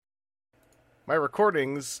my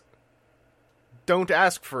recordings don't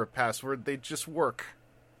ask for a password. They just work.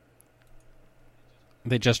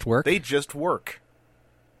 They just work? They just work.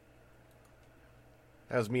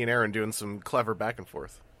 That was me and Aaron doing some clever back and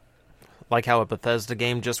forth. Like how a Bethesda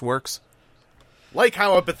game just works? Like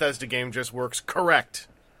how a Bethesda game just works. Correct.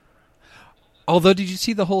 Although, did you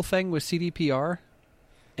see the whole thing with CDPR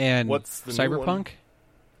and What's the new Cyberpunk? one?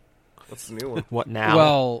 What's the new one? What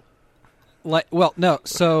now? No.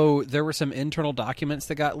 So there were some internal documents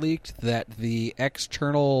that got leaked that the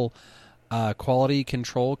external quality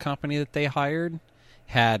control company that they hired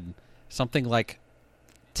had something like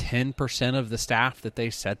 10% of the staff that they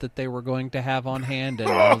said that they were going to have on hand, and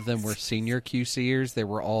none of them were senior QCers. They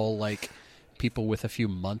were all like people with a few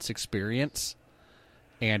months' experience.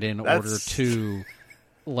 And in order to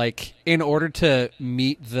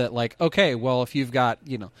meet the, like, okay, well, if you've got,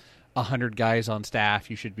 100 guys on staff,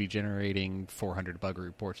 you should be generating 400 bug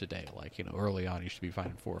reports a day. Like, early on, you should be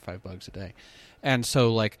finding 4 or 5 bugs a day. And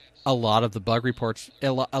so, like, a lot of the bug reports,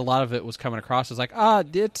 a lot of it was coming across as like,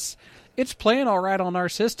 it's playing all right on our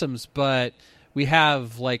systems, but we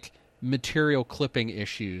have, like, material clipping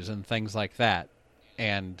issues and things like that.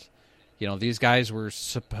 And, these guys were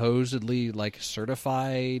supposedly, like,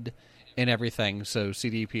 certified and everything, so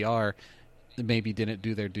CDPR maybe didn't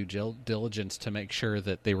do their due diligence to make sure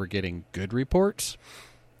that they were getting good reports.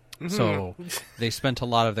 Mm-hmm. So they spent a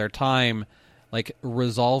lot of their time, like,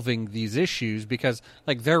 resolving these issues because,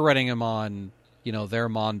 like, they're running them on, their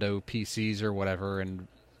Mondo PCs or whatever, and,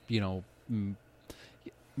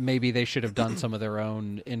 maybe they should have done some of their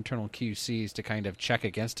own internal QCs to kind of check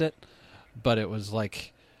against it. But it was,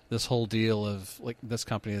 like, this whole deal of, like, this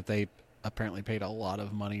company that they apparently paid a lot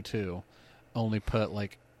of money to only put,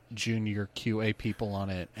 like, junior QA people on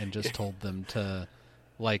it and just told them to,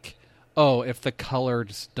 like, oh, if the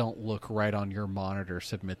colors don't look right on your monitor,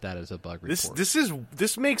 submit that as a bug report.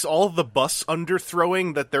 This makes all the bus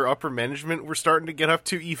underthrowing that their upper management were starting to get up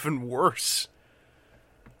to even worse.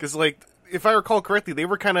 Because, like, if I recall correctly,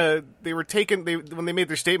 when they made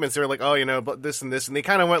their statements, they were like, oh, but this and this, and they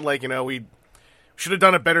kind of went like, we should have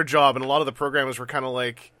done a better job, and a lot of the programmers were kind of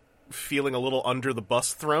like feeling a little under the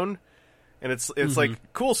bus thrown. And it's mm-hmm.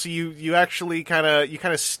 like, cool, so you actually kind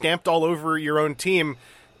of stamped all over your own team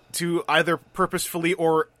to either purposefully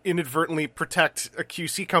or inadvertently protect a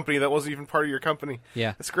QC company that wasn't even part of your company.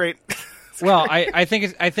 Yeah. That's great. Well, I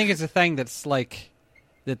think it's a thing that's like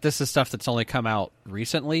that this is stuff that's only come out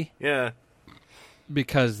recently. Yeah.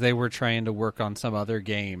 Because they were trying to work on some other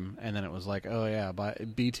game, and then it was like, oh yeah, by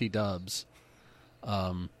BT dubs.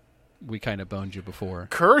 We kind of boned you before.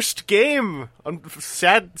 Cursed game. I'm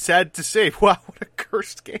sad to say. Wow, what a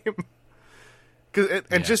cursed game.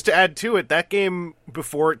 Just to add to it, that game,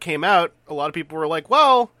 before it came out, a lot of people were like,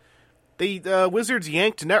 well, the Wizards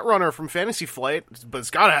yanked Netrunner from Fantasy Flight, but it's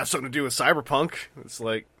got to have something to do with Cyberpunk. It's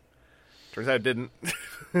like, turns out it didn't.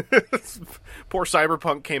 Poor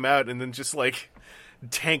Cyberpunk came out and then just, like,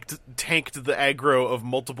 tanked the aggro of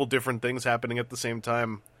multiple different things happening at the same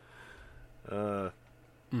time.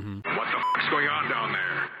 Mm-hmm. What the fuck's going on down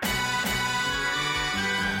there?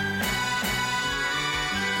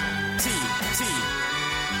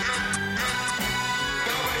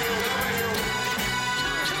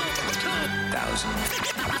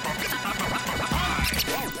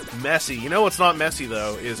 Messy. You know what's not messy,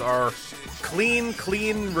 though, is our clean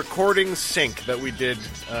recording sync that we did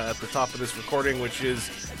at the top of this recording, which is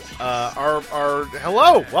our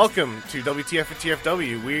hello, welcome to WTF and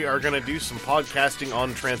TFW. We are going to do some podcasting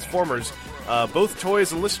on Transformers, both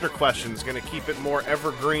toys and listener questions. Going to keep it more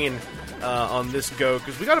evergreen on this go,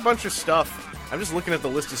 because we got a bunch of stuff. I'm just looking at the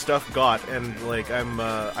list of stuff got, and like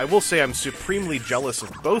I will say I'm supremely jealous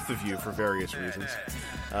of both of you for various reasons.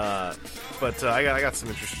 But I got some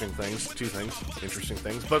interesting things.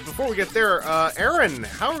 But before we get there, Aaron,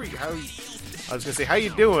 how are you? I was gonna say, how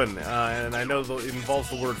you doing? And I know it involves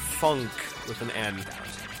the word funk with an N,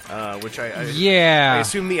 which I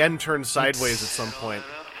assume the N turns sideways at some point.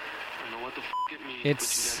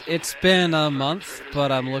 It's been a month, but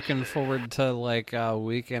I'm looking forward to like a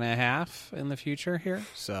week and a half in the future here.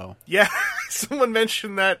 So yeah, someone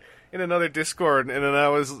mentioned that in another Discord, and then I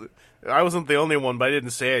wasn't the only one, but I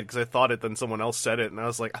didn't say it because I thought it. Then someone else said it, and I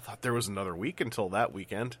was like, I thought there was another week until that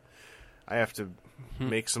weekend. I have to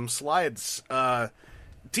make some slides.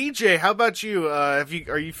 TJ, how about you?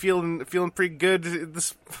 Are you feeling pretty good?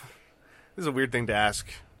 This is a weird thing to ask,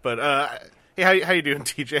 but hey, how you doing,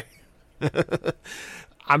 TJ?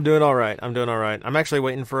 I'm doing all right. I'm actually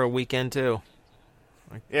waiting for a weekend too.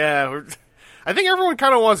 Yeah, I think everyone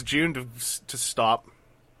kind of wants June to stop.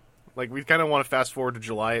 Like, we kind of want to fast forward to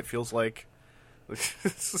July. It feels like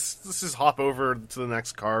Let's just hop over to the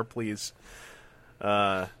next car, please.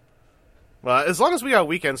 Well, as long as we got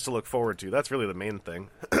weekends to look forward to, that's really the main thing.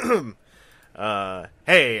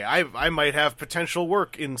 Hey, I might have potential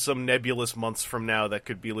work in some nebulous months from now that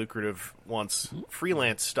could be lucrative once,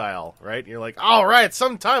 freelance style, right? You're like, all right,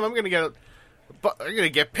 sometime I'm gonna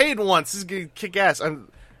get paid once. This is gonna kick ass.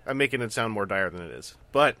 I'm making it sound more dire than it is,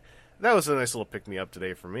 but that was a nice little pick me up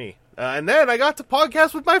today for me. And then I got to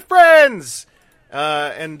podcast with my friends,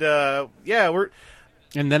 yeah,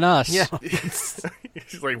 And then us. Yeah.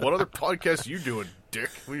 He's like, what other podcast you doing, dick?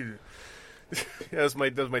 That was my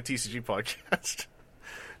TCG podcast.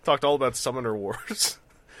 Talked all about Summoner Wars,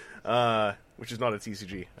 which is not a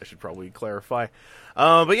TCG. I should probably clarify.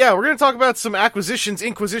 But yeah, we're going to talk about some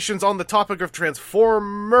inquisitions on the topic of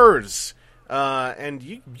Transformers. And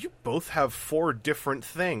you both have 4 different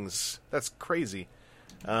things. That's crazy.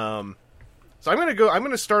 So I'm going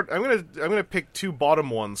to pick 2 bottom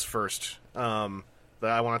ones first. That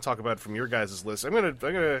I want to talk about from your guys' list. I'm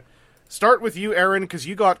gonna start with you, Aaron, because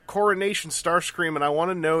you got Coronation Starscream, and I want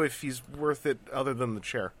to know if he's worth it other than the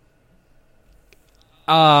chair.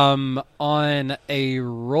 On a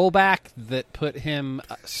rollback that put him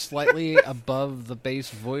slightly above the base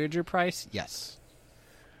Voyager price, yes.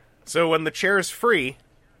 So when the chair is free,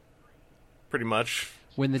 pretty much.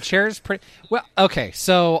 When the chair is well, okay.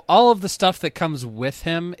 So all of the stuff that comes with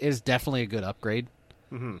him is definitely a good upgrade.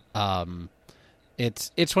 Mm-hmm.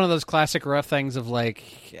 It's one of those classic rough things of like,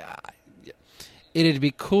 it'd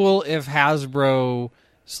be cool if Hasbro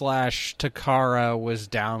 / Takara was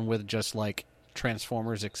down with just like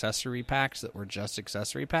Transformers accessory packs that were just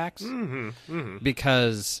accessory packs. Mm-hmm. Mm-hmm.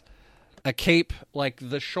 Because a cape, like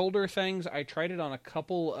the shoulder things, I tried it on a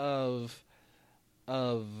couple of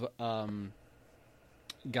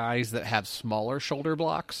guys that have smaller shoulder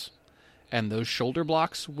blocks, and those shoulder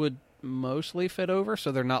blocks would mostly fit over,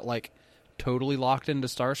 so they're not like totally locked into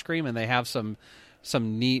Starscream, and they have some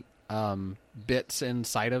neat bits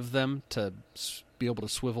inside of them to be able to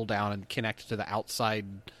swivel down and connect to the outside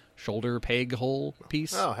shoulder peg hole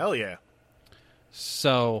piece. Oh, hell yeah.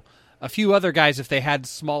 So a few other guys, if they had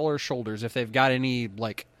smaller shoulders, if they've got any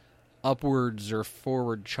like upwards or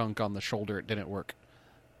forward chunk on the shoulder, it didn't work.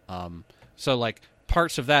 So like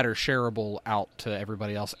parts of that are shareable out to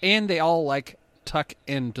everybody else, and they all like tuck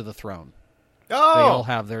into the throne. Oh! They all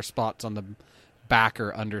have their spots on the back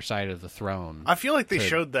or underside of the throne. I feel like they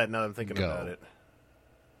showed that now that I'm thinking about it.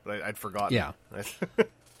 But I'd forgotten. Yeah.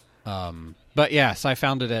 But yes, I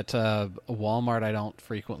found it at a Walmart I don't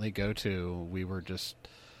frequently go to. We were just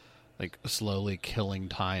like slowly killing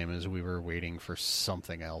time as we were waiting for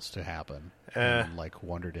something else to happen. And like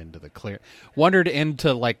wandered into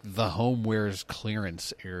like the homewares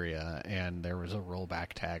clearance area, and there was a rollback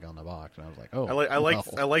tag on the box, and I was like, "Oh, I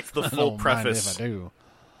liked the full preface. I do.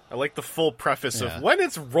 I like the full preface of when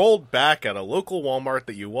it's rolled back at a local Walmart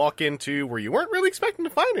that you walk into where you weren't really expecting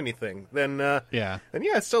to find anything.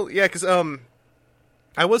 Because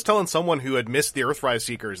I was telling someone who had missed the Earthrise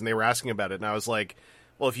Seekers, and they were asking about it, and I was like,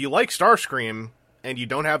 well, if you like Starscream and you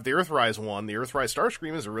don't have the Earthrise one, the Earthrise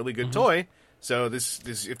Starscream is a really good toy. So if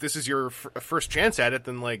this is your first chance at it,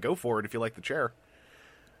 then like go for it if you like the chair.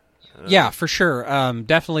 Yeah, for sure.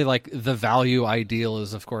 Definitely, like the value ideal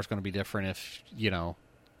is of course going to be different if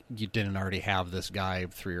you didn't already have this guy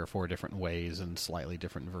 3 or 4 different ways and slightly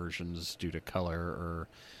different versions due to color, or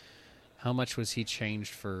how much was he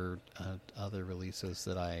changed for other releases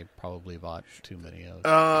that I probably bought too many of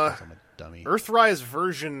because I'm a dummy. Earthrise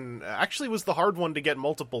version actually was the hard one to get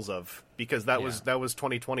multiples of because that was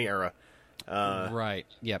 2020 era. Right.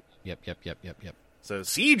 Yep. So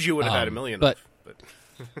Siege you would have had a million but, of. But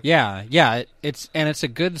yeah. It's a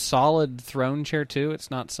good solid throne chair too. It's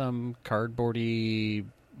not some cardboardy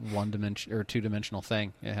 1-dimension or 2-dimensional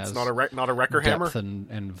thing. It has it's not a wrecker hammer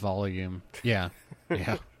and volume. Yeah.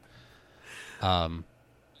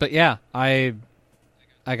 But yeah, I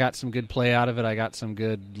got some good play out of it. I got some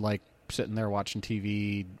good like sitting there watching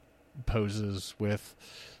TV poses with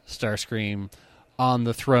Starscream on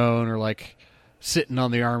the throne, or like sitting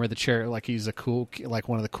on the arm of the chair like he's like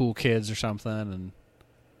one of the cool kids or something, and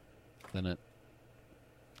then it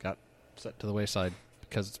got set to the wayside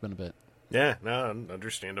because it's been a bit. Yeah, no,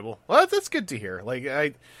 understandable. Well, that's good to hear. Like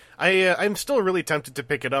I'm still really tempted to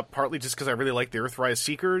pick it up, partly just because I really like the Earthrise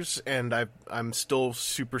Seekers, and I'm still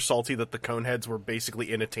super salty that the Coneheads were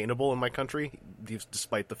basically inattainable in my country,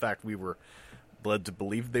 despite the fact we were led to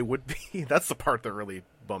believe they would be. That's the part that really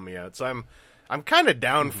bummed me out. So I'm kind of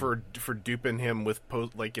down for duping him with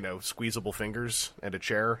squeezable fingers and a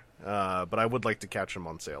chair, but I would like to catch him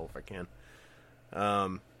on sale if I can.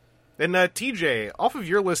 And TJ, off of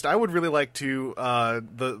your list, I would really like to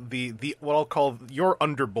the what I'll call your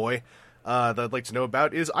underboy that I'd like to know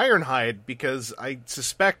about is Ironhide, because I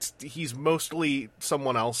suspect he's mostly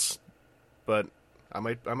someone else, but I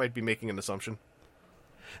might be making an assumption.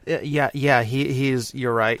 Yeah. He is.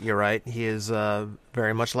 You're right. He is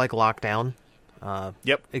very much like Lockdown.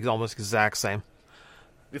 Yep, It's almost exact same.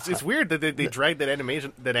 It's weird that they dragged that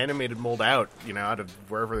animated mold out of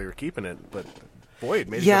wherever they were keeping it, but boy, it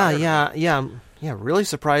made it Yeah. Really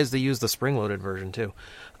surprised they used the spring-loaded version too.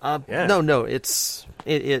 Yeah. No, it's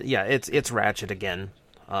Ratchet again,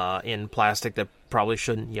 in plastic that probably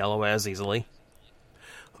shouldn't yellow as easily.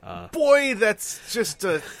 Boy, that's just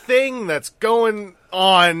a thing that's going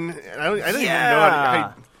on. I don't even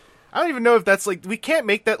know. I don't even know if that's like, we can't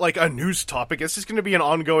make that like a news topic. It's just going to be an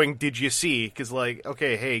ongoing "Did you see?" Because like,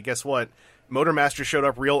 okay, hey, guess what? Motormaster showed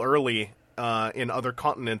up real early in other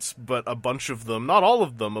continents, but a bunch of them, not all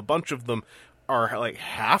of them, a bunch of them are like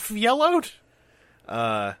half yellowed.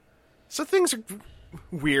 So things are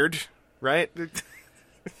weird, right?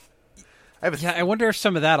 I wonder if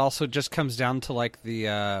some of that also just comes down to like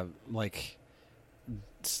the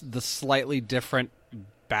slightly different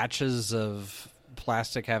batches of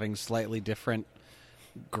plastic having slightly different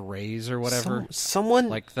grays or whatever. Someone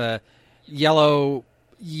like the yellow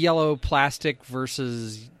plastic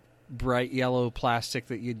versus bright yellow plastic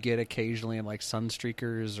that you'd get occasionally in like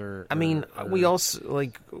Sunstreakers or we also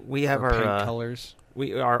we have our paint colors.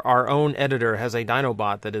 Our own editor has a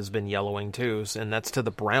Dinobot that has been yellowing too, and that's to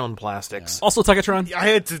the brown plastics. Yeah. Also Tigatron. I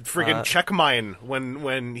had to friggin' check mine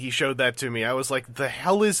when he showed that to me. I was like, "The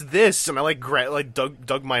hell is this?" And I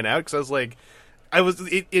dug mine out because I was like,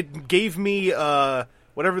 it gave me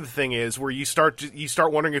whatever the thing is where you start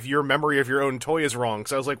wondering if your memory of your own toy is wrong.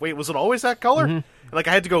 So I was like, "Wait, was it always that color?" Mm-hmm. And, like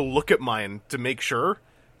I had to go look at mine to make sure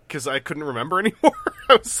because I couldn't remember anymore.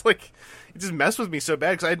 I was like, it just messed with me so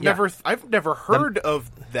bad because I've never heard of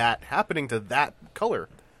that happening to that color.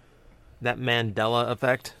 That Mandela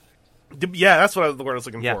effect. Yeah, that's what the word I was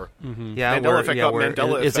looking for. Mm-hmm. Yeah, Mandela effect got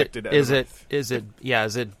Mandela affected.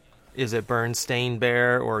 Is it burn stain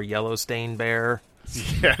bear or yellow stain bear?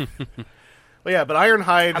 Yeah. Well, yeah, but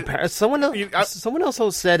Ironhide. Someone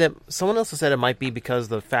else said it might be because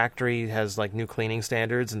the factory has like new cleaning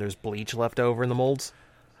standards and there's bleach left over in the molds.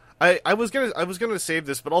 I was gonna save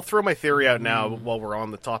this, but I'll throw my theory out now while we're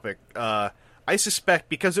on the topic. I suspect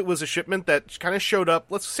because it was a shipment that kind of showed up,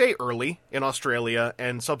 let's say early in Australia,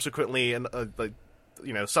 and subsequently,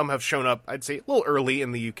 some have shown up, I'd say a little early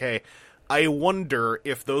in the UK. I wonder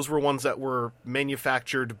if those were ones that were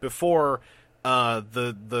manufactured before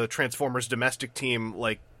the Transformers domestic team,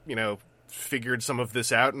 figured some of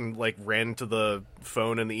this out and ran to the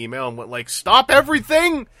phone and the email and went stop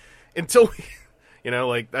everything until we.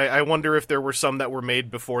 I wonder if there were some that were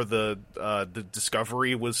made before the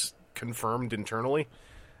discovery was confirmed internally.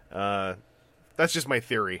 That's just my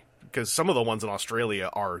theory, because some of the ones in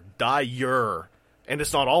Australia are dire, and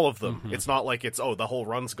it's not all of them. Mm-hmm. It's not like it's, the whole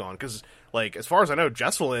run's gone, because, as far as I know,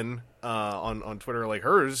 Jesselyn, on Twitter,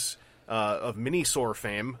 hers, of Minisaur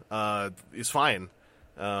fame, is fine.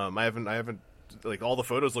 I haven't, all the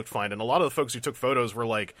photos looked fine, and a lot of the folks who took photos were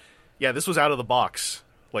yeah, this was out of the box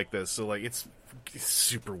like this, so, it's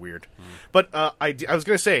super weird. But I was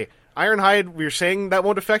going to say, Ironhide, we were saying that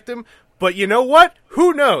won't affect him, but you know what?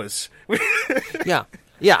 Who knows? Yeah,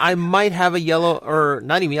 I might have a yellow, or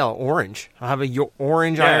not even yellow, orange. I'll have a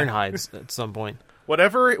orange Ironhide at some point.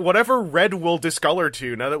 Whatever red will discolor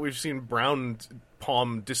to, now that we've seen brown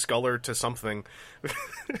palm discolor to something.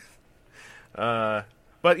 But,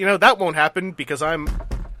 that won't happen because I'm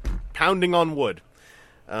pounding on wood.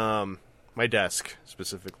 My desk,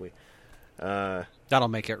 specifically. That'll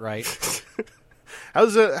make it right.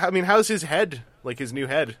 How's his head? His new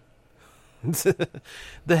head?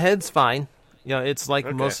 The head's fine. It's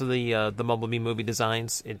like most of the Bumblebee movie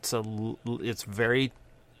designs. It's very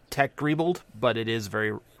tech greebled, but it is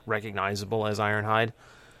very recognizable as Ironhide.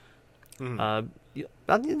 I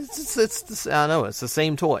don't know. It's the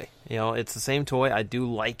same toy. It's the same toy. I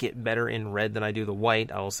do like it better in red than I do the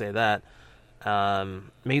white. I will say that.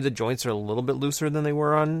 Maybe the joints are a little bit looser than they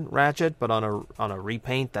were on Ratchet, but on a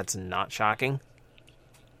repaint, that's not shocking.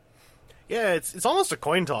 Yeah, it's almost a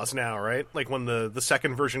coin toss now, right? When the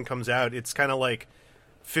second version comes out, it's kind of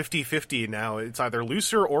 50-50 now. It's either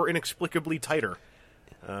looser or inexplicably tighter.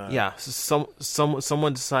 Yeah,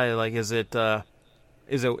 someone decided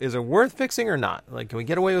is it worth fixing or not? Can we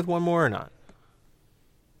get away with one more or not?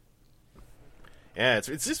 Yeah,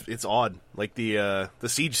 it's odd. The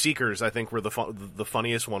Siege Seekers, I think, were the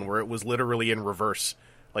funniest one, where it was literally in reverse,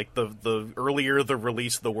 Like the earlier the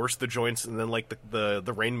release, the worse the joints, and then like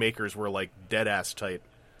the Rainmakers were like dead ass tight.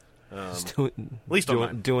 At least on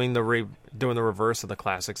mine. Doing the reverse of the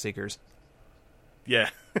classic Seekers. Yeah.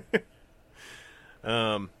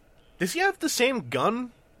 Does he have the same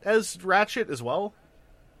gun as Ratchet as well?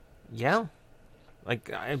 Yeah.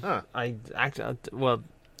 Like I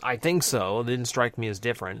think so. It didn't strike me as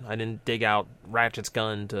different. I didn't dig out Ratchet's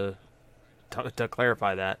gun to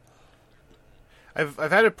clarify that. I've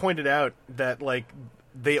had it pointed out that like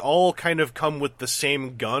they all kind of come with the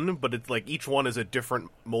same gun, but it's like each one is a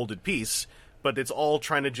different molded piece, but it's all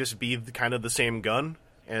trying to just be kind of the same gun.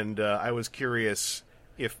 And I was curious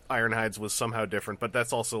if Ironhide's was somehow different, but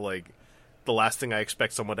that's also like the last thing I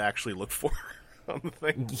expect someone to actually look for on the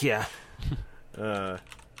thing. Yeah. All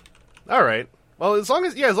right. Well, as long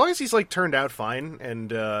as he's like turned out fine,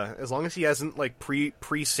 and as long as he hasn't like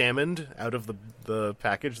pre-salmoned out of the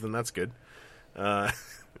package, then that's good.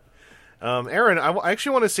 Aaron, I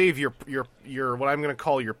actually want to save your what I'm going to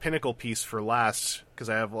call your pinnacle piece for last, because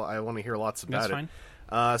I want to hear lots about That's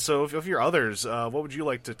it. So of your others, what would you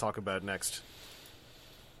like to talk about next?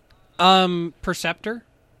 Perceptor.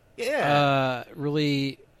 Yeah.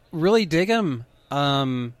 Really dig him.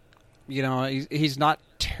 He's not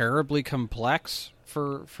terribly complex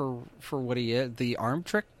for what he is. The arm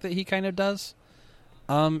trick that he kind of does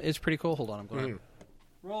is pretty cool. Hold on, I'm going to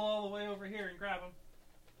roll all the way over here and grab him.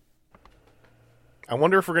 I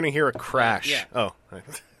wonder if we're going to hear a crash. Yeah. Oh.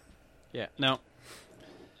 Yeah. No.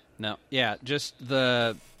 Yeah. Just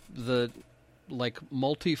the like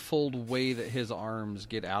multifold way that his arms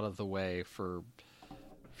get out of the way for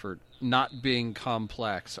not being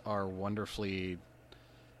complex are wonderfully,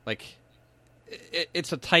 like,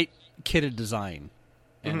 it's a tight kitted design,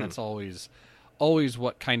 and that's always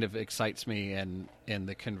what kind of excites me in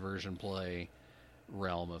the conversion play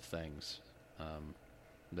realm of things,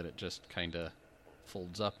 that it just kind of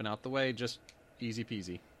folds up and out the way, just easy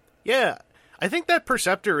peasy. Yeah. I think that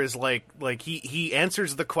Perceptor is like he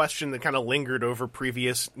answers the question that kind of lingered over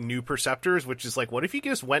previous new Perceptors, which is like, what if you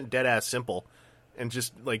just went dead ass simple and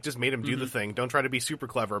just made him do the thing? Don't try to be super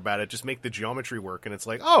clever about it. Just make the geometry work. And it's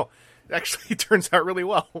like, oh, it actually turns out really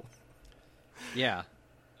well. Yeah.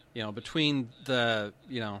 Between the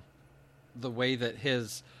way that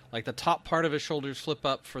his, like, the top part of his shoulders flip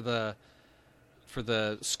up for the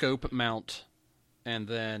scope mount, and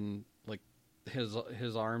then like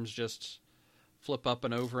his arms just flip up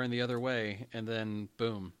and over and the other way, and then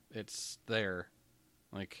boom, it's there.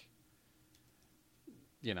 Like,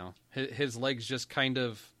 his legs just kind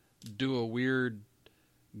of do a weird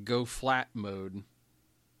go flat mode,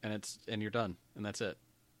 and you're done, and that's it.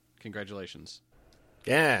 Congratulations.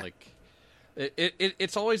 Yeah. Like,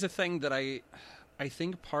 it's always a thing that I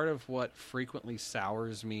think part of what frequently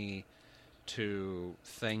sours me to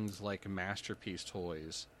things like Masterpiece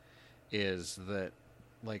toys is that,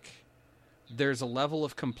 like, there's a level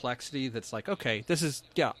of complexity that's like, okay, this is,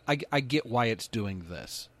 I get why it's doing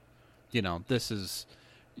this. This is,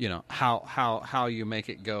 how you make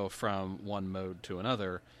it go from one mode to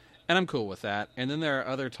another, and I'm cool with that. And then there are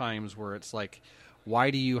other times where it's like,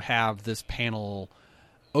 why do you have this panel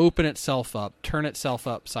open itself up, turn itself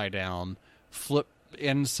upside down, flip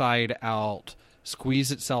inside out,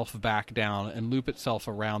 squeeze itself back down, and loop itself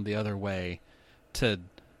around the other way to,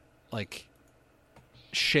 like,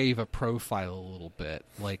 shave a profile a little bit?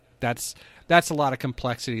 Like, that's a lot of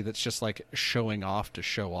complexity that's just like showing off to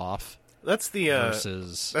show off. That's the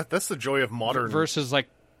versus that's the joy of modern versus, like,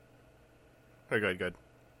 oh, good.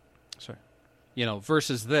 Sorry.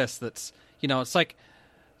 Versus this, that's, it's like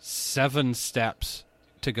 7 steps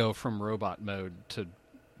to go from robot mode to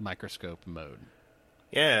microscope mode.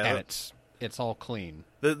 Yeah. And it's all clean.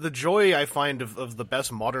 The joy I find of the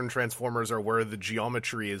best modern Transformers are where the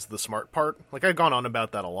geometry is the smart part. Like, I've gone on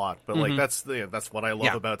about that a lot, but like that's what I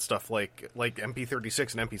love about stuff like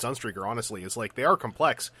MP36 and MP Sunstreaker, honestly, is like they are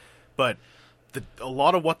complex, but a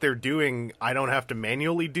lot of what they're doing I don't have to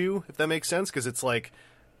manually do, if that makes sense, because it's like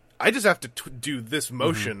I just have to do this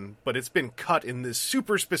motion, but it's been cut in this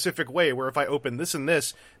super specific way where if I open this and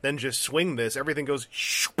this, then just swing this, everything goes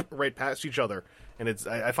right past each other. And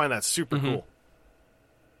I find that super cool.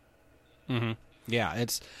 Mm-hmm. Yeah,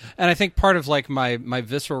 and I think part of, like, my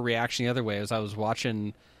visceral reaction the other way is I was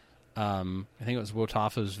watching, I think it was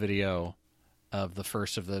Wotafu's video of the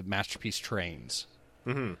first of the Masterpiece trains.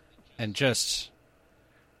 Mm-hmm. And just,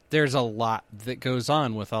 there's a lot that goes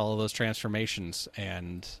on with all of those transformations,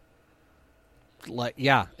 and, like,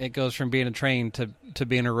 yeah, it goes from being a train to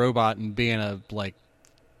being a robot and being a, like,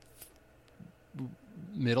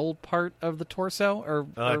 middle part of the torso or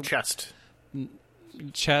chest.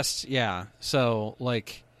 chest, yeah. So,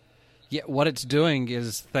 like, yeah, what it's doing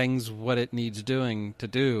is what it needs doing to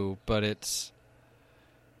do, but it's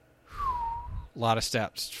a lot of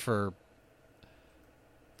steps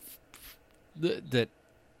that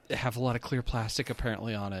have a lot of clear plastic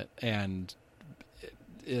apparently on it, and it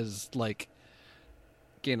is like,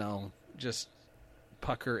 just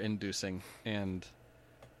pucker inducing. And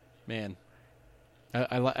man,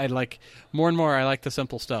 I like more and more. I like the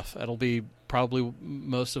simple stuff. It'll be probably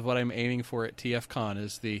most of what I'm aiming for at TFCon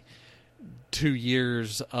is the 2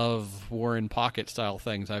 years of Warren Pocket style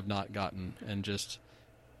things I've not gotten, and just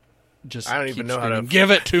I don't even know how to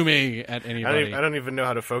give it to me at anybody. I don't even know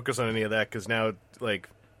how to focus on any of that, because now, like,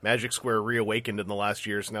 Magic Square reawakened in the last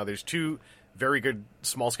year, so now there's 2 very good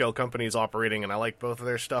small scale companies operating, and I like both of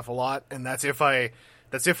their stuff a lot. And that's if I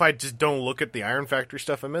just don't look at the Iron Factory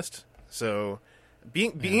stuff I missed. So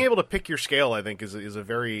being able to pick your scale, I think, is a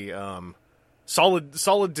very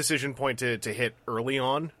solid decision point to hit early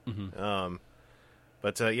on. Mm-hmm.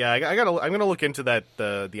 But I'm gonna look into that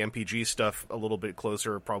the MPG stuff a little bit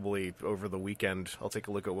closer, probably over the weekend. I'll take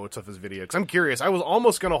a look at Wotsuff's video, because I'm curious. I was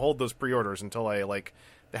almost gonna hold those pre-orders until I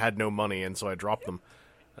had no money, and so I dropped them.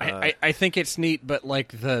 I think it's neat, but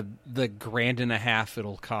like the $1.50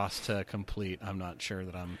 it'll cost to complete, I'm not sure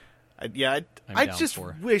that I just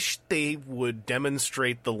wish they would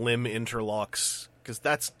demonstrate the limb interlocks, because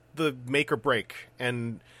that's the make or break.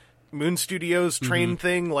 And Moon Studios train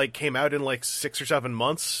thing came out in 6 or 7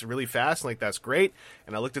 months, really fast. That's great.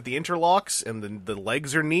 And I looked at the interlocks, and the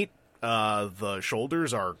legs are neat. The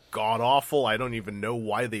shoulders are god awful. I don't even know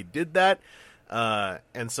why they did that.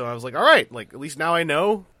 And so I was like, all right, at least now I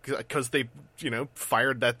know, because they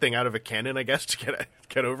fired that thing out of a cannon, I guess, to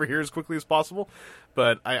get over here as quickly as possible.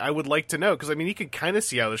 But I would like to know, because you can kind of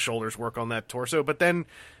see how the shoulders work on that torso, but then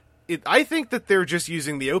I think that they're just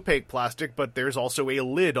using the opaque plastic, but there's also a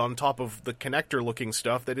lid on top of the connector-looking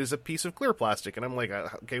stuff that is a piece of clear plastic. And I'm like,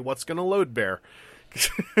 okay, what's going to load bear?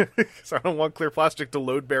 So I don't want clear plastic to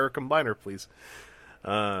load bear a combiner, please.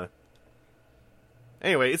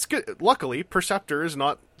 Anyway, it's good. Luckily, Perceptor is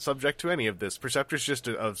not subject to any of this. Perceptor's just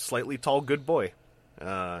a slightly tall good boy.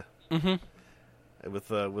 I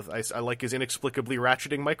like his inexplicably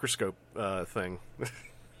ratcheting microscope thing.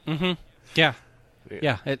 Mm-hmm. Yeah.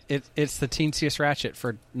 Yeah, it's the teensiest ratchet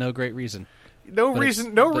for no great reason. No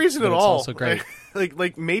reason at all. Also great.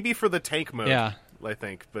 like maybe for the tank mode. Yeah, I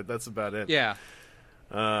think, but that's about it. Yeah.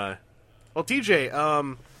 Well,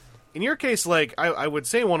 TJ, in your case, I would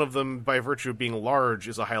say one of them, by virtue of being large,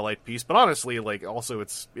 is a highlight piece. But honestly, also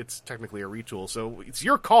it's technically a retool. So it's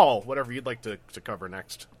your call. Whatever you'd like to cover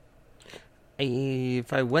next.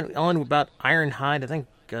 If I went on about Ironhide,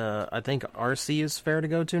 I think RC is fair to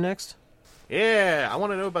go to next. Yeah, I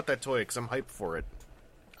want to know about that toy, because I'm hyped for it.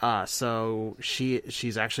 So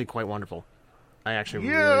she's actually quite wonderful. I actually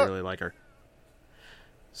really like her.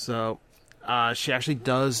 So, she actually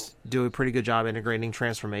does do a pretty good job integrating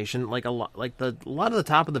transformation. A lot of the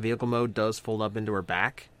top of the vehicle mode does fold up into her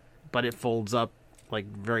back, but it folds up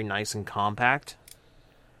very nice and compact.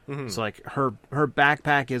 Mm-hmm. So her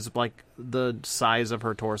backpack is the size of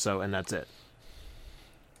her torso, and that's it.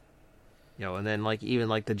 And then even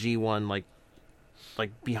the G1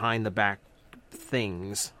 behind the back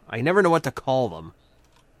things. I never know what to call them.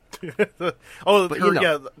 The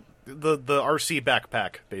RC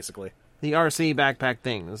backpack, basically. The RC backpack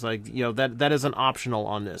thing is that isn't optional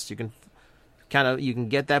on this. You can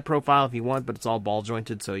get that profile if you want, but it's all ball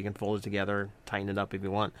jointed, so you can fold it together, tighten it up if you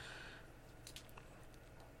want.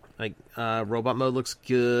 Robot mode looks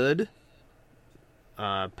good.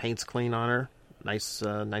 Paint's clean on her. Nice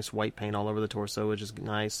white paint all over the torso, which is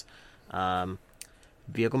nice.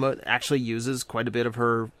 Vehicle mode actually uses quite a bit of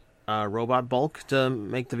her robot bulk to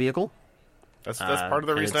make the vehicle. That's part of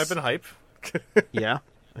the reason I've been hype. Yeah,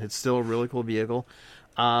 it's still a really cool vehicle.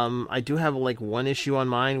 I do have one issue on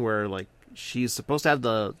mine where she's supposed to have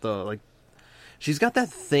the she's got that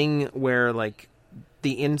thing where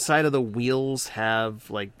the inside of the wheels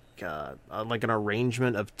have an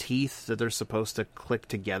arrangement of teeth that they're supposed to click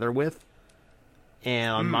together with.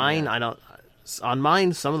 And on mine, yeah. On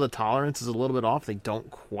mine, some of the tolerance is a little bit off. They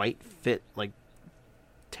don't quite fit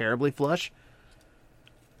terribly flush.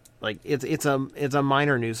 It's a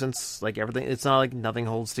minor nuisance. Everything, it's not nothing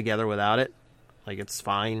holds together without it. It's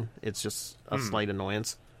fine. It's just a slight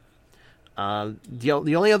annoyance. The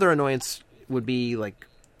only other annoyance would be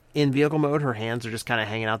in vehicle mode, her hands are just kind of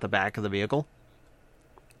hanging out the back of the vehicle.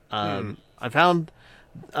 I found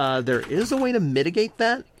there is a way to mitigate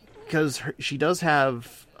that, because she does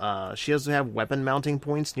have weapon mounting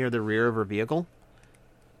points near the rear of her vehicle.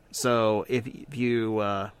 So if you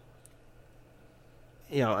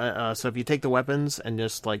so if you take the weapons and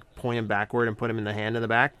just like point them backward and put them in the hand in the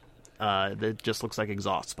back, it just looks like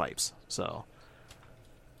exhaust pipes. So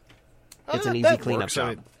it's an easy cleanup job. I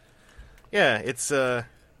mean, yeah, it's I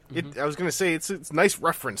was gonna say it's a nice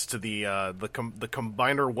reference to the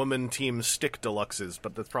Combiner Woman Team Stick Deluxes,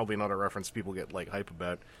 but that's probably not a reference people get like hype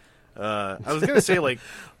about. I was gonna say like,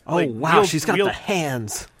 oh like wow, she's got the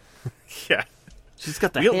hands. Yeah, she's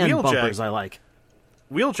got the hand Wheeljack. bumpers. I like.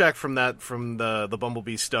 Wheeljack from the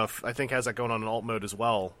Bumblebee stuff, I think has that going on in alt mode as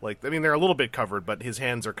well. Like, I mean, they're a little bit covered, but his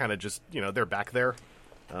hands are kind of just, they're back there.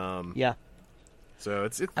 Yeah. So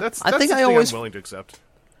that's I think I'm willing to accept.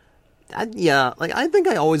 I think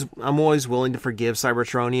I'm always willing to forgive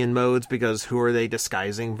Cybertronian modes because who are they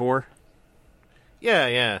disguising for?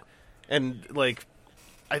 Yeah, and like,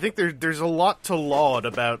 I think there's a lot to laud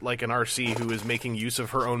about like an RC who is making use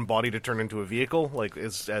of her own body to turn into a vehicle. Like,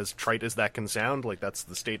 as trite as that can sound, like that's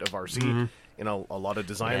the state of RC in a lot of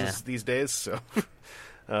designs these days. So,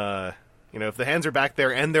 if the hands are back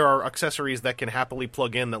there and there are accessories that can happily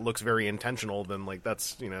plug in that looks very intentional, then like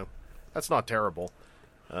that's not terrible.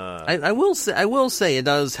 I will say it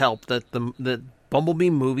does help that the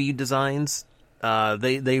Bumblebee movie designs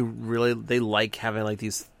they really like having like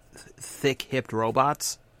these thick hipped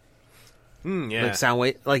robots. Yeah. Like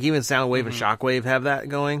Soundwave, like even Soundwave and Shockwave have that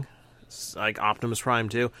going. It's like Optimus Prime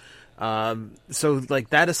too. So like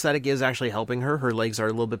that aesthetic is actually helping her. Her legs are a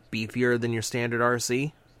little bit beefier than your standard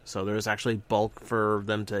RC. So there's actually bulk for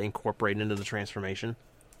them to incorporate into the transformation.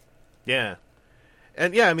 Yeah.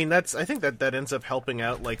 And yeah, I mean I think that ends up helping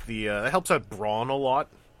out like that helps out Brawn a lot.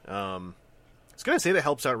 I was gonna say that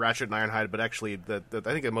helps out Ratchet and Ironhide, but actually that I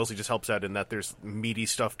think it mostly just helps out in that there's meaty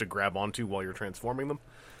stuff to grab onto while you're transforming them.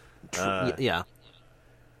 Yeah.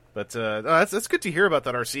 But that's good to hear about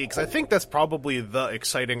that RC, because I think that's probably the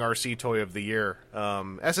exciting RC toy of the year.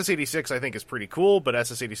 SS86 I think is pretty cool, but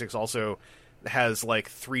SS86 also has like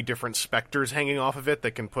 3 different specters hanging off of it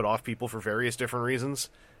that can put off people for various different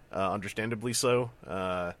reasons, understandably so.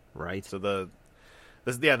 Right. So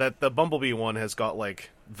the Bumblebee one has got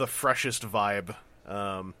like the freshest vibe,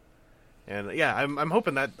 and yeah, I'm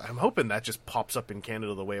hoping that just pops up in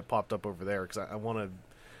Canada the way it popped up over there, because I want to.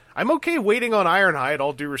 I'm okay waiting on Ironhide,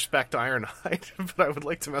 all due respect to Ironhide, but I would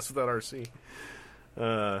like to mess with that RC.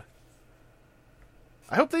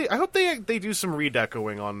 I hope they do some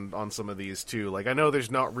redecoing on some of these too. Like, I know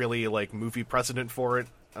there's not really like movie precedent for it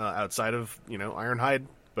outside of Ironhide,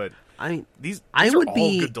 but these are all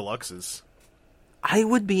good deluxes. I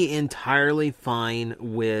would be entirely fine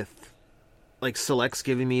with like Selects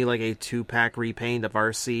giving me like a 2-pack repaint of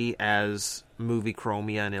RC as movie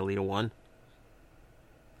Chromia and Elita 1.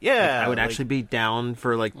 Yeah, I would actually be down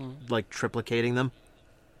for like triplicating them.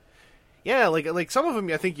 Yeah, like some of them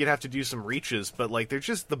I think you'd have to do some reaches, but like they're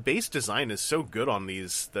just, the base design is so good on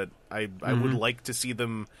these that I would like to see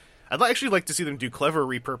them. I'd actually like to see them do clever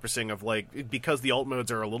repurposing of like, because the alt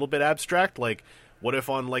modes are a little bit abstract. Like, what if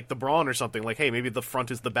on like the Brawn or something, like, hey, maybe the front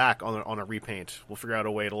is the back on a repaint. We'll figure out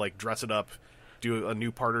a way to like dress it up, do a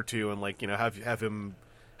new part or two, and like have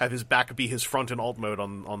his back be his front in alt mode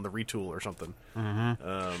on the retool or something.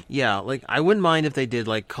 Yeah, like I wouldn't mind if they did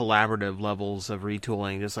like collaborative levels of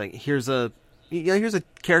retooling. Just like here's a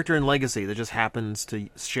character in Legacy that just happens to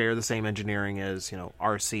share the same engineering as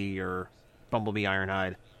RC or Bumblebee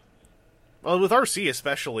Ironhide. Well, with RC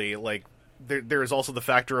especially, like there is also the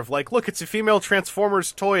factor of like, look, it's a female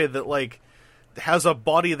Transformers toy that like has a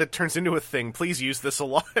body that turns into a thing. Please use this a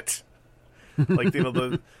lot. Like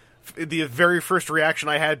the very first reaction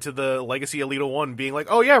I had to the Legacy Elita 1 being like,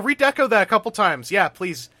 oh yeah, redeco that a couple times. Yeah,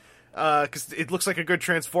 please. Because it looks like a good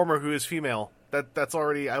Transformer who is female. That's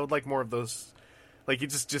already, I would like more of those. Like, you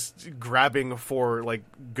just grabbing for, like,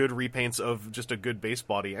 good repaints of just a good base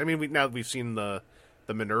body. I mean, now that we've seen the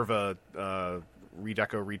Minerva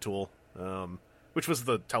redeco retool, which was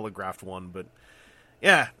the telegraphed one, but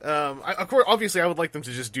yeah. Of course, obviously I would like them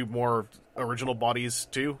to just do more original bodies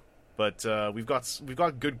too. But we've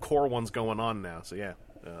got good core ones going on now, so yeah.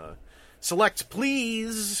 Select,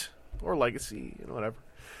 please, or Legacy, whatever.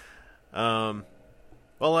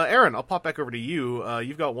 Well, Aaron, I'll pop back over to you.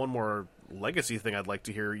 You've got one more Legacy thing I'd like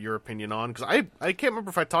to hear your opinion on, because I can't remember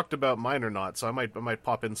if I talked about mine or not, so I might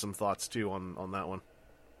pop in some thoughts too on that one.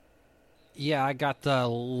 Yeah, I got the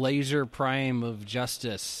Laser Prime of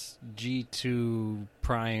Justice, G2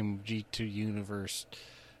 Prime, G2 Universe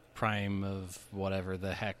Prime of whatever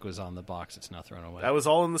the heck was on the box. It's now thrown away. That was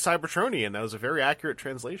all in the Cybertronian. That was a very accurate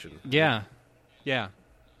translation. Yeah.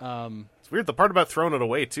 It's weird, the part about throwing it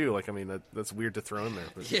away too. Like, I mean, that's weird to throw in there.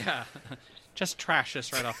 But... Yeah, just trash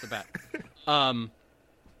this right off the bat.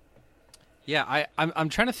 Yeah, I'm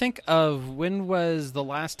trying to think of when was the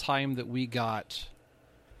last time that we got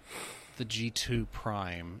the G2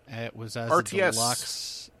 Prime. It was as RTS. a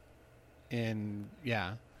deluxe in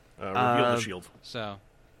Reveal the Shield. So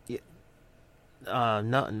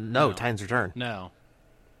no, Titan's Return. no.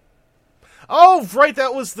 Oh, right,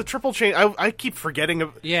 that was the triple chain. I keep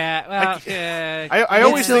forgetting. Yeah, well, I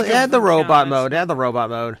always think it had the robot mode. It had the robot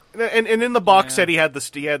mode. And in the box set, he had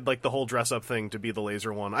like the whole dress up thing to be the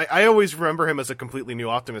laser one. I always remember him as a completely new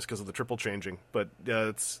Optimus because of the triple changing. But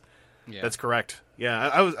that's correct.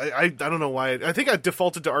 Yeah, I don't know why. I think I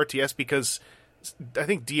defaulted to RTS because I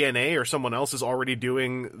think DNA or someone else is already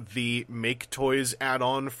doing the Make Toys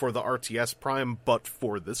add-on for the RTS Prime, but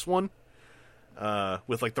for this one.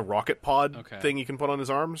 With like the rocket pod thing you can put on his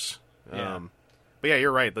arms. Yeah. But yeah,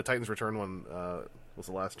 you're right. The Titan's Return one was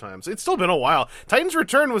the last time. So it's still been a while. Titan's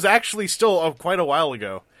Return was actually still quite a while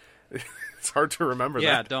ago. It's hard to remember that.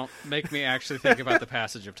 Yeah, don't make me actually think about the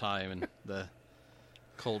passage of time and the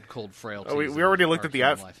cold frailties. Oh, we already looked at the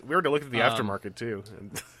we already looked at the aftermarket too.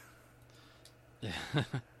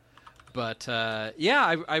 But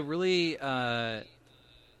I really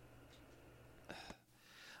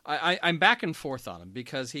I'm back and forth on him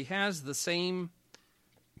because he has the same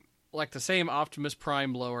Optimus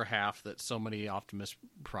Prime lower half that so many Optimus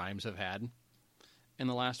Primes have had in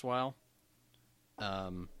the last while.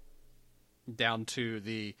 Down to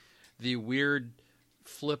the weird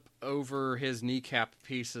flip over his kneecap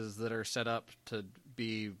pieces that are set up to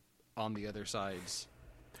be on the other sides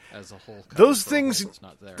as a whole. Those things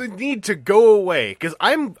they need to go away because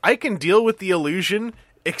I can deal with the illusion.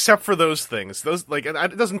 Except for those things. Those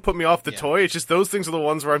it doesn't put me off the toy. It's just those things are the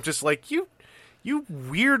ones where I'm just like, you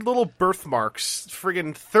weird little birthmarks.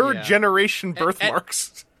 Friggin' third generation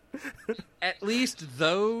birthmarks. At least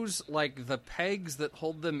those, like the pegs that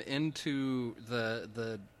hold them into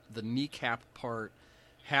the kneecap part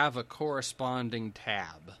have a corresponding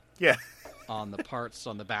tab. Yeah. On the parts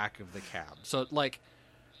on the back of the cab. So like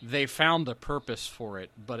they found a purpose for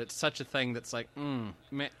it, but it's such a thing that's like,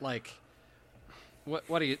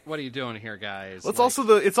 What are you doing here, guys? Well, it's also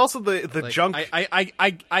the junk.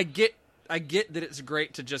 I get that it's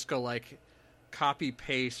great to just go like copy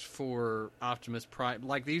paste for Optimus Prime.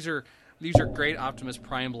 Like these are great Optimus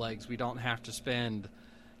Prime legs. We don't have to spend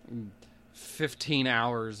 15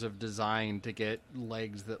 hours of design to get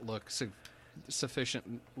legs that look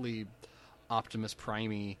sufficiently Optimus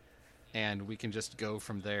Prime-y. And we can just go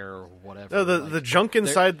from there or whatever. No, the junk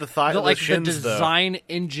inside the thigh, the shins, the design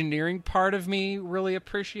engineering part of me really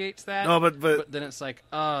appreciates that. No, but then it's like,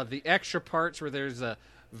 the extra parts where there's a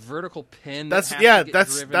vertical pin. That's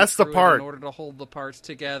that's the part in order to hold the parts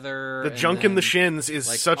together. The junk in the shins is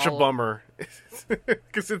like such a bummer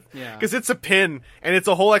because it's a pin and it's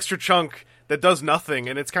a whole extra chunk that does nothing,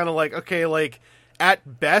 and it's kind of like okay, like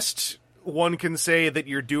at best one can say that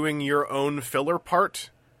you're doing your own filler part.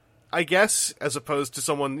 I guess, as opposed to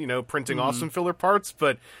someone, printing off some filler parts,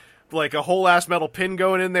 but like a whole ass metal pin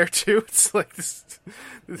going in there too. It's like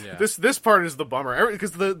this part is the bummer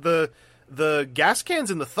because the gas cans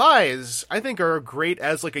in the thighs I think are great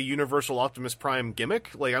as like a universal Optimus Prime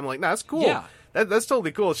gimmick. Like I'm like, nah, that's cool. Yeah. That's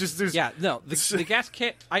totally cool. It's just the gas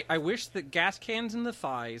can. I wish that gas cans in the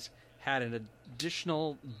thighs had an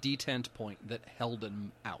additional detent point that held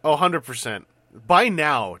them out. Oh, 100%. By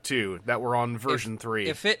now, too, that we're on version 3.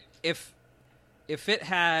 If it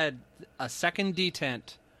had a second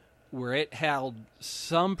detent where it held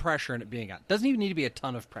some pressure in it being out, doesn't even need to be a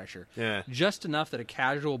ton of pressure. Yeah. Just enough that a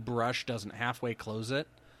casual brush doesn't halfway close it.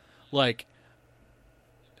 Like,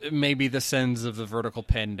 maybe the sins of the vertical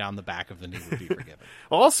pin down the back of the knee would be forgiven.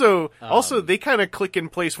 Also, they kind of click in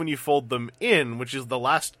place when you fold them in, which is the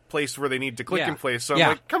last place where they need to click in place. So I'm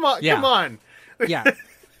like, come on. Yeah.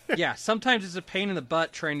 Yeah, sometimes it's a pain in the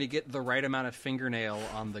butt trying to get the right amount of fingernail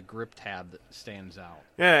on the grip tab that stands out.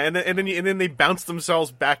 Yeah, and then they bounce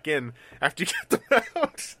themselves back in after you get them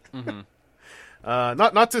out. Mm-hmm.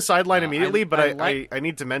 Not to sideline immediately, but I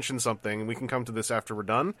need to mention something, and we can come to this after we're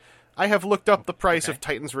done. I have looked up the price of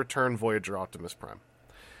Titan's Return Voyager Optimus Prime.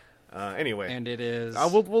 Anyway, and it is.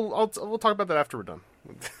 We'll talk about that after we're done.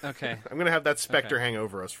 Okay. I'm gonna have that specter hang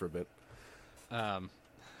over us for a bit.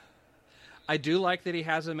 I do like that he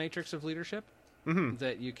has a matrix of leadership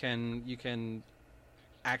that you can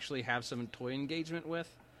actually have some toy engagement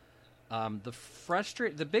with.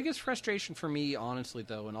 The biggest frustration for me, honestly,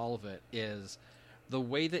 though, in all of it, is the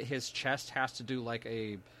way that his chest has to do like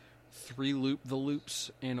a 3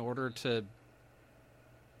 loops in order to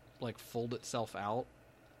like fold itself out.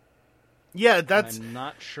 Yeah, I'm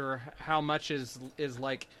not sure how much is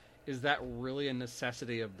that really a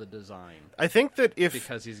necessity of the design? I think that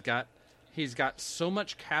because he's got he's got so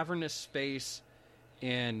much cavernous space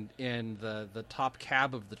in the top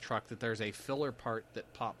cab of the truck that there's a filler part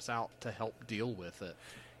that pops out to help deal with it.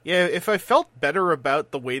 Yeah, if I felt better about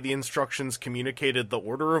the way the instructions communicated the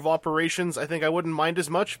order of operations, I think I wouldn't mind as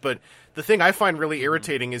much, but the thing I find really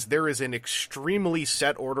irritating is there is an extremely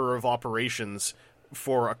set order of operations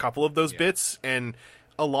for a couple of those bits, and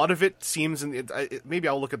a lot of it seems, maybe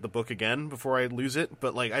I'll look at the book again before I lose it,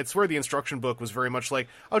 but like I swear the instruction book was very much like,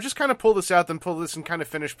 oh, just kind of pull this out, then pull this, and kind of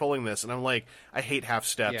finish pulling this, and I'm like, I hate half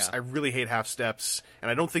steps. Yeah. I really hate half steps, and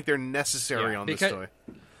I don't think they're necessary on this toy.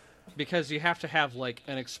 Because you have to have, like,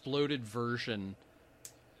 an exploded version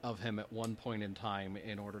of him at one point in time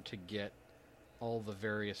in order to get all the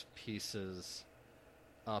various pieces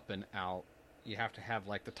up and out. You have to have,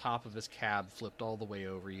 like, the top of his cab flipped all the way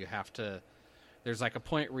over. You have to... There's, like, a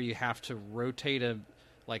point where you have to rotate him...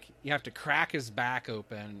 Like, you have to crack his back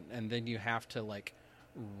open, and then you have to, like,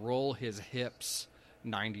 roll his hips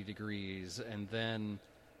 90 degrees, and then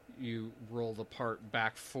you roll the part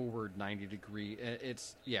back forward 90 degree.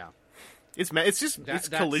 It's It's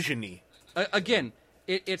collision-y. Again,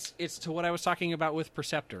 it's to what I was talking about with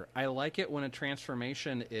Perceptor. I like it when a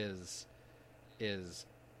transformation is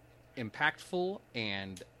impactful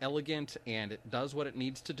and elegant, and it does what it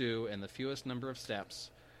needs to do in the fewest number of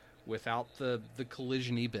steps without the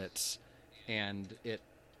collision-y bits. And it,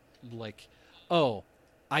 like, oh,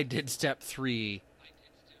 I did step 3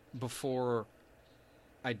 before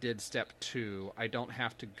I did step 2. I don't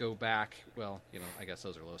have to go back. Well, I guess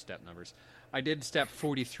those are low step numbers. I did step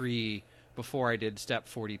 43 before I did step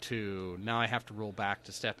 42. Now I have to roll back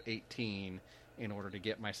to step 18 in order to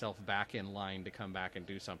get myself back in line to come back and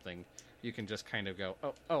do something. You can just kind of go,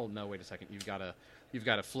 oh no, wait a second. You've got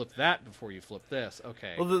to flip that before you flip this.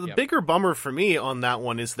 Okay. Well, the bigger bummer for me on that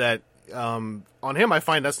one is that on him, I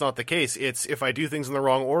find that's not the case. It's if I do things in the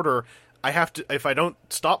wrong order, I have to, if I don't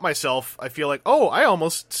stop myself, I feel like, oh, I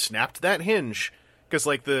almost snapped that hinge. Because,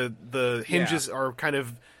 like, the hinges are kind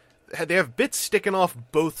of, they have bits sticking off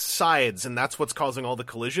both sides, and that's what's causing all the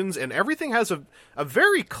collisions. And everything has a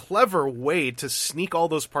very clever way to sneak all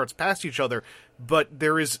those parts past each other. But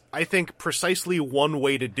there is, I think, precisely one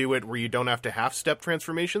way to do it where you don't have to half-step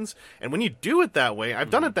transformations. And when you do it that way,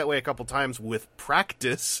 I've done it that way a couple times with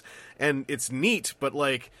practice, and it's neat, but,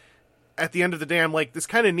 like, at the end of the day, I'm like, this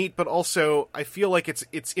kind of neat, but also I feel like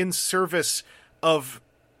it's in service of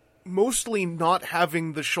mostly not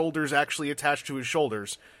having the shoulders actually attached to his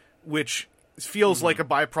shoulders, which feels like a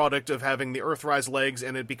byproduct of having the Earthrise legs,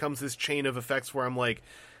 and it becomes this chain of effects where I'm like,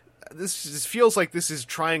 this feels like this is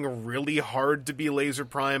trying really hard to be Laser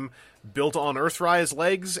Prime built on Earthrise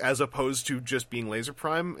legs as opposed to just being Laser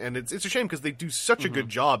Prime, and it's a shame because they do such a good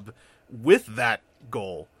job with that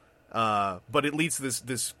goal. But it leads to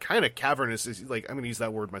this kind of cavernous, like, I'm going to use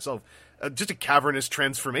that word myself, just a cavernous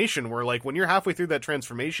transformation where, like, when you're halfway through that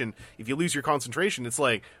transformation, if you lose your concentration, it's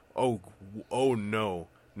like, oh no,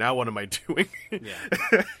 now what am I doing?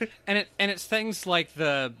 Yeah. and it's things like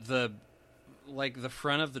the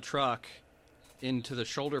front of the truck into the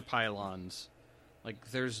shoulder pylons.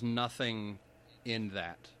 Like, there's nothing in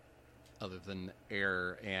that other than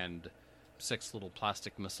air and 6 little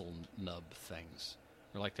plastic missile nub things.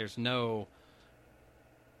 Or, like, there's no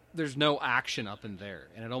action up in there,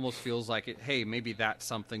 and it almost feels like hey, maybe that's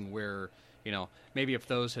something where, maybe if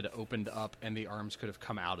those had opened up and the arms could have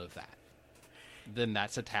come out of that, then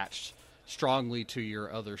that's attached strongly to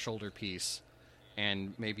your other shoulder piece,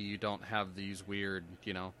 and maybe you don't have these weird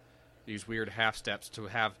half steps to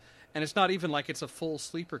have. And it's not even like it's a full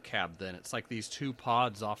sleeper cab then. It's like these 2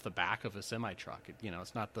 pods off the back of a semi-truck.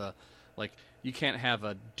 It's not like, you can't have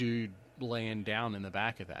a dude laying down in the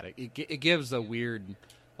back of that. It gives a weird,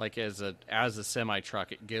 like, as a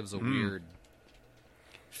semi-truck, it gives a weird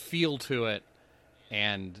feel to it.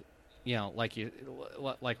 And, like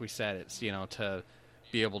we said, it's, to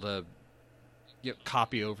be able to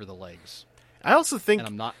copy over the legs. I also think,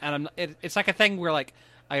 it's like a thing where, like,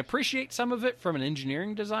 I appreciate some of it from an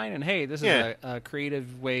engineering design, and hey, this is a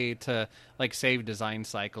creative way to, like, save design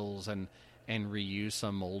cycles and reuse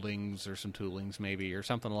some moldings or some toolings maybe, or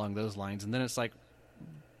something along those lines. And then it's like,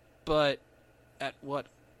 but at what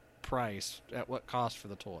price? At what cost for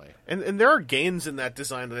the toy? And there are gains in that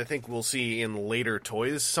design that I think we'll see in later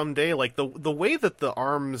toys someday. Like, the way that the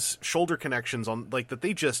arms shoulder connections on, like, that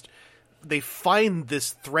they find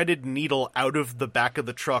this threaded needle out of the back of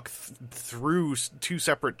the truck through 2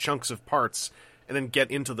 separate chunks of parts and then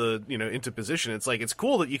get into the, into position. It's like, it's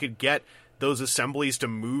cool that you could get those assemblies to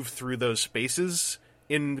move through those spaces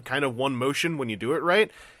in kind of one motion when you do it right.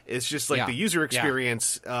 It's just like the user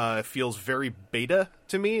experience feels very beta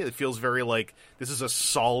to me. It feels very like this is a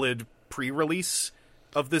solid pre-release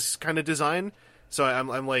of this kind of design. So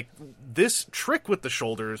I'm like, this trick with the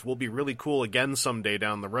shoulders will be really cool again someday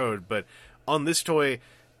down the road. But on this toy,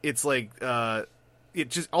 it's like it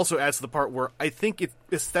just also adds to the part where I think it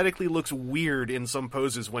aesthetically looks weird in some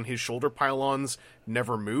poses when his shoulder pylons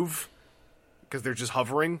never move because they're just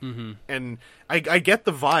hovering. Mm-hmm. And I get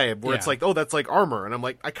the vibe where it's like, oh, that's like armor, and I'm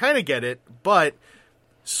like, I kind of get it, but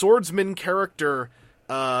swordsman character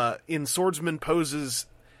in swordsman poses,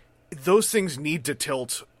 those things need to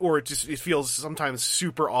tilt, or it feels sometimes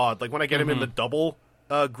super odd. Like when I get him in the double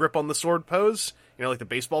grip on the sword pose, you know, like the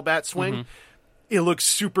baseball bat swing, it looks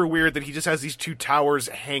super weird that he just has these two towers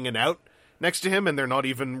hanging out next to him and they're not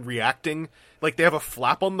even reacting. Like they have a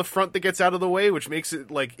flap on the front that gets out of the way, which makes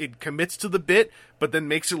it like it commits to the bit, but then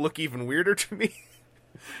makes it look even weirder to me.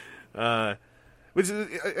 Which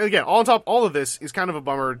is, again, on top, all of this is kind of a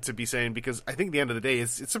bummer to be saying, because I think at the end of the day,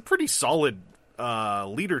 it's a pretty solid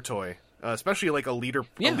leader toy, especially like a leader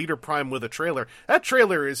prime with a trailer. That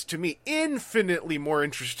trailer is, to me, infinitely more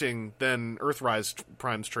interesting than Earthrise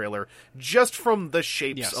Prime's trailer, just from the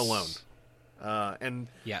shapes alone. And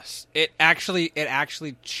yes, it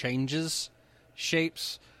actually changes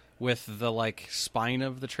shapes with the like spine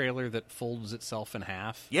of the trailer that folds itself in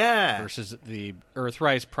half. Yeah. Versus the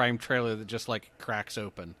Earthrise Prime trailer that just like cracks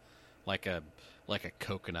open like a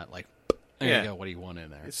coconut. Like, there you go. What do you want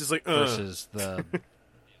in there? It's just like versus the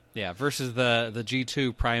versus the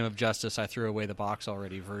G2 Prime of Justice. I threw away the box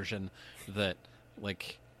already version that,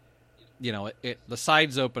 like, you know, the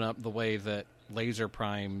sides open up the way that Laser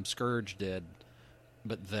Prime Scourge did,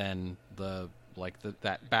 but then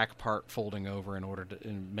that back part folding over in order to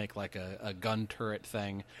make like a gun turret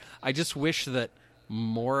thing. I just wish that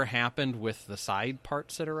more happened with the side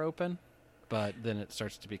parts that are open, but then it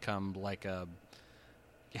starts to become like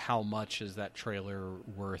how much is that trailer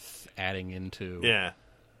worth adding into? Yeah.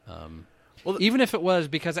 Well, even if it was,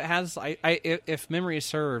 because it has, if memory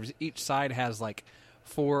serves, each side has like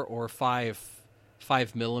 4 or 5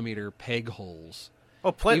 millimeter peg holes.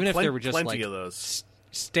 Oh, even if there were just plenty like of those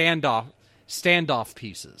standoff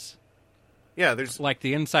pieces. Yeah, there's like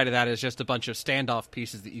the inside of that is just a bunch of standoff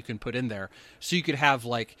pieces that you can put in there, so you could have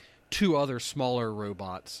like 2 other smaller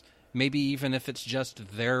robots, maybe even if it's just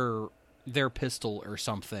their pistol or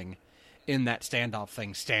something in that standoff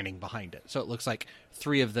thing standing behind it, so it looks like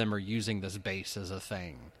 3 of them are using this base as a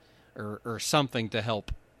thing, or something to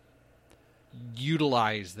help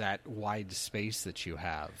utilize that wide space that you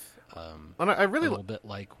have. And I really a little bit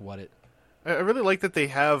like what it. I really like that they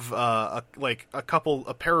have a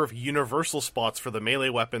pair of universal spots for the melee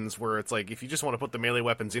weapons, where it's like, if you just want to put the melee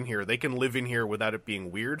weapons in here, they can live in here without it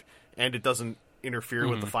being weird, and it doesn't interfere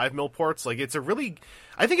with the 5mm ports. Like, I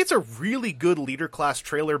think it's a really good leader class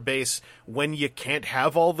trailer base when you can't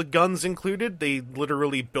have all the guns included. They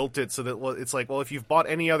literally built it so that it's like, well, if you've bought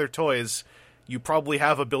any other toys, you probably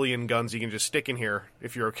have a billion guns you can just stick in here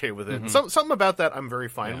if you're okay with it. Something about that I'm very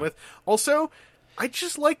fine with. Also, I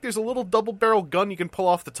just like there's a little double-barrel gun you can pull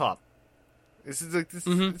off the top. It's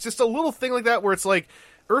just a little thing like that where it's like,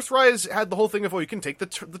 Earthrise had the whole thing of, you can take the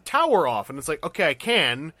tower off, and it's like, okay, I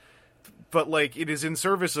can, but like, it is in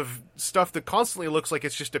service of stuff that constantly looks like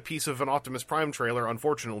it's just a piece of an Optimus Prime trailer,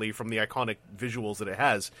 unfortunately, from the iconic visuals that it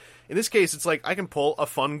has. In this case, it's like, I can pull a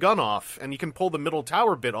fun gun off, and you can pull the middle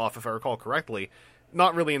tower bit off, if I recall correctly.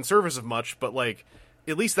 Not really in service of much, but like,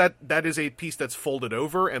 at least that is a piece that's folded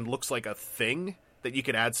over and looks like a thing that you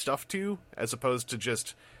can add stuff to, as opposed to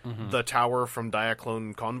just the tower from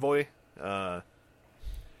Diaclone Convoy.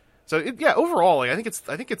 Overall, like, I think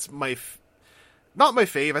it's not my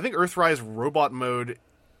fave. I think Earthrise Robot Mode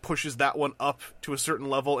pushes that one up to a certain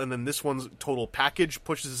level, and then this one's total package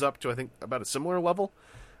pushes up to, I think, about a similar level,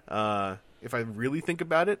 if I really think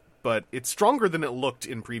about it. But it's stronger than it looked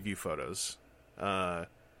in preview photos.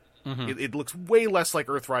 It looks way less like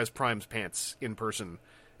Earthrise Prime's pants in person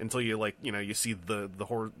until you you see the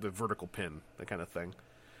vertical pin, that kind of thing.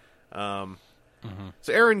 So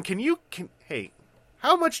Aaron, hey,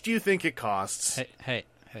 how much do you think it costs? Hey.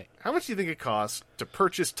 How much do you think it costs to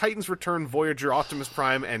purchase Titan's Return, Voyager, Optimus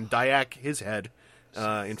Prime, and Diac his head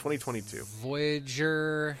in 2022?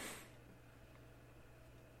 Voyager.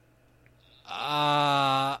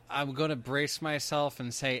 I'm going to brace myself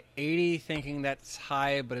and say 80, thinking that's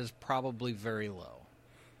high, but is probably very low.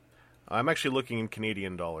 I'm actually looking in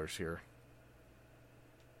Canadian dollars here.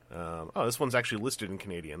 This one's actually listed in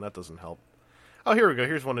Canadian. That doesn't help. Oh, here we go.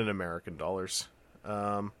 Here's one in American dollars.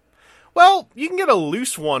 Well, you can get a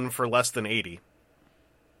loose one for less than 80.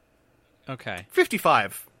 Okay.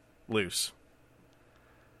 55 loose.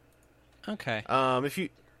 Okay.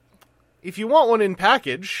 If you want one in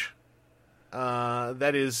package,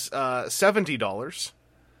 that is $70.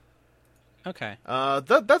 Okay.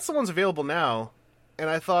 That's the ones available now. And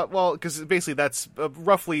I thought, well, because basically that's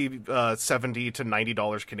roughly $70 to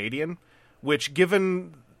 $90 Canadian, which,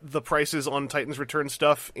 given the prices on Titan's Return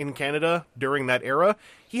stuff in Canada during that era,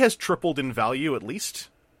 he has tripled in value at least,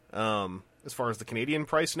 as far as the Canadian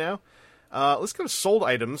price now. Let's go to sold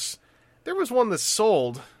items. There was one that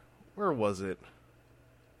sold. Where was it?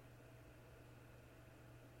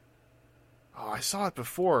 Oh, I saw it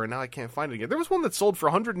before, and now I can't find it again. There was one that sold for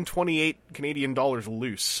 128 Canadian dollars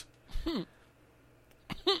loose. Do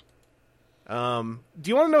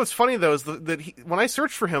you want to know what's funny, though, is that when I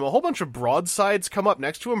searched for him, a whole bunch of broadsides come up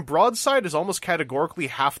next to him. Broadside is almost categorically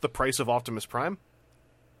half the price of Optimus Prime.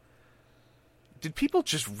 Did people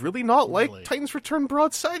just really not like Titan's Return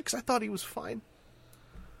Broadside? Because I thought he was fine.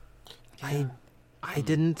 I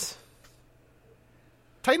didn't.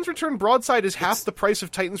 Titan's Return Broadside is half the price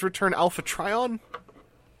of Titan's Return Alpha Trion.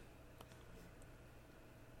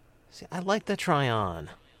 See, I like the Trion.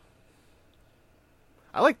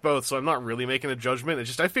 I like both, so I'm not really making a judgment. It's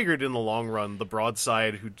just I figured in the long run, the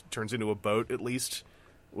Broadside, who turns into a boat at least,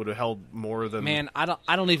 would have held more than. Man, I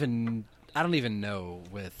don't even know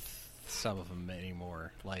with some of them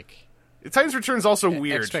anymore. Like, Titan's Return is also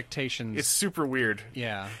weird. Expectations. It's super weird.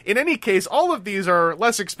 Yeah. In any case, all of these are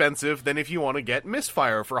less expensive than if you want to get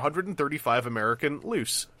Misfire for 135 American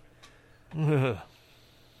loose.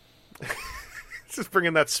 Just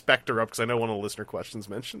bringing that Spectre up because I know one of the listener questions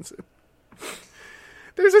mentions it.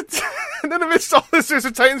 And then amidst all this, there's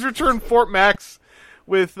a Titan's Return Fort Max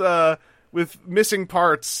with missing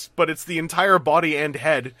parts, but it's the entire body and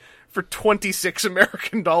head for 26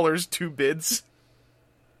 American dollars, 2 bids.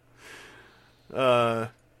 So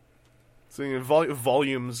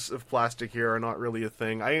volumes of plastic here are not really a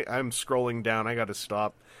thing. I'm scrolling down. I gotta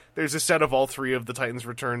stop. There's a set of all 3 of the Titan's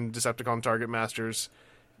Return Decepticon Target Masters.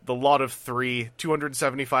 The lot of 3,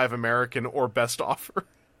 275 American or best offer.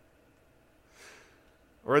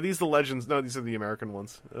 Or are these the Legends? No, these are the American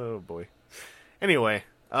ones. Oh, boy. Anyway,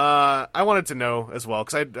 I wanted to know as well,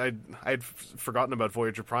 because I'd forgotten about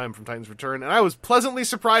Voyager Prime from Titan's Return, and I was pleasantly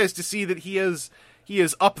surprised to see that he is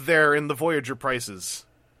up there in the Voyager prices.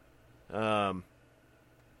 So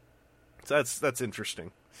that's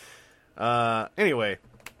interesting. Anyway,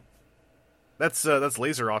 that's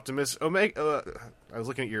Laser Optimus. Omega. I was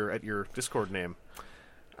looking at your Discord name.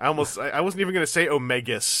 I wasn't even going to say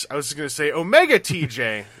Omegas. I was just going to say Omega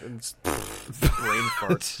TJ. And brain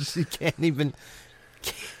fart. You can't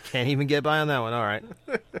even get by on that one. All right.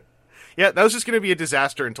 Yeah, that was just going to be a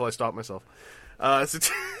disaster until I stopped myself. So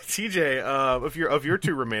TJ, of your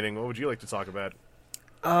 2 remaining, what would you like to talk about?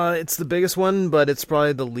 It's the biggest one, but it's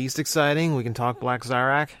probably the least exciting. We can talk Black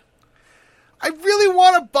Zarak. I really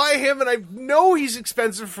want to buy him, and I know he's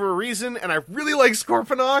expensive for a reason, and I really like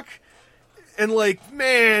Scorponok. And, like,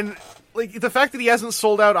 man, like, the fact that he hasn't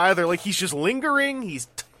sold out either, like, he's just lingering, he's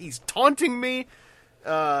taunting me.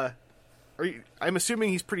 I'm assuming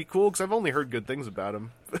he's pretty cool, because I've only heard good things about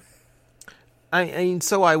him. I mean,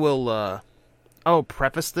 so I will,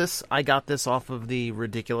 preface this. I got this off of the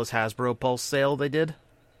ridiculous Hasbro Pulse sale they did.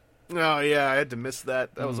 Oh, yeah, I had to miss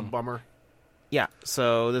that. That was a bummer. Yeah,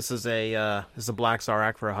 so this is a Black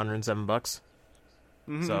Zarak for $107.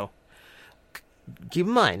 Mm-hmm. So keep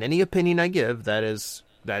in mind, any opinion I give, that is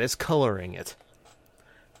coloring it.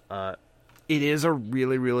 It is a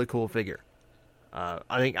really, really cool figure.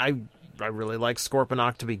 I think I really like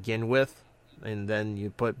Scorponok to begin with, and then you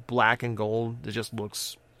put black and gold. It just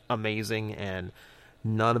looks amazing, and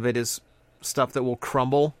none of it is stuff that will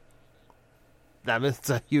crumble. That's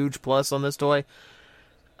a huge plus on this toy.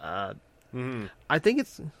 I think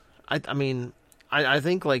it's... I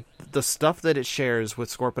think, like, the stuff that it shares with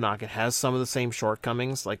Scorponok, it has some of the same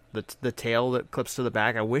shortcomings, like the tail that clips to the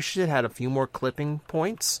back. I wish it had a few more clipping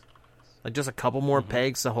points, like just a couple more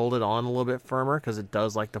pegs to hold it on a little bit firmer, because it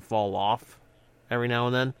does like to fall off every now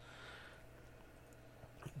and then.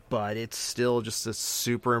 But it's still just a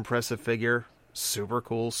super impressive figure, super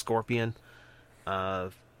cool Scorpion.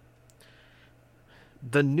 The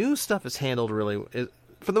new stuff is handled really,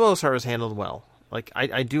 for the most part, is handled well. Like,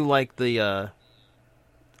 I do like the...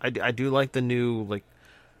 I do like the new, like,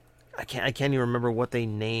 I can't even remember what they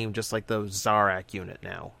named, just like the Zarak unit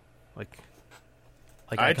now. Like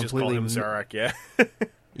I just call him Zarak, yeah.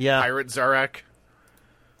 Yeah. Pirate Zarak.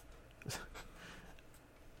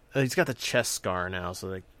 He's got the chest scar now,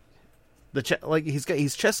 so like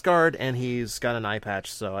he's chest scarred and he's got an eye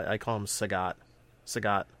patch, so I call him Sagat.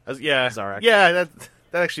 Yeah. Zarak. Yeah, that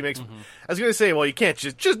actually makes... I was going to say, well, you can't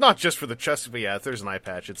just not just for the chest, but yeah, if there's an eye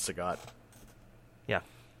patch, it's Sagat. Yeah.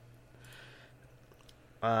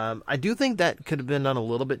 I do think that could have been done a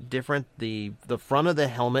little bit different. The front of the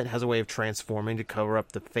helmet has a way of transforming to cover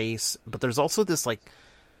up the face, but there's also this like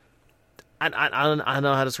I don't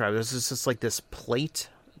know how to describe it. There's just like this plate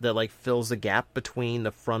that like fills the gap between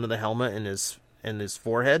the front of the helmet and his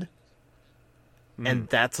forehead, and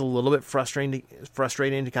that's a little bit frustrating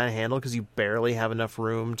to kind of handle because you barely have enough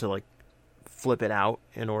room to like flip it out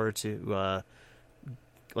in order to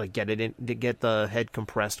like get the head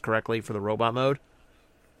compressed correctly for the robot mode.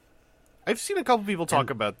 I've seen a couple people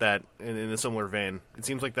talk about that in a similar vein. It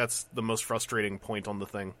seems like that's the most frustrating point on the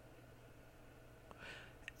thing.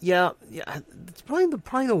 Yeah, it's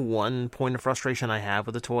probably the one point of frustration I have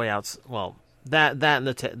with the toy. Well, that and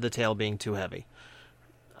the tail being too heavy.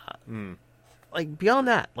 Like beyond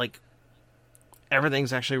that, like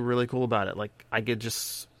everything's actually really cool about it. Like I could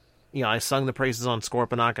just, I sung the praises on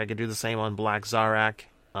Scorponok. I could do the same on Black Zarak.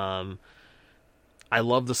 I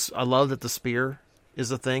love that the spear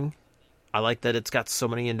is a thing. I like that it's got so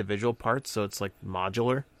many individual parts, so it's like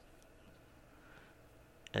modular.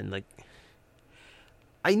 And like,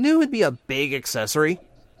 I knew it'd be a big accessory,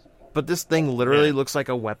 but this thing literally looks like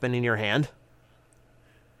a weapon in your hand.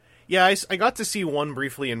 Yeah, I got to see one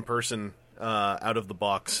briefly in person out of the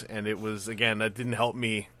box, and it was, again, that didn't help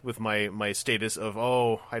me with my status of,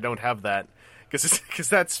 I don't have that. Because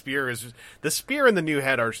that spear the spear and the new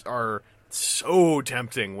head are so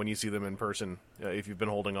tempting when you see them in person. If you've been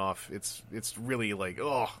holding off, it's really like,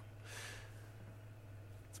 it's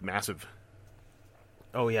massive.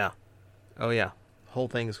 Oh yeah. Whole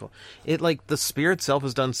thing is cool. It like the spear itself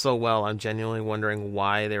is done so well. I'm genuinely wondering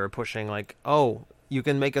why they were pushing like, you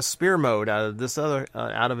can make a spear mode out of this other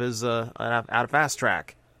out of Fast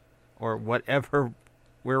Track, or whatever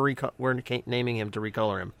we're naming him to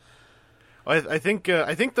recolor him. I think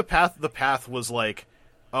the path was like,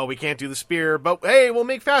 we can't do the spear, but hey, we'll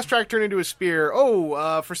make Fast Track turn into a spear.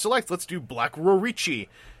 For Select, let's do Black Rorichi.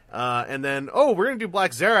 And then, we're going to do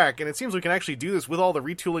Black Zarak, and it seems we can actually do this with all the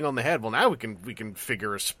retooling on the head. Well, now we can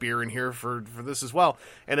figure a spear in here for this as well.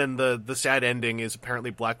 And then the sad ending is apparently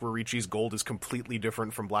Black Rorichi's gold is completely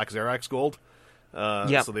different from Black Zarak's gold.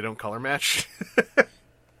 So they don't color match.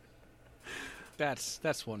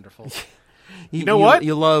 That's wonderful. You know what?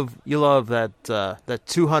 You love that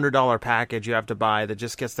 $200 package you have to buy that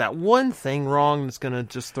just gets that one thing wrong that's going to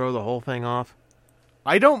just throw the whole thing off.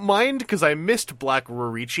 I don't mind because I missed Black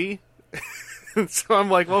Rorichi. So I'm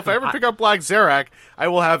like, well, if I ever pick up Black Zarak, I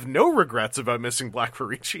will have no regrets about missing Black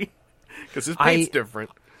Rorichi because his paint's different.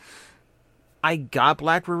 I got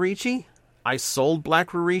Black Rorichi. I sold Black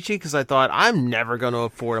Rorichi because I thought I'm never going to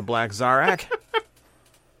afford a Black Zarak.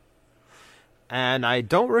 And I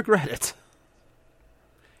don't regret it.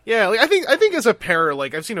 Yeah, like, I think as a pair,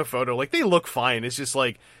 like, I've seen a photo, like, they look fine. It's just,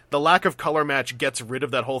 like, the lack of color match gets rid of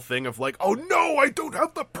that whole thing of, like, oh, no, I don't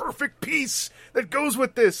have the perfect piece that goes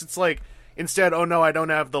with this. It's like, instead, oh, no, I don't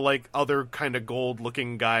have the, like, other kind of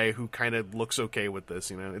gold-looking guy who kind of looks okay with this,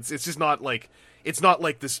 you know? It's just not, like, it's not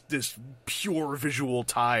like this pure visual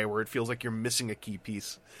tie where it feels like you're missing a key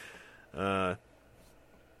piece. I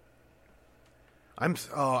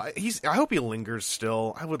hope he lingers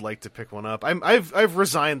still. I would like to pick one up. I've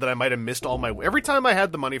resigned that I might have missed all my. Every time I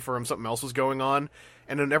had the money for him, something else was going on,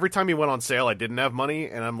 and then every time he went on sale, I didn't have money,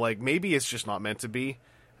 and I'm like, maybe it's just not meant to be.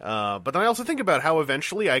 But then I also think about how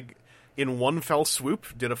eventually I, in one fell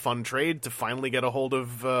swoop, did a fun trade to finally get a hold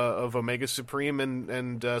of Omega Supreme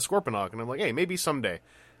and Scorponok, and I'm like, hey, maybe someday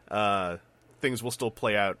things will still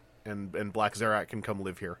play out, and Black Zarak can come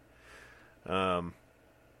live here.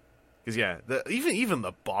 Because even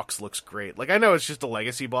the box looks great. Like, I know it's just a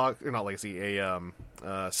legacy box, or not legacy, a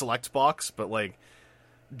select box, but like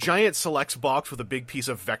giant selects box with a big piece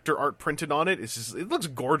of vector art printed on it. It looks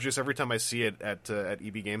gorgeous every time I see it at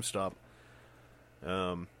EB GameStop.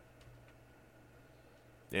 I'm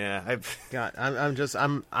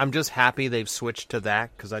just happy they've switched to that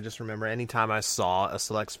because I just remember anytime I saw a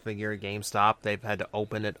Selects figure at GameStop, they've had to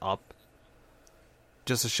open it up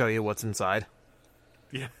just to show you what's inside.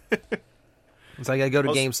 Yeah. It's like I go to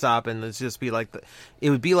GameStop and it's just be like it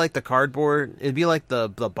would be like the cardboard, it'd be like the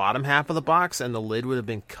bottom half of the box and the lid would have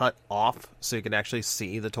been cut off so you could actually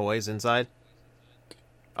see the toys inside.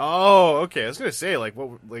 Oh, okay. I was gonna say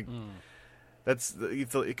that's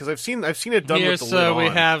because I've seen it done Here, with the lid so we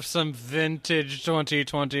on. have some vintage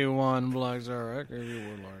 2021 Black Zarak. If you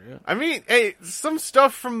would like it. I mean, hey, some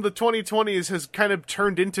stuff from the 2020s has kind of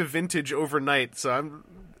turned into vintage overnight, so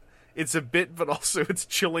it's a bit, but also it's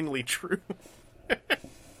chillingly true.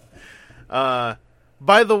 By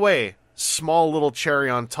the way, small little cherry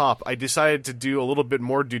on top, I decided to do a little bit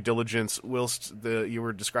more due diligence whilst you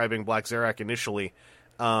were describing Black Zarak initially.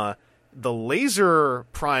 the Laser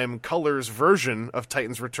Prime Colors version of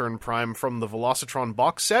Titan's Return Prime from the Velocitron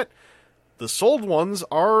box set, the sold ones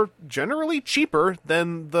are generally cheaper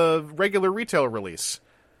than the regular retail release.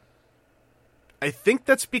 I think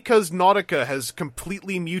that's because Nautica has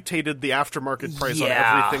completely mutated the aftermarket price on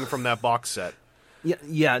everything from that box set.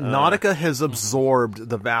 Yeah. Nautica has absorbed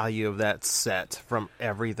the value of that set from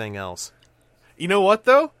everything else. You know what,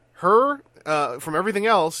 though? From everything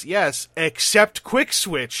else, yes, except Quick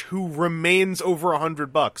Switch, who remains over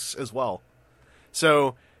 $100 as well.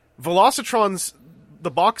 So, Velocitron's, the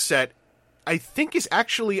box set, I think is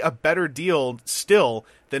actually a better deal still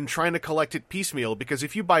than trying to collect it piecemeal, because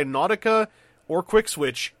if you buy Nautica or Quick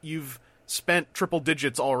Switch, you've spent triple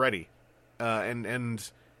digits already.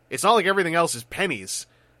 And it's not like everything else is pennies.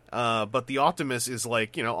 But the Optimus is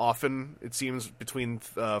like, often it seems between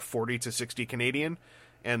 40 to 60 Canadian.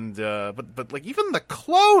 And but like even the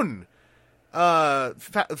clone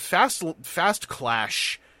Fast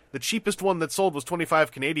Clash, the cheapest one that sold was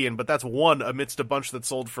 25 Canadian, but that's one amidst a bunch that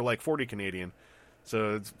sold for like 40 Canadian.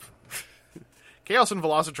 So it's Chaos and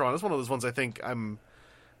Velocitron is one of those ones I think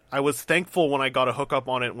I was thankful when I got a hookup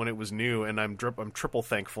on it when it was new, and I'm triple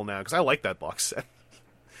thankful now because I like that box set.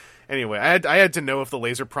 Anyway, I had to know if the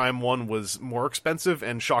Laser Prime one was more expensive,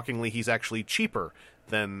 and shockingly, he's actually cheaper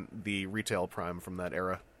than the retail Prime from that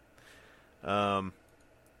era.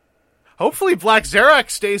 Hopefully Black Zarak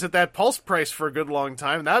stays at that Pulse price for a good long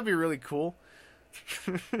time. That'd be really cool.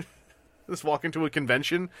 Just walk into a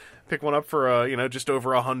convention, pick one up for just over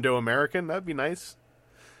 $100 American. That'd be nice.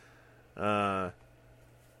 Well,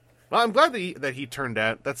 I'm glad that he turned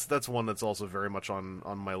out. That's one that's also very much on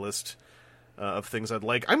my list of things I'd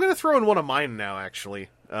like. I'm going to throw in one of mine now, actually.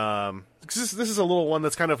 This is a little one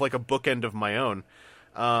that's kind of like a bookend of my own.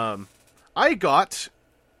 I got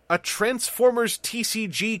a Transformers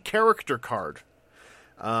TCG character card.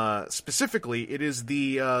 Specifically, it is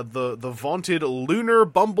the vaunted Lunar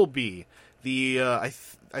Bumblebee. I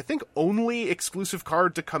think only exclusive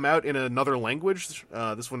card to come out in another language.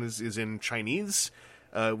 This one is in Chinese.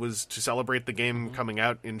 It was to celebrate the game coming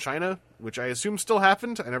out in China, which I assume still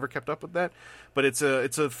happened. I never kept up with that. But it's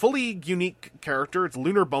a fully unique character. It's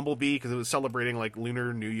Lunar Bumblebee because it was celebrating like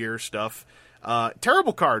Lunar New Year stuff.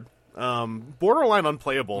 Terrible card. Borderline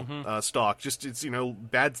unplayable stock. Just it's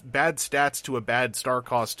bad stats to a bad star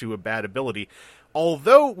cost to a bad ability.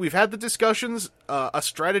 Although we've had the discussions, a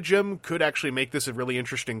stratagem could actually make this a really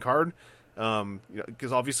interesting card.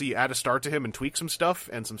 Because obviously you add a star to him and tweak some stuff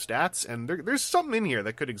and some stats, and there's something in here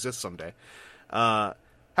that could exist someday.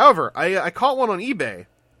 However, I caught one on eBay,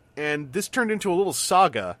 and this turned into a little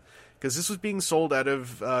saga, because this was being sold out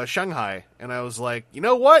of Shanghai, and I was like, you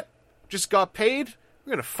know what? Just got paid.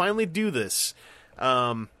 We're gonna finally do this.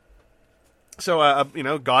 So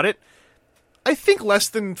got it. I think less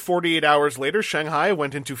than 48 hours later, Shanghai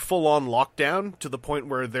went into full-on lockdown to the point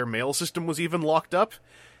where their mail system was even locked up.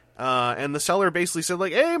 And the seller basically said,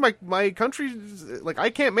 like, hey, my country, like, I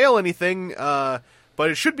can't mail anything, but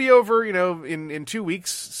it should be over, in 2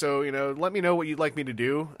 weeks. So, let me know what you'd like me to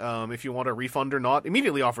do, if you want a refund or not.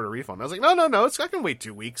 Immediately offered a refund. I was like, no, I can wait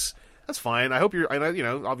 2 weeks. That's fine. I hope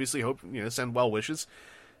obviously hope, send well wishes.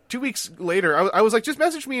 2 weeks later, I was like, just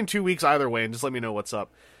message me in 2 weeks either way and just let me know what's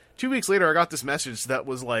up. 2 weeks later, I got this message that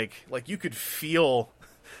was like you could feel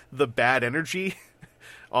the bad energy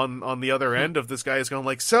on the other end of this guy is going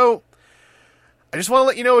like, so I just want to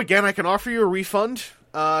let you know again, I can offer you a refund,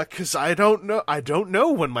 because I don't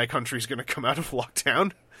know when my country's going to come out of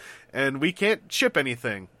lockdown, and we can't ship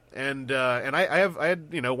anything. And I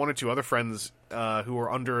had one or two other friends who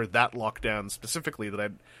were under that lockdown specifically that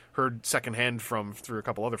I'd heard secondhand from through a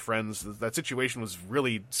couple other friends. That situation was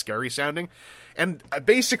really scary sounding, and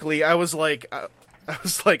basically I was like,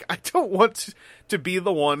 I don't want to be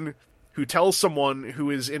the one who tells someone who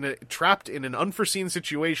is trapped in an unforeseen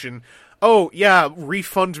situation, oh, yeah,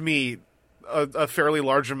 refund me a fairly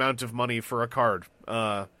large amount of money for a card.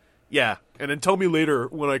 Yeah, and then tell me later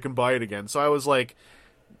when I can buy it again. So I was like,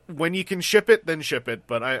 when you can ship it, then ship it.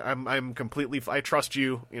 But I'm completely, I trust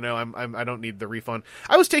you. I don't need the refund.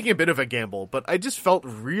 I was taking a bit of a gamble, but I just felt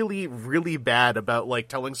really, really bad about like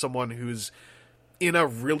telling someone who's in a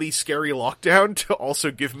really scary lockdown to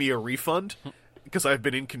also give me a refund, because I've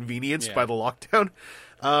been inconvenienced by the lockdown.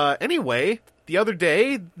 Anyway, the other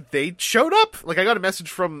day, they showed up. Like, I got a message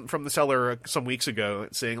from the seller some weeks ago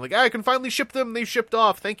saying, like, I can finally ship them. They shipped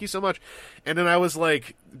off. Thank you so much. And then I was,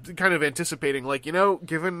 like, kind of anticipating, like,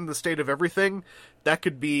 given the state of everything, that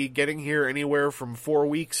could be getting here anywhere from 4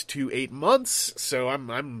 weeks to 8 months. So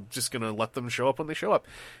I'm just going to let them show up when they show up.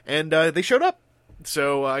 And they showed up.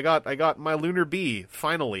 So I got my Lunar Bee,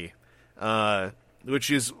 finally. which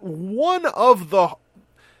is one of the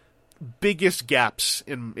biggest gaps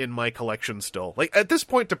in my collection still. Like, at this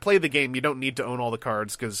point, to play the game, you don't need to own all the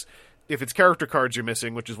cards, because if it's character cards you're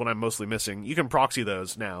missing, which is what I'm mostly missing, you can proxy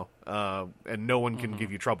those now, and no one can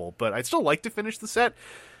give you trouble. But I'd still like to finish the set.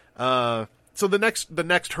 So the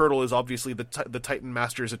next hurdle is obviously the Titan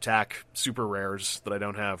Master's Attack super rares that I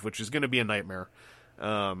don't have, which is going to be a nightmare.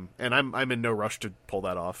 And I'm in no rush to pull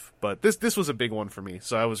that off. But this was a big one for me,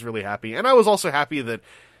 so I was really happy. And I was also happy that,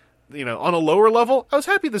 on a lower level, I was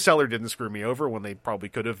happy the seller didn't screw me over when they probably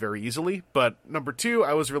could have very easily. But number two,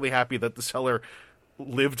 I was really happy that the seller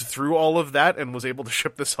lived through all of that and was able to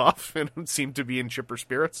ship this off and seemed to be in chipper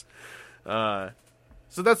spirits.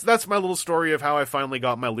 So that's my little story of how I finally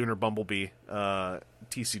got my Lunar Bumblebee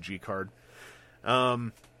TCG card.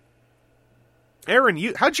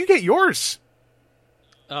 Aaron, how'd you get yours?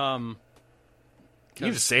 You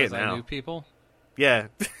just say it now. I knew people. Yeah.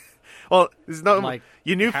 Well, it's not like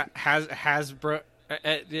you knew. Hasbro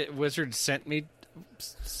Wizard sent me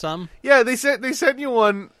some. Yeah, they sent you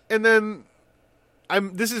one, and then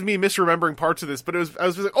this is me misremembering parts of this, but I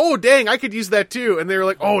was like, oh dang, I could use that too, and they were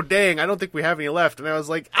like, oh dang, I don't think we have any left, and I was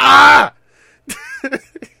like, ah.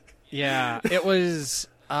 Yeah, it was.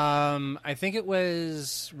 I think it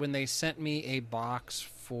was when they sent me a box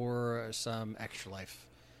for some Extra Life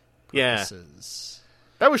purposes. Yeah,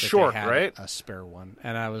 that was short, they had right? A spare one,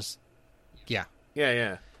 and I was, yeah.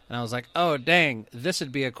 And I was like, oh dang, this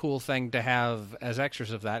would be a cool thing to have as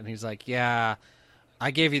extras of that. And he's like, yeah,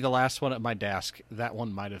 I gave you the last one at my desk. That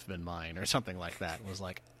one might have been mine, or something like that. It was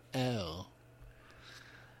like, oh.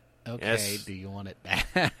 Okay, yes. Do you want it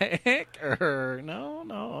back? Or no,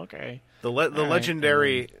 okay. The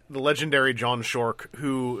legendary John Shork,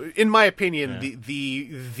 who, in my opinion,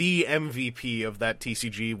 the MVP of that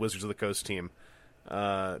TCG Wizards of the Coast team.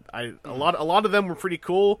 A lot of them were pretty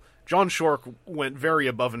cool. John Shork went very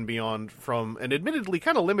above and beyond from an admittedly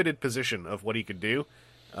kind of limited position of what he could do,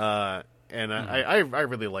 and I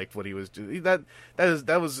really liked what he was doing. That is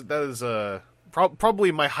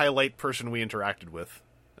probably my highlight person we interacted with,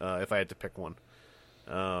 if I had to pick one.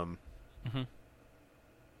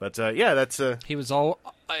 But yeah, that's he was all.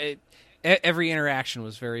 Every interaction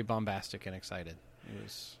was very bombastic and excited. He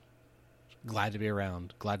was glad to be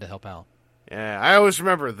around, glad to help out. Yeah, I always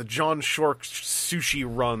remember the John Shork sushi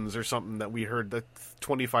runs or something that we heard the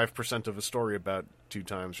 25% of a story about 2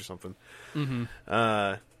 times or something. Mm-hmm.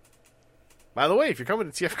 By the way, if you're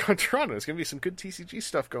coming to TFCon Toronto, there's going to be some good TCG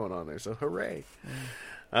stuff going on there, so hooray.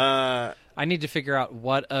 I need to figure out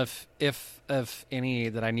what if any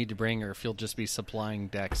that I need to bring, or if you'll just be supplying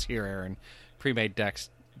decks here, Aaron. Pre-made decks,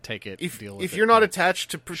 take it, deal with it. If you're not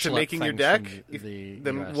attached to making your deck, then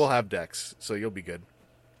US. we'll have decks, so you'll be good.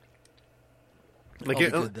 Like I'll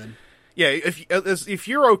be good then. Yeah, if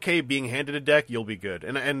you're okay being handed a deck, you'll be good.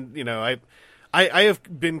 And I've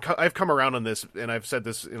come around on this, and I've said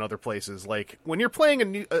this in other places. Like, when you're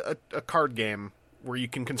playing a card game where you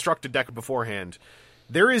can construct a deck beforehand,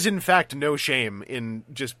 there is in fact no shame in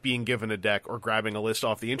just being given a deck or grabbing a list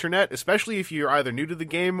off the internet, especially if you're either new to the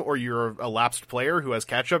game or you're a lapsed player who has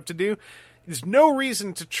catch up to do. There's no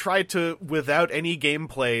reason to try to, without any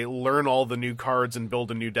gameplay, learn all the new cards and build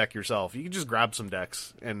a new deck yourself. You can just grab some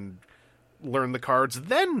decks and learn the cards.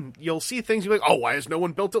 Then you'll see things you're like, oh, why has no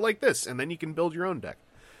one built it like this? And then you can build your own deck.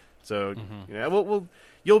 So,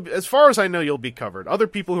 you'll, as far as I know, you'll be covered. Other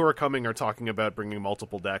people who are coming are talking about bringing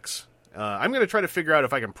multiple decks. I'm going to try to figure out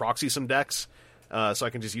if I can proxy some decks, so I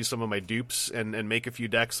can just use some of my dupes and make a few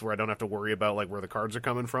decks where I don't have to worry about like where the cards are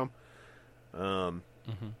coming from.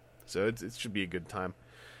 So it should be a good time.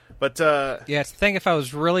 But yeah, it's the thing. If I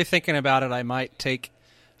was really thinking about it, I might take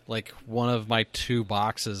like one of my 2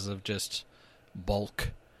 boxes of just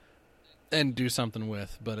bulk and do something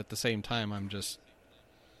with. But at the same time, I'm just,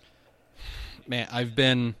 man, I've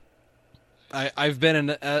been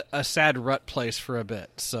in a sad rut place for a bit.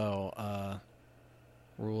 So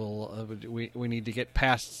we need to get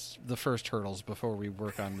past the first hurdles before we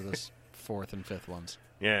work on this 4th and 5th ones.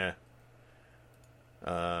 Yeah.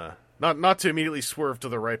 Not to immediately swerve to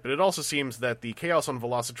the right, but it also seems that the Chaos on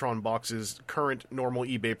Velocitron box's current normal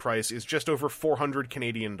eBay price is just over 400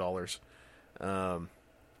 Canadian dollars.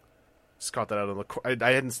 Just caught that out of it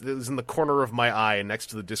was in the corner of my eye next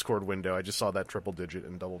to the Discord window. I just saw that triple digit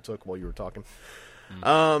and double took while you were talking.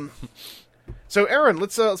 So Aaron,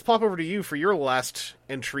 let's pop over to you for your last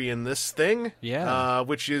entry in this thing. Yeah.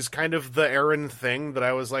 Which is kind of the Aaron thing that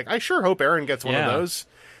I was like, I sure hope Aaron gets one of those.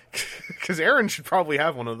 Because Aaron should probably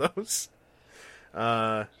have one of those.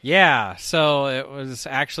 Yeah, so it was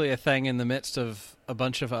actually a thing in the midst of a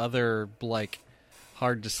bunch of other, like,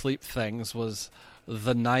 hard-to-sleep things, was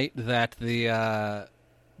the night that the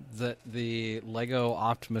Lego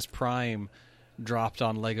Optimus Prime dropped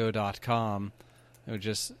on Lego.com. I was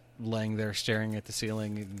just laying there staring at the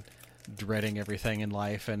ceiling and dreading everything in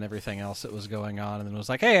life and everything else that was going on, and then was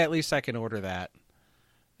like, hey, at least I can order that.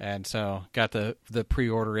 And so got the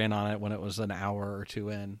pre-order in on it when it was an hour or two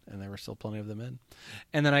in, and there were still plenty of them in.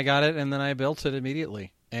 And then I got it, and then I built it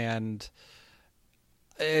immediately. And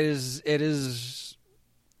it is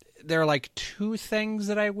there are like two things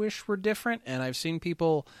that I wish were different, and I've seen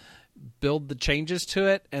people build the changes to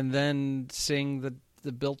it and then seeing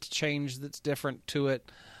the built change that's different to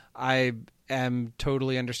it. I am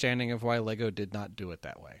totally understanding of why Lego did not do it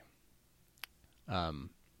that way.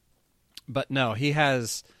 But no, he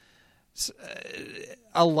has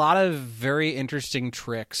a lot of very interesting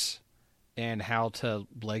tricks in how to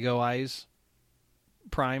Legoize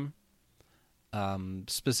Prime.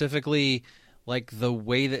 Specifically, like the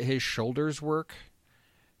way that his shoulders work.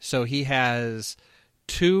 So he has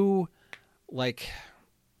two like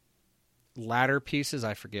ladder pieces.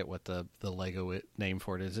 I forget what the Lego name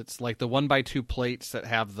for it is. It's like the 1x2 plates that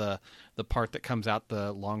have the part that comes out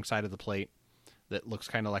the long side of the plate that looks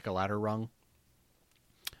kind of like a ladder rung.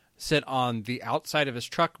 Sit on the outside of his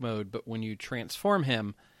truck mode, but when you transform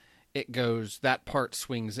him, that part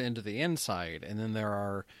swings into the inside, and then there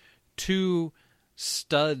are two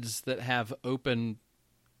studs that have open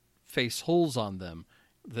face holes on them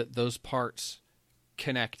that those parts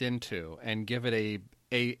connect into and give it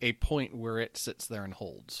a point where it sits there and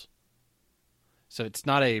holds. So it's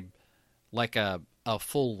not a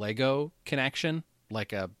full Lego connection,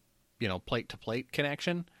 like a plate to plate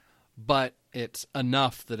connection, but it's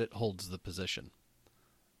enough that it holds the position.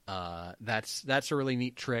 That's a really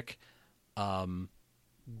neat trick.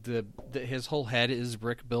 His whole head is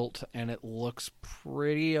brick built, and it looks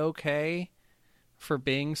pretty okay for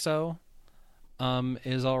being so.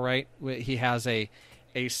 Is all right. He has a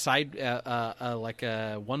side like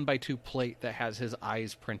a 1x2 plate that has his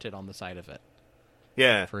eyes printed on the side of it.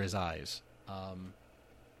 Yeah, for his eyes.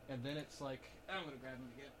 And then it's like I'm gonna grab him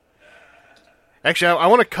again. Actually, I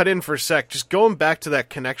want to cut in for a sec. Just going back to that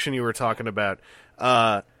connection you were talking about,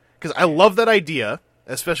 because I love that idea,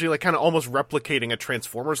 especially like kind of almost replicating a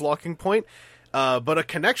Transformers locking point. But a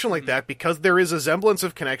connection like that, because there is a semblance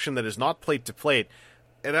of connection that is not plate to plate,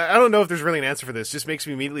 and I don't know if there's really an answer for this, just makes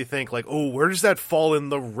me immediately think like, oh, where does that fall in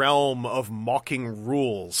the realm of mocking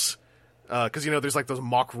rules? Because, there's like those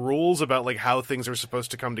mock rules about like how things are supposed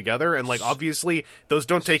to come together, and like obviously those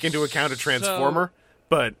don't take into account a Transformer.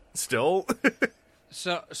 But still.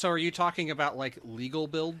 So are you talking about like legal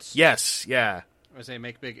builds? Yes, yeah. As I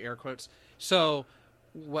make big air quotes. So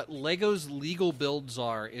what Lego's legal builds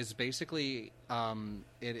are is basically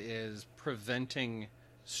it is preventing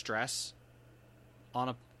stress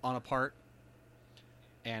on a part.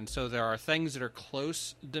 And so there are things that are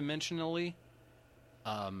close dimensionally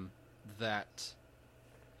that'll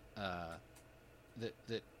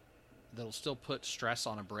still put stress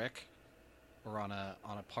on a brick or on a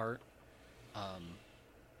part.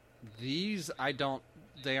 These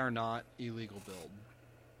they are not illegal build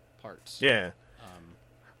parts. Yeah.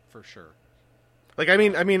 For sure. Like I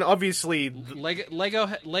mean obviously Lego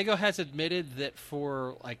has admitted that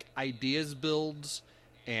for like ideas builds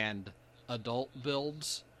and adult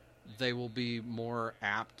builds, they will be more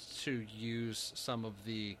apt to use some of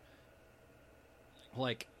the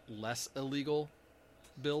like less illegal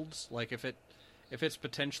builds. Like if it's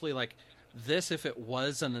potentially like this, if it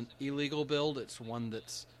was an illegal build, it's one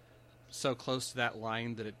that's so close to that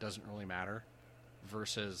line that it doesn't really matter.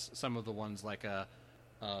 Versus some of the ones like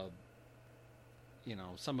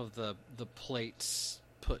some of the plates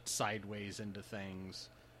put sideways into things,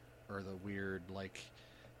 or the weird like.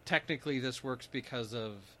 Technically, this works because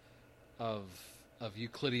of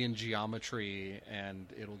Euclidean geometry, and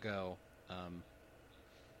it'll go.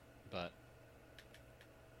 But.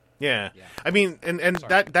 Yeah. I mean, and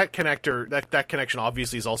that connector, that connection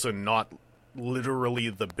obviously is also not literally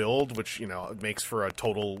the build, which, makes for a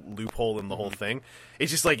total loophole in the whole thing.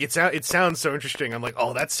 It's just like, it sounds so interesting. I'm like,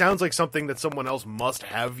 oh, that sounds like something that someone else must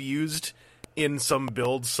have used in some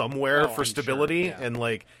build somewhere for stability, sure, yeah. And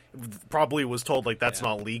like, probably was told like, that's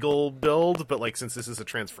not legal build, but like, since this is a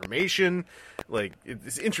transformation, like,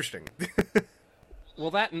 it's interesting.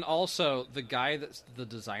 Well, that, and also the guy that's the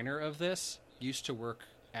designer of this used to work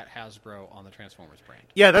at Hasbro on the Transformers brand.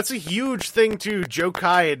 Yeah, that's a huge thing too. Joe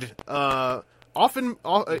Kide, often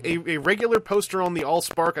a regular poster on the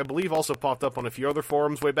AllSpark, I believe also popped up on a few other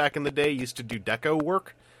forums way back in the day, used to do deco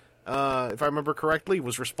work, if I remember correctly,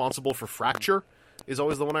 was responsible for Fracture, is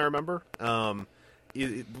always the one I remember.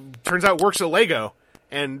 It turns out works at Lego,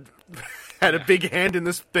 and had a big hand in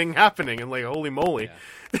this thing happening, and like, holy moly.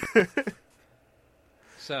 Yeah.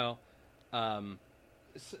 So,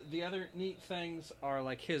 the other neat things are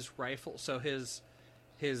like his rifle. So his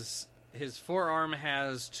forearm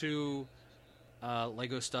has 2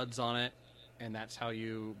 Lego studs on it, and that's how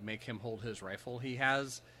you make him hold his rifle. He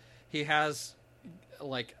has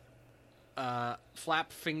like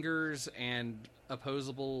flap fingers and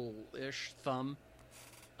opposable-ish thumb.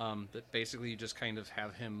 That basically you just kind of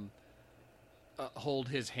have him hold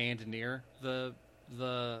his hand near the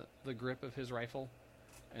grip of his rifle,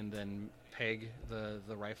 and then peg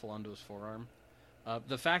the rifle onto his forearm.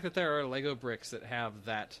 The fact that there are Lego bricks that have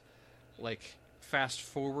that like fast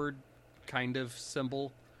forward kind of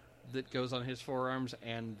symbol that goes on his forearms,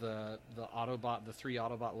 and the Autobot, the 3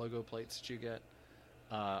 Autobot logo plates that you get,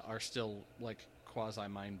 are still like quasi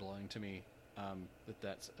mind blowing to me.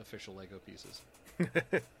 That's official Lego pieces.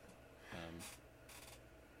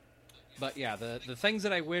 But yeah, the things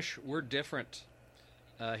that I wish were different.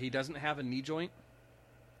 He doesn't have a knee joint.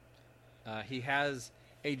 He has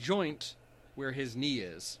a joint where his knee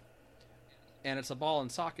is, and it's a ball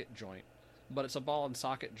and socket joint, but it's a ball and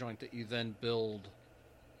socket joint that you then build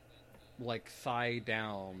like thigh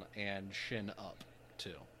down and shin up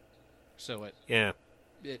to. So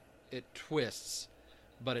it twists,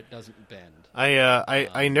 but it doesn't bend.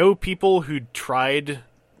 I know people who tried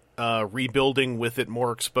rebuilding with it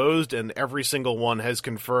more exposed, and every single one has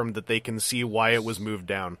confirmed that they can see why it was moved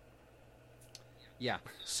down. Yeah.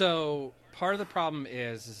 So part of the problem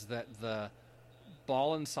is that the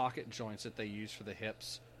ball and socket joints that they use for the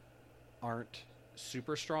hips aren't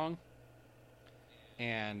super strong.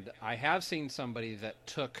 And I have seen somebody that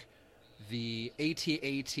took the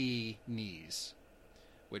AT-AT knees,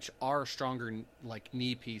 which are stronger like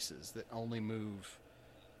knee pieces that only move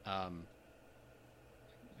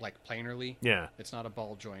like planarly. Yeah. It's not a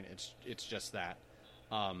ball joint. It's just that.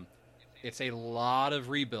 It's a lot of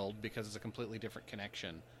rebuild because it's a completely different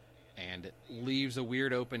connection, and it leaves a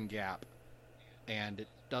weird open gap, and it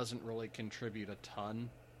doesn't really contribute a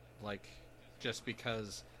ton, like just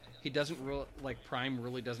because he doesn't really like Prime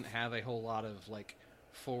really doesn't have a whole lot of like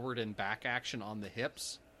forward and back action on the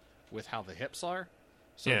hips with how the hips are.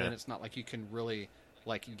 So then it's not like you can really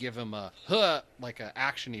like give him a like a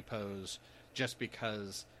actiony pose just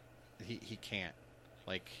because he can't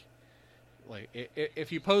like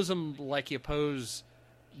if you pose him like you pose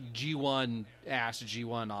G1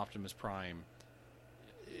 Optimus Prime,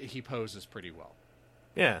 he poses pretty well.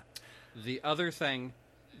 Yeah. The other thing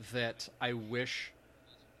that I wish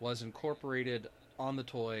was incorporated on the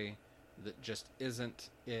toy that just isn't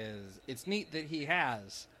is it's neat that he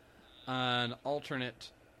has an alternate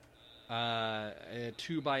a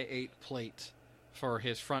 2x8 plate for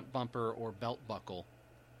his front bumper or belt buckle,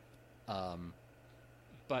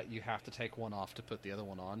 but you have to take one off to put the other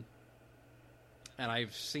one on. And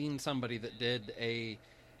I've seen somebody that did a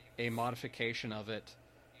modification of it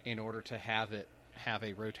in order to have it have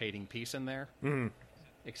a rotating piece in there. Mm.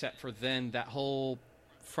 Except for then that whole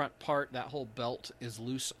front part, that whole belt is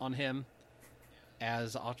loose on him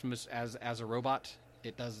as Optimus as a robot.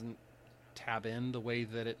 It doesn't tab in the way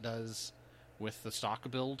that it does with the stock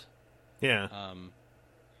build. Yeah.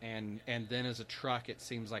 And then as a truck, it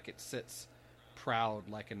seems like it sits proud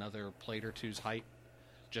like another plate or two's height,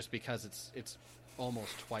 just because it's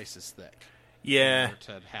almost twice as thick. Yeah. In order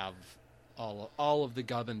to have all of the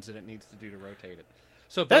gubbins that it needs to do to rotate it.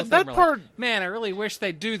 So that both of them are part, like, man, I really wish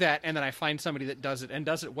they'd do that, and then I find somebody that does it and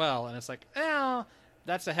does it well, and it's like,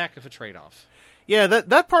 that's a heck of a trade-off. Yeah,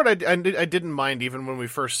 that part I didn't mind even when we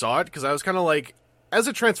first saw it, because I was kind of like, as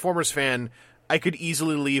a Transformers fan, I could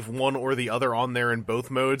easily leave one or the other on there in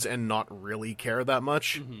both modes and not really care that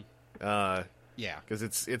much. Mm-hmm. Yeah, because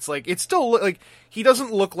it's like it's still like he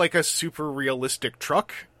doesn't look like a super realistic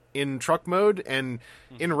truck in truck mode, and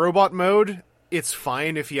in robot mode, it's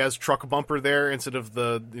fine if he has truck bumper there instead of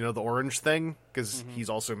the the orange thing, because he's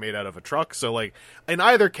also made out of a truck. So like in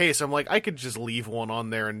either case, I'm like I could just leave one on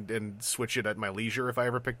there and switch it at my leisure if I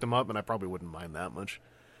ever picked him up, and I probably wouldn't mind that much.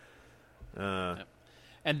 Yep.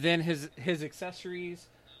 And then his accessories,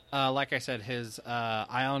 like I said, his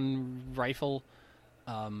ion rifle,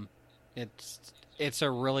 it's a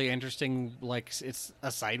really interesting, like it's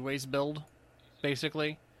a sideways build,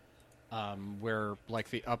 basically. Where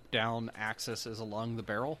like the up-down axis is along the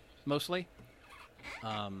barrel mostly.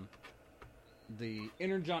 The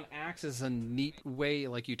Energon axe is a neat way,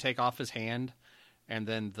 like you take off his hand, and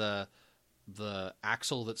then the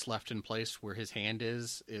axle that's left in place where his hand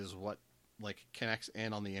is what like connects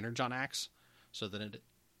in on the Energon axe, so that it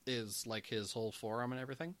is like his whole forearm and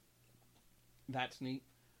everything. That's neat.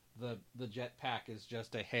 the jetpack is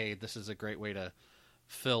just a, hey, this is a great way to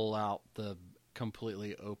fill out the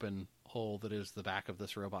completely open hole that is the back of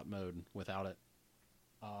this robot mode without it.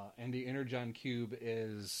 And the Energon Cube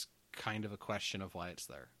is kind of a question of why it's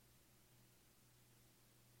there.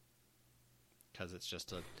 Because it's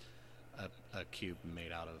just a cube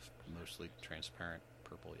made out of mostly transparent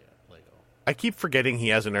purple Lego. I keep forgetting he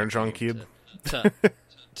has an Energon Cube.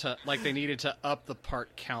 To like they needed to up the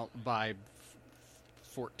part count by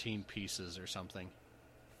 14 pieces or something.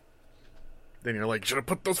 Then you're like, should have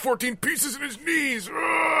put those 14 pieces in his knees.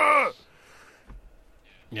 Ugh!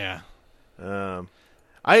 Yeah.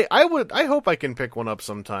 I hope I can pick one up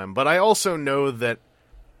sometime, but I also know that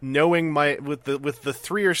knowing with the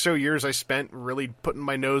 3 or so years I spent really putting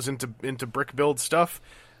my nose into brick build stuff,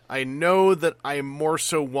 I know that I more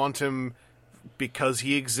so want him because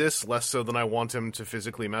he exists, less so than I want him to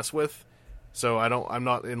physically mess with. So I'm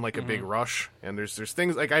not in like a big rush. And there's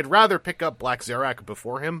things like I'd rather pick up Black Zarak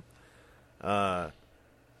before him. Yeah,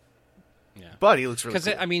 but he looks really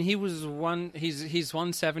cool. I mean, he's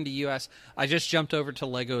 170 US. I just jumped over to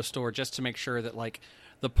Lego Store just to make sure that like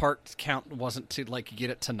the part count wasn't to like get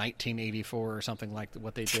it to 1984 or something like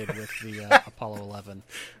what they did with the Apollo 11.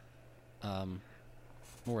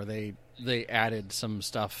 Where they added some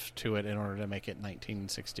stuff to it in order to make it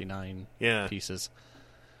 1969 pieces.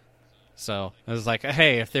 So I was like,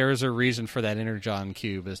 hey, if there is a reason for that Energon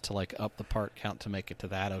Cube is to like up the part count to make it to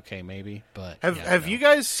that, okay, maybe. But have you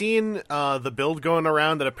guys seen the build going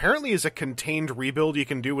around that apparently is a contained rebuild you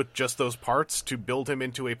can do with just those parts to build him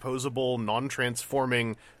into a posable,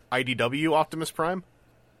 non-transforming IDW Optimus Prime?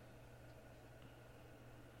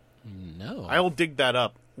 No. I'll dig that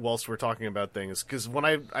up whilst we're talking about things, because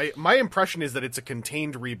when my impression is that it's a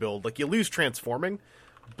contained rebuild. Like, you lose transforming,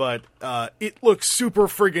 but it looks super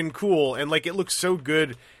friggin' cool, and like it looks so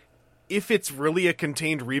good. If it's really a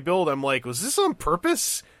contained rebuild, I'm like, was this on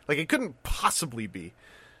purpose? Like, it couldn't possibly be.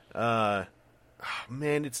 Man,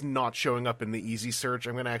 it's not showing up in the easy search.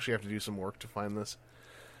 I'm gonna actually have to do some work to find this.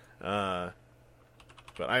 But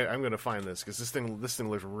I'm gonna find this because this thing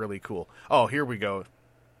looks really cool. Oh, here we go.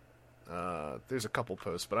 There's a couple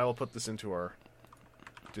posts, but I will put this into our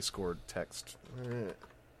Discord text.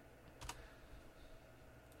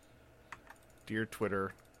 Dear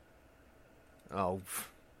Twitter. Oh.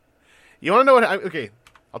 You want to know what... Okay,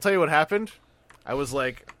 I'll tell you what happened. I was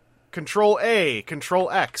like, Control A, Control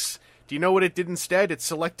X. Do you know what it did instead? It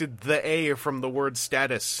selected the A from the word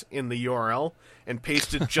status in the URL and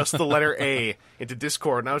pasted just the letter A into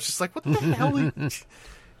Discord. And I was just like, what the hell? It's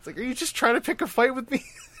like, are you just trying to pick a fight with me?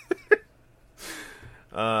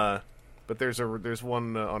 But there's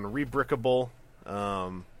one on Rebrickable.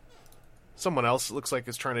 Someone else, it looks like,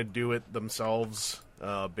 is trying to do it themselves,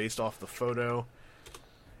 based off the photo.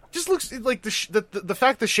 Just looks like the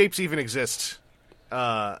fact the shapes even exist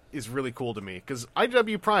is really cool to me, because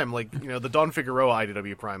IDW Prime, like, you know, the Don Figueroa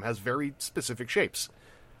IDW Prime has very specific shapes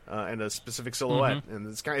and a specific silhouette, and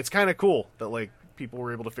it's kind of cool that like people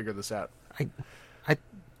were able to figure this out.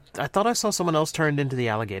 I thought I saw someone else turned into the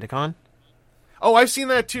Alligatorcon. Oh, I've seen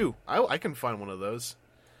that too. I can find one of those.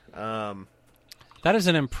 That is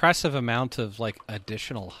an impressive amount of like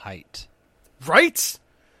additional height. Right?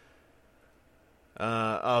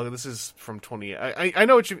 Oh, this is from 20. I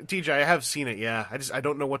know what you, TJ. I have seen it. Yeah, I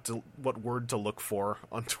don't know what word to look for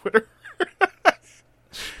on Twitter.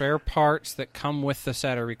 Spare parts that come with the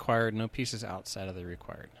set are required. No pieces outside of the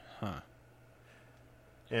required. Huh.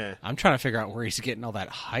 Yeah. I'm trying to figure out where he's getting all that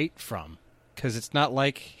height from, because it's not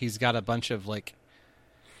like he's got a bunch of like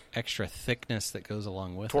extra thickness that goes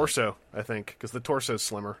along with torso, I think, because the torso's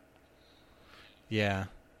slimmer. Yeah,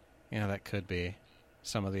 that could be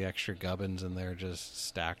some of the extra gubbins in there just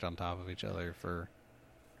stacked on top of each other. For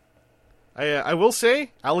I will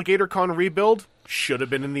say, Alligatorcon rebuild should have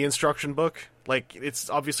been in the instruction book. Like, it's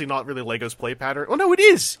obviously not really Lego's play pattern. Oh no, it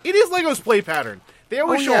is. It is Lego's play pattern. They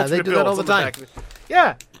always show they do that all the time.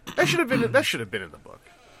 Yeah, that should have been. That should have been in the book.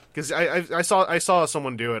 Because I saw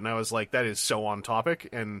someone do it, and I was like, that is so on topic.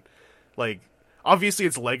 And like, obviously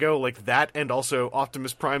it's Lego, like that, and also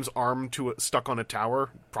Optimus Prime's arm stuck on a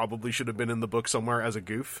tower probably should have been in the book somewhere as a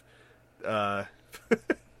goof. But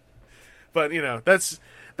you know, that's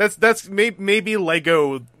maybe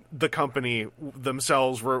Lego, the company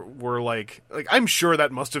themselves, were like I'm sure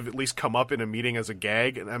that must have at least come up in a meeting as a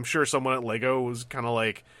gag, and I'm sure someone at Lego was kind of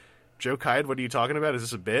like, Joe Kide, what are you talking about? Is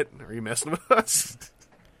this a bit? Are you messing with us?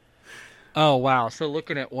 Oh, wow. So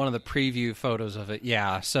looking at one of the preview photos of it,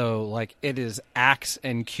 yeah. So, like, it is axe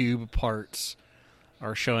and cube parts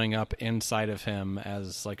are showing up inside of him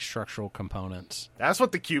as like structural components. That's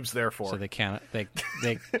what the cube's there for. So they can't they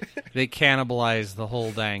cannibalize the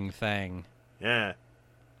whole dang thing. Yeah.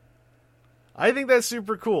 I think that's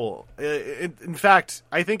super cool. In fact,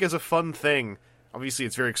 I think as a fun thing, obviously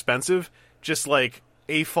it's very expensive, just like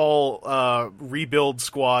AFOL rebuild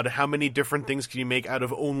squad, how many different things can you make out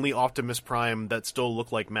of only Optimus Prime that still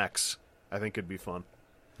look like mechs? I think it'd be fun.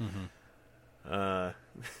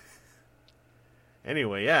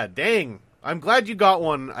 Anyway, yeah, dang. I'm glad you got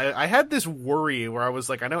one. I had this worry where I was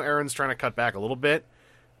like, I know Aaron's trying to cut back a little bit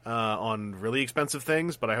on really expensive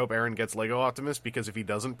things, but I hope Aaron gets Lego Optimus, because if he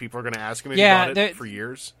doesn't, people are going to ask him if he bought it for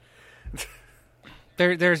years.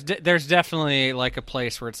 There's definitely like a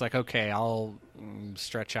place where it's like, okay, I'll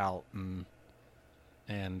stretch out and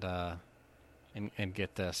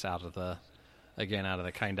get this out of the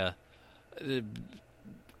kind of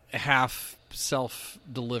half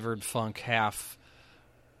self-delivered funk, half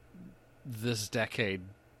this decade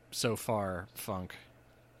so far funk.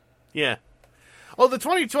 Yeah. Oh, the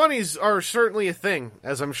 2020s are certainly a thing,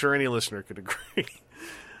 as I'm sure any listener could agree.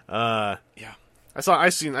 Yeah.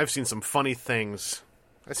 I've seen some funny things.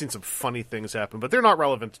 I've seen some funny things happen, but they're not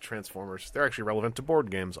relevant to Transformers. They're actually relevant to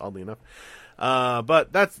board games, oddly enough.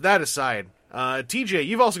 But that aside, TJ,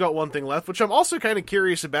 you've also got one thing left, which I'm also kind of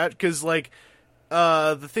curious about, because like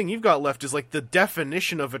the thing you've got left is like the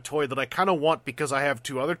definition of a toy that I kind of want because I have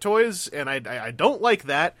two other toys, and I don't like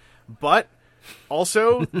that. But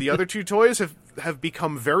also, the other two toys have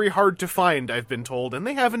become very hard to find, I've been told, and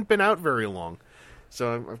they haven't been out very long.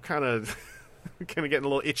 So I'm kind of getting a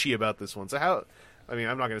little itchy about this one. So how? I mean,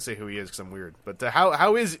 I'm not going to say who he is because I'm weird. But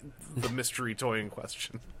how is the mystery toy in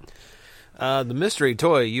question? The mystery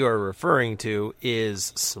toy you are referring to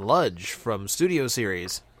is Sludge from Studio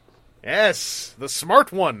Series. Yes, the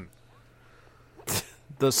smart one.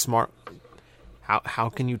 The smart. How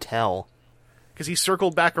can you tell? Because he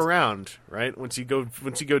circled back around, right? Once you go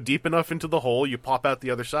deep enough into the hole, you pop out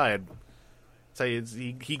the other side. So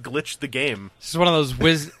he glitched the game. This is one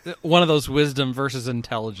of those wisdom versus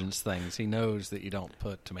intelligence things. He knows that you don't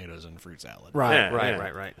put tomatoes in fruit salad.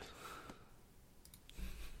 Right.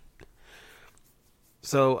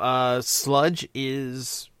 So Sludge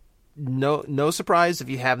is no surprise if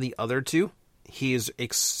you have the other two. He is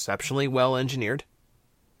exceptionally well engineered.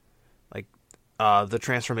 Like the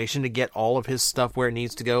transformation to get all of his stuff where it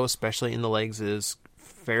needs to go, especially in the legs, is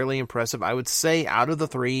fairly impressive. I would say out of the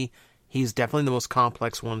three, he's definitely the most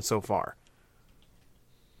complex one so far.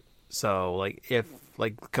 So,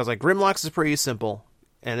 because Grimlox is pretty simple,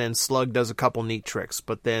 and then Slug does a couple neat tricks,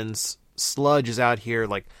 but then Sludge is out here,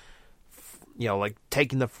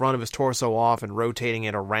 taking the front of his torso off and rotating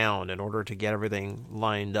it around in order to get everything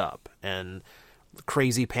lined up, and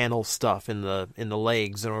crazy panel stuff in the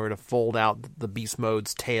legs in order to fold out the Beast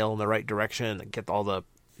Mode's tail in the right direction and get all the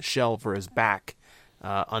shell for his back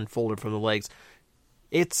unfolded from the legs.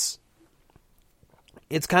 It's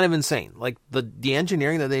kind of insane. Like, the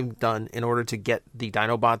engineering that they've done in order to get the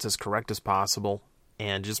Dinobots as correct as possible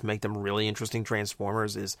and just make them really interesting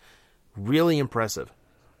Transformers is really impressive.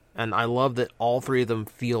 And I love that all three of them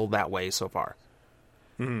feel that way so far.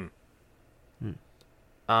 He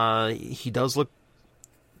does look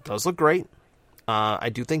great. I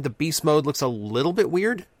do think the Beast Mode looks a little bit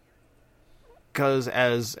weird, because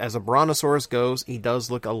as a Brontosaurus goes, he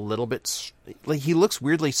does look a little bit he looks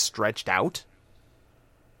weirdly stretched out.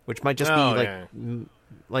 Which might just be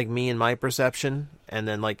like me and my perception, and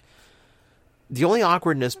then the only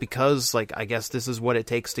awkwardness, because I guess this is what it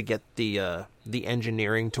takes to get the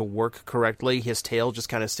engineering to work correctly. His tail just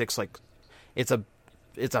kind of sticks it's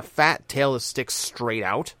a fat tail that sticks straight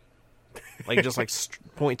out,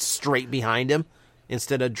 points straight behind him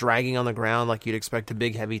instead of dragging on the ground like you'd expect a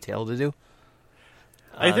big heavy tail to do.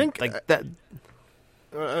 I think that.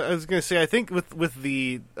 I was gonna say, I think with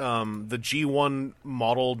the G1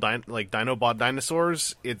 model Dinobot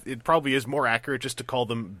dinosaurs, it probably is more accurate just to call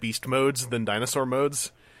them beast modes than dinosaur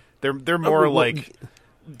modes. They're more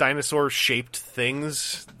dinosaur shaped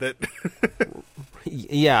things that.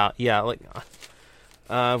 yeah.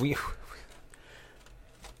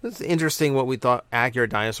 It's interesting what we thought accurate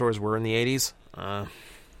dinosaurs were in the 80s.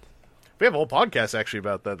 We have a whole podcast actually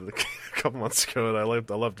about that a couple months ago that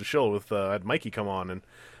I loved to chill with. I had Mikey come on, and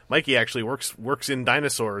Mikey actually works in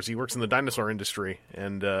dinosaurs. He works in the dinosaur industry,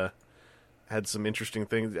 and had some interesting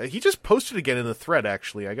things. He just posted again in the thread.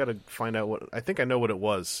 Actually, I got to find out what. I think I know what it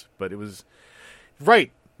was, but it was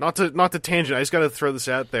right. Not to tangent. I just got to throw this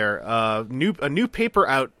out there. A new paper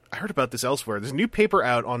out. I heard about this elsewhere. There's a new paper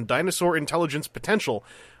out on dinosaur intelligence potential,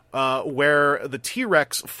 where the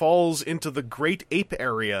T-Rex falls into the great ape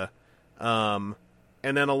area.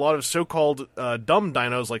 and then a lot of so-called dumb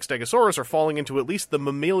dinos like Stegosaurus are falling into at least the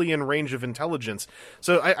mammalian range of intelligence.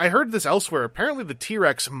 So I heard this elsewhere. Apparently the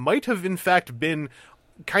T-Rex might have in fact been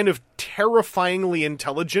kind of terrifyingly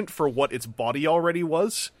intelligent for what its body already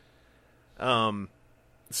was. So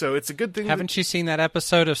it's a good thing. Haven't you seen that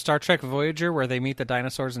episode of Star Trek Voyager where they meet the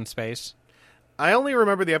dinosaurs in space? I only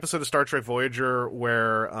remember the episode of Star Trek Voyager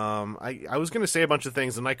where I was going to say a bunch of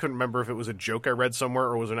things, and I couldn't remember if it was a joke I read somewhere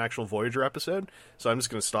or was an actual Voyager episode, so I'm just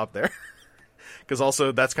going to stop there. Because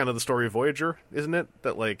also, that's kind of the story of Voyager, isn't it?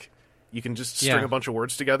 That, like, you can just string a bunch of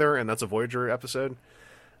words together, and that's a Voyager episode.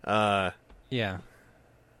 Yeah.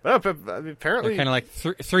 But apparently... Kind of like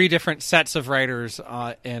three different sets of writers,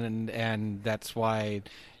 and that's why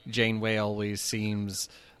Janeway always seems...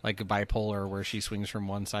 like a bipolar where she swings from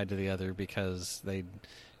one side to the other because they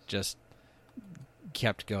just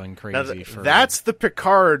kept going crazy. That's the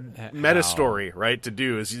Picard meta story, right? To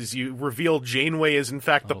do is you reveal Janeway is in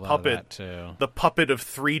fact the puppet of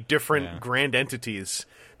three different grand entities.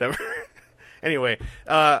 That anyway,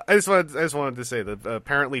 I just wanted to say that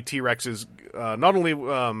apparently T-Rexes not only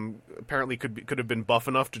apparently could have been buff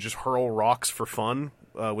enough to just hurl rocks for fun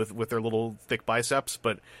with their little thick biceps,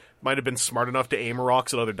 but might have been smart enough to aim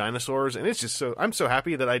rocks at other dinosaurs, and it's just I'm so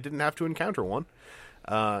happy that I didn't have to encounter one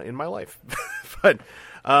in my life. But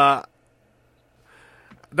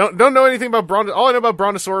don't know anything about all I know about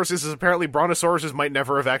Brontosaurus is apparently Brontosauruses might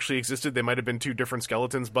never have actually existed. They might have been two different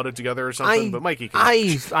skeletons butted together or something. But Mikey,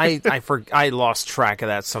 I lost track of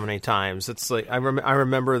that so many times. It's like I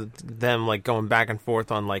remember them like going back and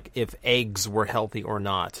forth on like if eggs were healthy or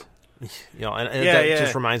not. You know, and that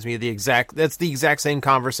just reminds me of that's the exact same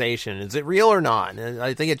conversation. Is it real or not? And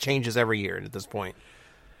I think it changes every year at this point.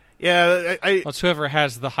 Yeah, well, it's whoever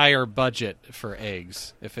has the higher budget for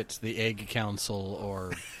eggs. If it's the Egg Council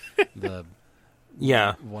or the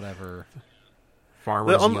whatever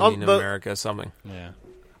Farmers Union of America, something. Yeah.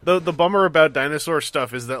 The bummer about dinosaur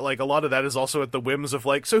stuff is that like a lot of that is also at the whims of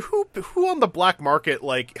like, so who on the black market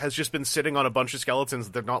like has just been sitting on a bunch of skeletons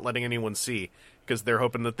that they're not letting anyone see because they're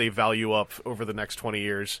hoping that they value up over the next 20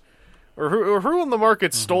 years, or who on the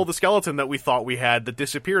market stole the skeleton that we thought we had that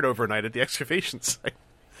disappeared overnight at the excavation site.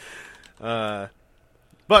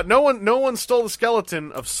 But no one stole the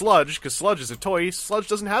skeleton of Sludge because Sludge is a toy. Sludge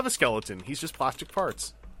doesn't have a skeleton. He's just plastic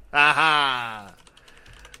parts. Aha!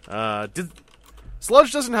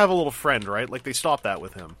 Sludge doesn't have a little friend, right? Like, they stopped that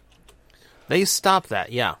with him. They stopped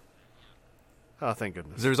that, yeah. Oh, thank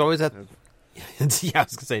goodness. There's always that... yeah, I was going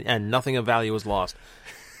to say, and nothing of value was lost.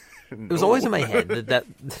 No. It was always in my head that...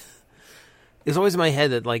 It was always in my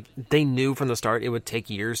head that, like, they knew from the start it would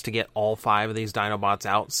take years to get all 5 of these Dinobots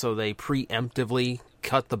out, so they preemptively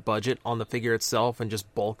cut the budget on the figure itself and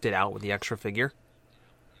just bulked it out with the extra figure.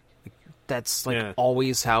 That's, like,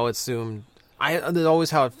 always how it assumed... That's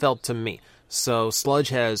always how it felt to me. So Sludge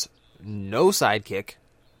has no sidekick,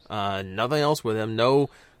 nothing else with him, no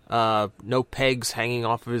pegs hanging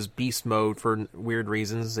off of his beast mode for weird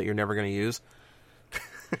reasons that you're never going to use.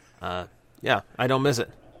 Yeah, I don't miss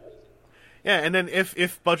it. Yeah, and then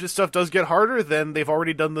if budget stuff does get harder, then they've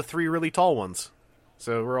already done the 3 really tall ones.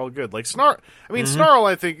 So we're all good. Like Snarl,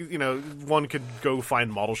 I think, you know, one could go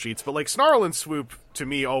find model sheets, but like Snarl and Swoop, to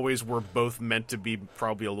me, always were both meant to be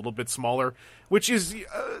probably a little bit smaller, which is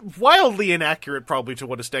wildly inaccurate probably to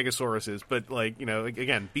what a Stegosaurus is, but like, you know,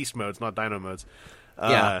 again, beast modes, not dino modes.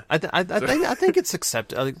 Yeah, I think it's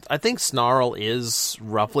accepted. I think Snarl is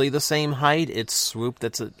roughly the same height. It's Swoop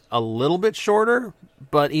that's a little bit shorter,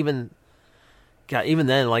 but even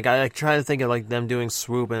then, like I try to think of like them doing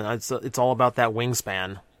Swoop, and it's all about that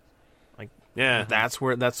wingspan. Like, yeah, that's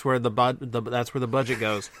where the budget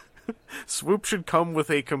goes. Swoop should come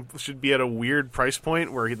with should be at a weird price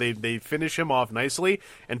point where they finish him off nicely,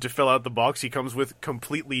 and to fill out the box, he comes with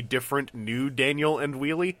completely different new Daniel and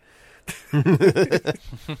Wheelie.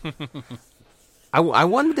 I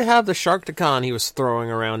wanted to have the Sharkticon he was throwing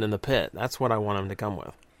around in the pit. That's what I want him to come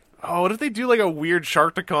with. Oh, what if they do like a weird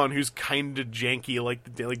Sharkticon who's kind of janky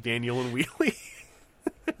like Daniel and Wheelie?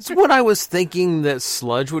 It's what I was thinking that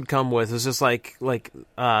Sludge would come with. It's just like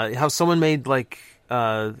how someone made like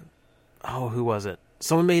who was it?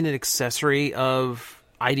 Someone made an accessory of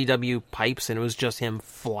IDW pipes, and it was just him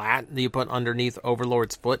flat that you put underneath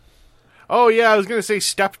Overlord's foot. Oh yeah, I was gonna say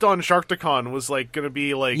Stepped on Sharkticon was like gonna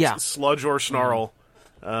be like Sludge or Snarl.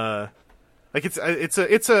 Like it's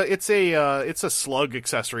a Slug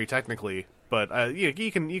accessory technically, but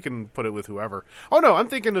you can put it with whoever. Oh no, I'm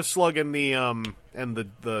thinking of Slug and the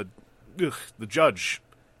Judge,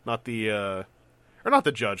 not the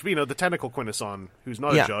Judge, but you know the tentacle Quintesson, who's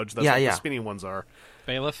not a judge. That's what the spinny ones are.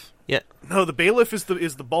 Bailiff. Yeah. No, the Bailiff is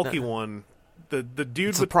the bulky one. the dude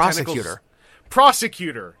It's with a prosecutor. tentacles.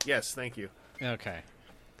 Prosecutor. Yes, thank you. Okay.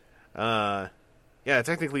 Yeah,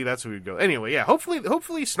 technically that's where we'd go. Anyway, yeah,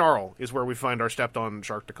 hopefully Snarl is where we find our stepped-on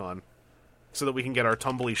Sharkticon, so that we can get our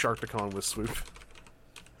tumbly Sharkticon with Swoop.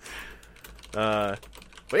 But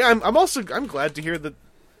yeah, I'm glad to hear that,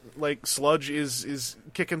 like, Sludge is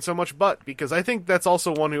kicking so much butt, because I think that's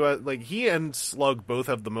also one who, like, he and Slug both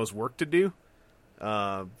have the most work to do,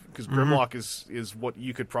 because Grimlock is what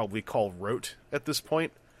you could probably call rote at this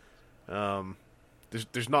point.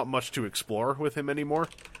 There's not much to explore with him anymore.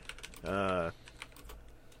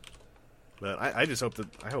 But I just hope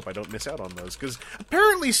I don't miss out on those, because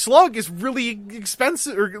apparently Slug is really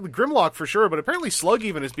expensive, or Grimlock for sure, but apparently Slug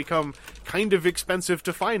even has become kind of expensive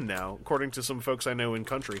to find now, according to some folks I know in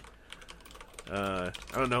country. I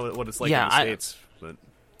don't know what it's like in the States, but...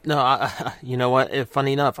 No, you know what?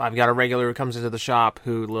 Funny enough, I've got a regular who comes into the shop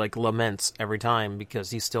who, like, laments every time because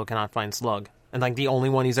he still cannot find Slug. And, like, the only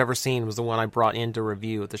one he's ever seen was the one I brought in to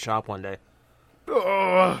review at the shop one day.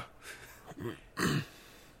 Ugh.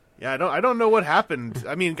 Yeah, I don't know what happened.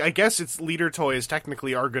 I mean, I guess it's leader toys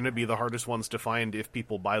technically are going to be the hardest ones to find if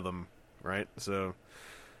people buy them, right? So,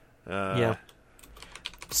 yeah.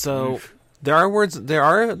 So there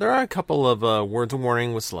are a couple of words of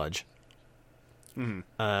warning with Sludge.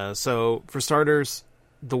 Mm-hmm. So for starters,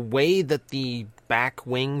 the way that the back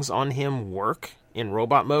wings on him work in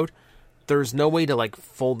robot mode, there's no way to, like,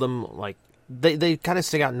 fold them, like, they kind of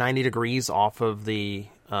stick out 90 degrees off of the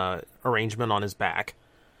arrangement on his back.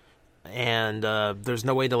 And there's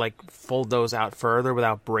no way to, like, fold those out further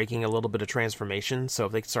without breaking a little bit of transformation. So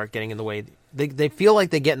if they start getting in the way, they feel like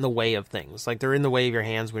they get in the way of things. Like, they're in the way of your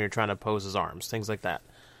hands when you're trying to pose his arms, things like that.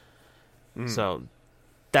 So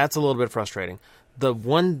that's a little bit frustrating. The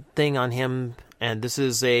one thing on him, and this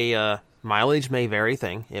is a mileage may vary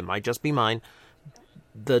thing, it might just be mine,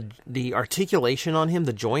 the articulation on him,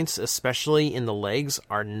 the joints, especially in the legs,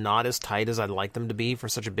 are not as tight as I'd like them to be for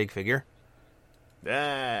such a big figure.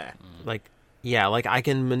 Like, yeah, like I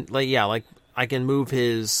can move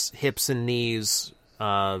his hips and knees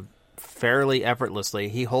fairly effortlessly.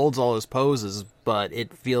 He holds all his poses, but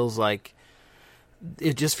it just feels like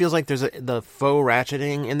the faux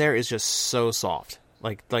ratcheting in there is just so soft,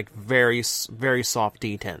 like very very soft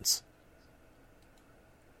D-tense.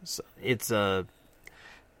 So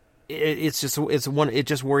it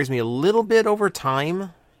just worries me a little bit over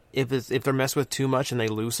time if they're messed with too much and they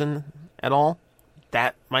loosen at all.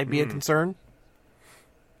 That might be a concern.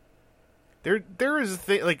 There is a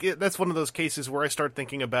thing, like, that's one of those cases where I start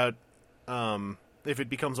thinking about if it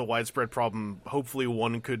becomes a widespread problem, hopefully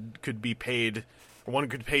one could be paid, or one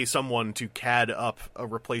could pay someone to CAD up a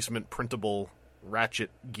replacement printable ratchet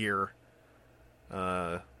gear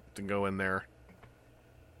to go in there.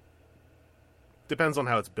 Depends on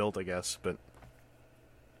how it's built, I guess, but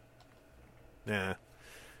yeah.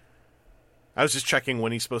 I was just checking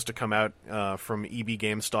when he's supposed to come out from EB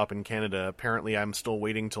GameStop in Canada. Apparently, I'm still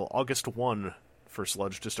waiting till August 1 for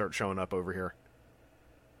Sludge to start showing up over here.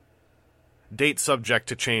 Date subject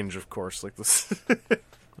to change, of course. Like this.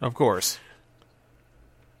 Of course.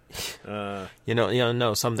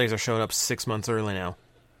 No, some things are showing up 6 months early now.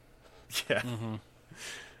 Yeah. Mm-hmm.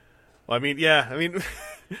 Well, I mean,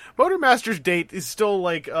 Motormaster's date is still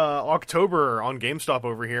like October on GameStop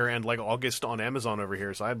over here, and like August on Amazon over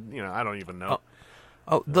here. So I don't even know.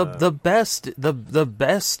 The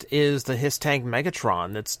best is the Hiss Tank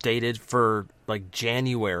Megatron that's dated for like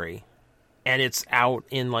January, and it's out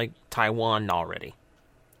in like Taiwan already.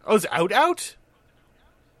 Oh, it's out?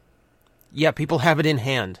 Yeah, people have it in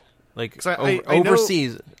hand, like I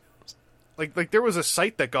overseas. Know, like there was a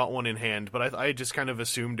site that got one in hand, but I just kind of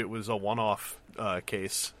assumed it was a one-off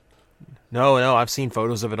case. No, I've seen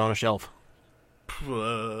photos of it on a shelf.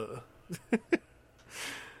 Oh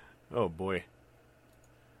boy.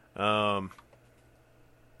 Well,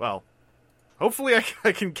 hopefully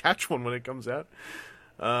I can catch one when it comes out.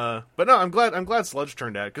 But no, I'm glad Sludge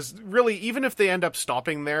turned out, because really, even if they end up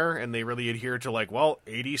stopping there and they really adhere to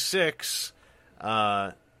 86,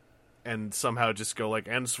 and somehow just go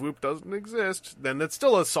and Swoop doesn't exist, then that's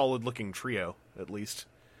still a solid looking trio, at least.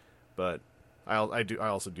 But I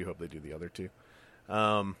also do hope they do the other two.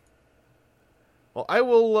 Well, I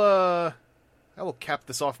will cap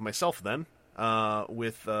this off myself then,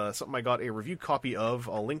 with something I got a review copy of.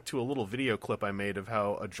 I'll link to a little video clip I made of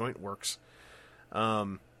how a joint works.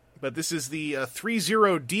 But this is the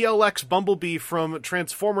 3-0 DLX Bumblebee from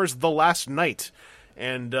Transformers The Last Knight.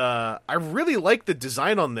 And I really like the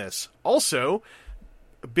design on this. Also,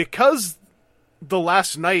 because The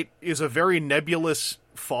Last Knight is a very nebulous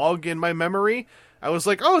fog in my memory, I was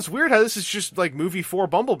like, oh, it's weird how this is just like movie 4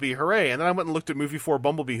 Bumblebee, hooray. And then I went and looked at movie 4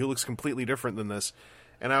 Bumblebee, who looks completely different than this.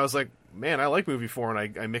 And I was like, man, I like movie 4,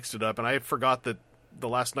 and I mixed it up, and I forgot that the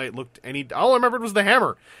Last Knight looked all I remembered was the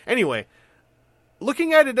hammer. Anyway,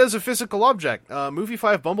 looking at it as a physical object, movie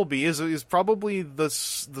 5 Bumblebee is probably the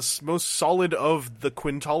most solid of the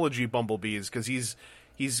quintology Bumblebees, because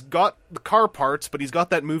he's got the car parts, but he's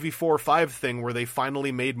got that movie 4-5 thing where they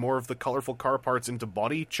finally made more of the colorful car parts into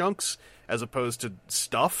body chunks as opposed to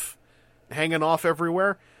stuff hanging off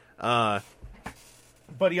everywhere.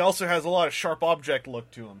 But he also has a lot of sharp object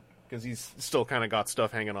look to him, because he's still kind of got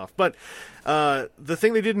stuff hanging off. But the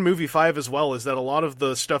thing they did in movie 5 as well is that a lot of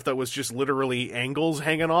the stuff that was just literally angles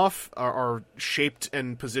hanging off are shaped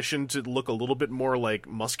and positioned to look a little bit more like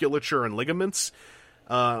musculature and ligaments.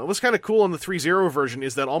 What's kind of cool on the 3.0 version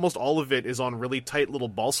is that almost all of it is on really tight little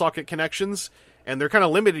ball socket connections, and they're kind of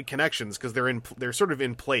limited connections because they're sort of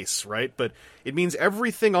in place, right? But it means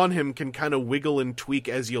everything on him can kind of wiggle and tweak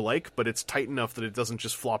as you like, but it's tight enough that it doesn't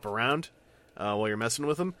just flop around while you're messing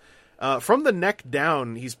with him. From the neck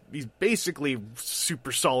down, he's basically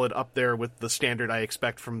super solid up there with the standard I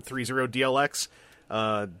expect from 3.0 DLX.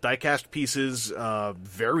 Diecast pieces,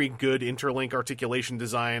 very good interlink articulation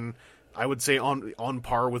design. I would say on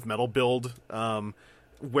par with Metal Build.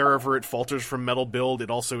 Wherever it falters from Metal Build,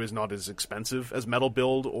 it also is not as expensive as Metal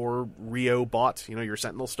Build or Rio Bot, your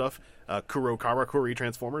Sentinel stuff. Kuro Karakuri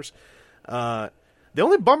Transformers. The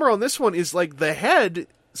only bummer on this one is, like, the head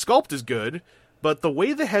sculpt is good, but the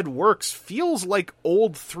way the head works feels like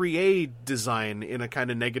old 3A design in a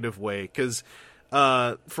kind of negative way. Because,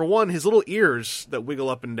 for one, his little ears that wiggle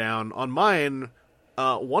up and down, on mine,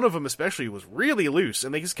 one of them especially was really loose,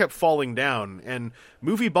 and they just kept falling down. And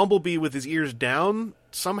movie Bumblebee with his ears down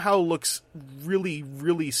somehow looks really,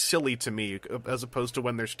 really silly to me, as opposed to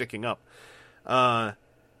when they're sticking up. The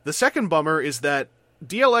second bummer is that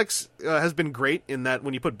DLX has been great in that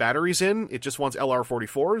when you put batteries in, it just wants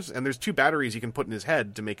LR44s, and there's 2 batteries you can put in his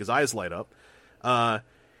head to make his eyes light up.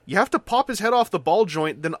 You have to pop his head off the ball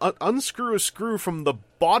joint, then unscrew a screw from the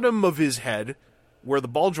bottom of his head, where the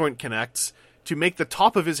ball joint connects, to make the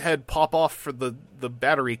top of his head pop off for the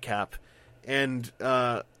battery cap. And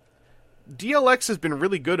DLX has been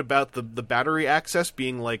really good about the battery access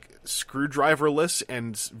being, like, screwdriverless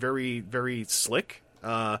and very, very slick.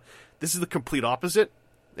 This is the complete opposite.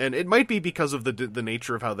 And it might be because of the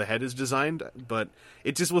nature of how the head is designed, but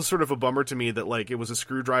it just was sort of a bummer to me that, like, it was a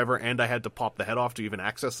screwdriver and I had to pop the head off to even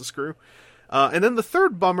access the screw. And then the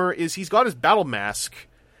third bummer is he's got his battle mask,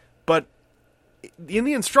 but in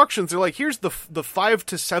the instructions, they're like, here's the 5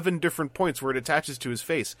 to 7 different points where it attaches to his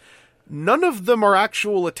face. None of them are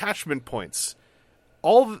actual attachment points.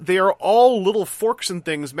 They are all little forks and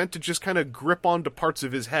things meant to just kind of grip onto parts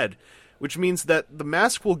of his head, which means that the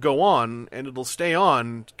mask will go on, and it'll stay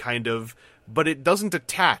on, kind of, but it doesn't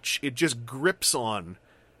attach. It just grips on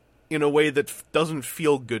in a way that doesn't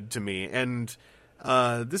feel good to me. And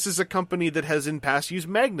this is a company that has in past used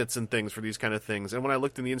magnets and things for these kind of things. And when I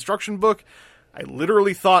looked in the instruction book, I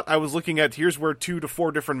literally thought I was looking at, here's where 2 to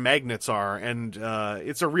 4 different magnets are, and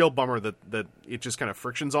it's a real bummer that it just kind of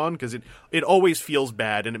frictions on, because it always feels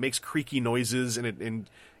bad, and it makes creaky noises, and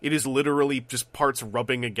it is literally just parts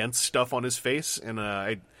rubbing against stuff on his face, and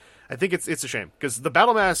I think it's a shame, because the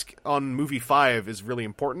battle mask on movie 5 is really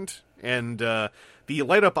important, and the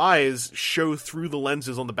light up eyes show through the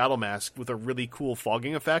lenses on the battle mask with a really cool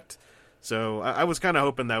fogging effect. So I was kind of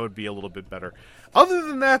hoping that would be a little bit better. Other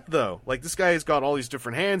than that, though, like, this guy's got all these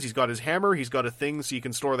different hands. He's got his hammer. He's got a thing so you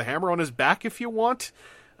can store the hammer on his back if you want.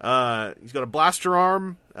 He's got a blaster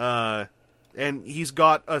arm. And he's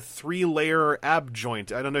got a 3-layer ab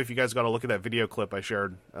joint. I don't know if you guys got a look at that video clip I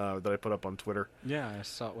shared that I put up on Twitter. Yeah, I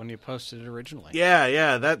saw it when you posted it originally.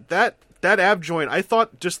 Yeah. That ab joint, I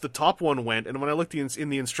thought just the top one went. And when I looked in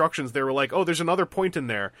the instructions, they were like, oh, there's another point in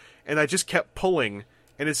there. And I just kept pulling.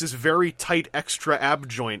 And it's this very tight extra ab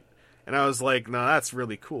joint. And I was like, no, that's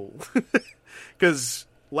really cool. Because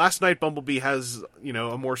Last Knight Bumblebee has,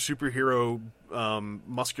 a more superhero,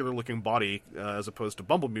 muscular-looking body as opposed to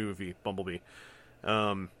Bumblebee.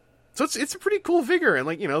 So it's a pretty cool figure. And,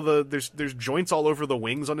 like, there's joints all over the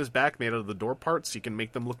wings on his back made out of the door parts. So you can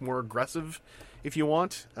make them look more aggressive if you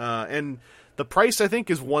want. And the price, I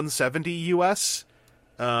think, is $170 US.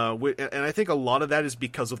 And I think a lot of that is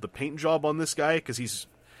because of the paint job on this guy, because he's...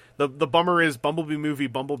 The bummer is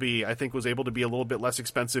Bumblebee, I think, was able to be a little bit less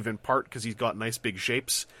expensive in part because he's got nice big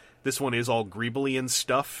shapes. This one is all greebly and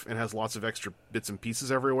stuff and has lots of extra bits and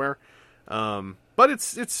pieces everywhere. But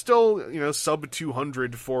it's still, sub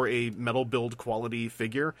 200 for a Metal Build quality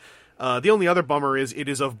figure. The only other bummer is it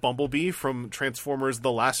is of Bumblebee from Transformers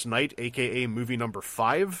The Last Knight, aka movie number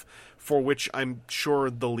 5, for which I'm sure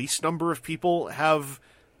the least number of people have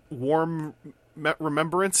warm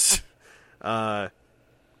remembrance.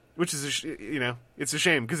 Which is, it's a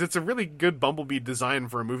shame, because it's a really good Bumblebee design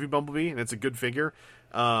for a movie Bumblebee, and it's a good figure.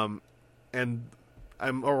 And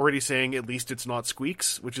I'm already saying at least it's not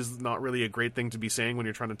Squeaks, which is not really a great thing to be saying when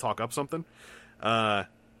you're trying to talk up something.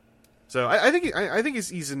 So I think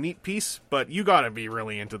he's a neat piece, but you gotta be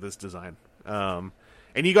really into this design. And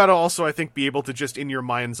you gotta also, I think, be able to just in your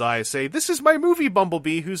mind's eye say, this is my movie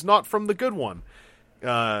Bumblebee who's not from the good one.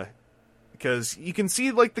 Because you can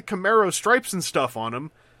see, like, the Camaro stripes and stuff on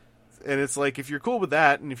him, and it's like, if you're cool with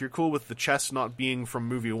that, and if you're cool with the chest not being from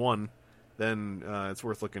movie 1, then it's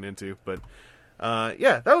worth looking into. But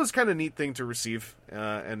yeah, that was kind of a neat thing to receive.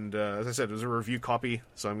 And as I said, it was a review copy,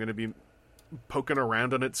 so I'm going to be poking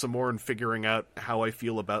around on it some more and figuring out how I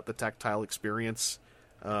feel about the tactile experience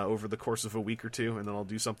over the course of a week or two, and then I'll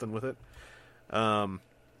do something with it. But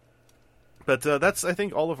that's, I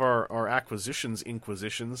think, all of our acquisitions,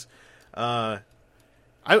 inquisitions. Pop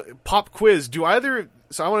quiz.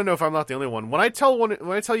 So I want to know if I'm not the only one. When I tell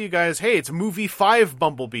you guys, hey, it's movie 5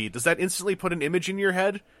 Bumblebee, does that instantly put an image in your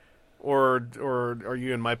head, or are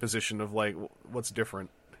you in my position of like, what's different?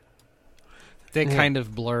 They kind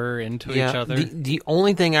of blur into each other. The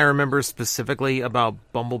only thing I remember specifically about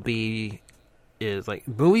Bumblebee is, like,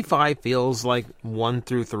 movie 5 feels like 1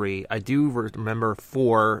 through 3. I do remember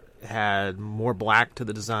 4 had more black to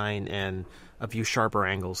the design and a few sharper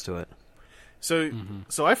angles to it. So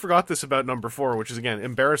I forgot this about number 4, which is, again,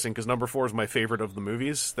 embarrassing, because number 4 is my favorite of the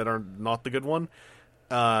movies that are not the good one.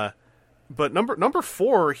 But number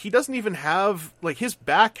 4, he doesn't even have, like, his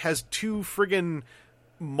back has 2 friggin'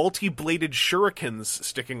 multi-bladed shurikens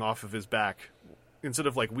sticking off of his back instead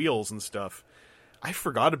of, like, wheels and stuff. I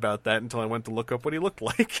forgot about that until I went to look up what he looked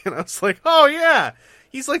like, and I was like, oh yeah,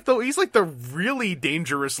 he's like the really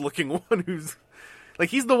dangerous looking one who's like,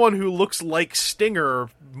 he's the one who looks like Stinger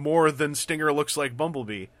more than Stinger looks like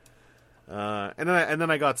Bumblebee. And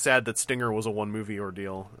then I got sad that Stinger was a one movie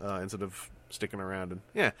ordeal instead of sticking around. And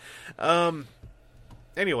yeah.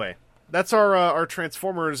 Anyway, that's our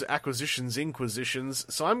Transformers acquisitions, inquisitions.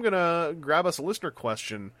 So I'm gonna grab us a listener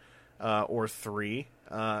question or 3.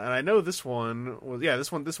 And I know this one was,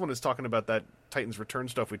 this one is talking about that Titans Return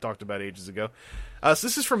stuff we talked about ages ago. So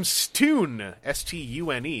this is from Stune,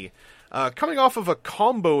 S-T-U-N-E. Coming off of a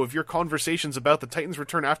combo of your conversations about the Titans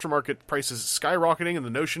Return aftermarket prices skyrocketing and the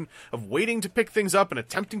notion of waiting to pick things up and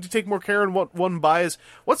attempting to take more care in what one buys,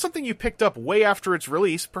 what's something you picked up way after its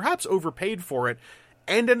release, perhaps overpaid for it,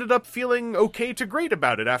 and ended up feeling okay to great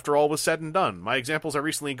about it after all was said and done? My examples, I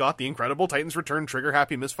recently got the incredible Titans Return Trigger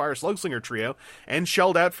Happy Misfire Slugslinger trio, and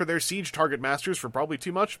shelled out for their Siege Target Masters for probably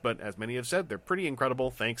too much, but as many have said, they're pretty incredible.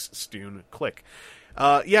 Thanks, Stune. Click.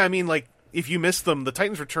 Yeah, I mean, like, if you missed them, the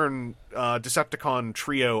Titans Return Decepticon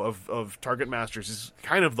trio of Target Masters is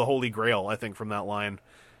kind of the holy grail, I think, from that line.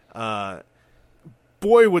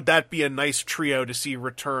 Boy, would that be a nice trio to see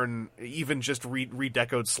return, even just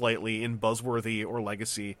redecoed slightly in Buzzworthy or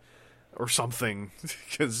Legacy or something,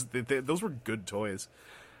 because those were good toys.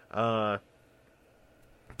 But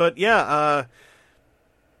yeah,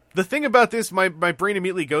 the thing about this, my brain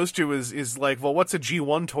immediately goes to is like, well, what's a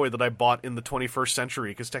G1 toy that I bought in the 21st century?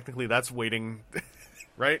 Because technically that's waiting,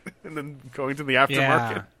 right? And then going to the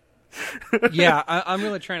aftermarket. Yeah, I'm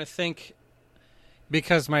really trying to think,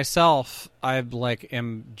 because myself, I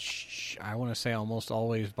want to say almost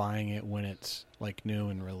always buying it when it's like new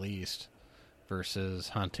and released versus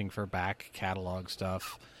hunting for back catalog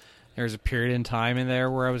stuff. There's a period in time in there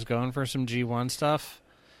where I was going for some G1 stuff,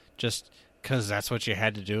 just because that's what you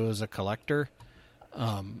had to do as a collector.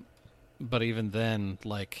 But even then,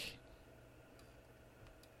 like,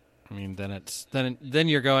 I mean, then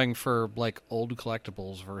you're going for like old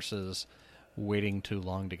collectibles versus waiting too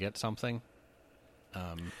long to get something.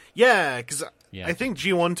 Yeah, because I think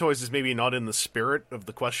G1 toys is maybe not in the spirit of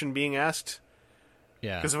the question being asked.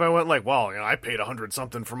 Yeah. Because if I went like, well, I paid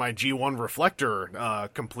 $100-something for my G1 reflector,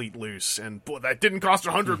 complete loose, and boy, that didn't cost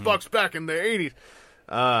 $100 back in the 80s.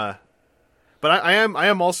 But I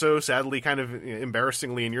am also sadly kind of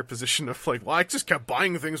embarrassingly in your position of like, well, I just kept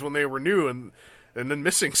buying things when they were new and then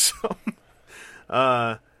missing some.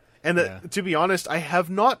 To be honest, I have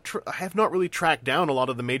not really tracked down a lot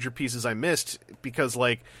of the major pieces I missed, because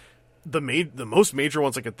like the most major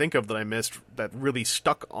ones I could think of that I missed that really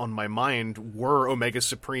stuck on my mind were Omega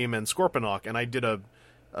Supreme and Scorponok, and I did a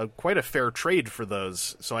quite a fair trade for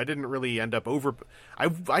those, so I didn't really end up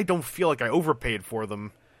I don't feel like I overpaid for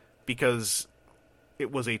them, because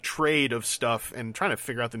it was a trade of stuff, and trying to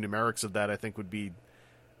figure out the numerics of that, I think, would be,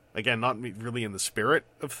 again, not really in the spirit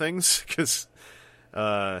of things, because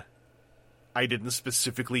I didn't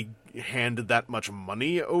specifically hand that much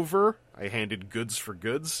money over. I handed goods for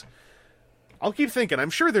goods. I'll keep thinking. I'm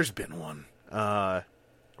sure there's been one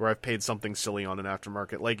where I've paid something silly on an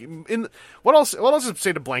aftermarket. Like, what else to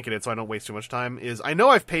say to blanket it so I don't waste too much time is, I know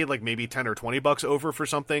I've paid like maybe $10 or $20 over for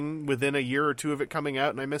something within a year or two of it coming out,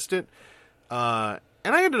 and I missed it. And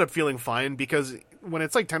I ended up feeling fine, because when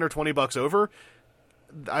it's like $10 or $20 over,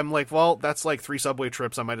 I'm like, well, that's like 3 subway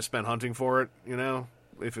trips I might have spent hunting for it, you know?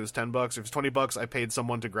 If it was $10, if it was $20, I paid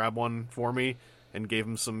someone to grab one for me and gave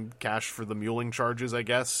him some cash for the muling charges, I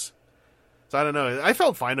guess. So I don't know. I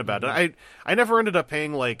felt fine about it. I never ended up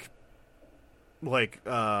paying like you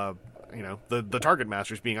know, the Target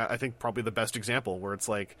Masters being, I think, probably the best example, where it's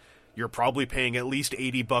like you're probably paying at least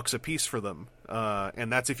 $80 a piece for them,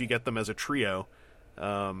 and that's if you get them as a trio.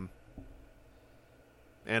 And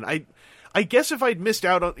I guess if I'd missed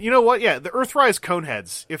out on, you know what? Yeah, the Earthrise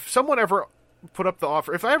Coneheads. If someone ever put up the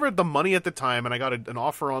offer, if I ever had the money at the time and I got an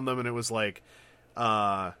offer on them, and it was like, you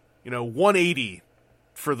know, $180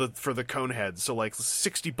 for the Coneheads, so like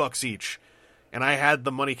 $60 each, and I had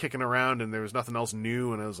the money kicking around and there was nothing else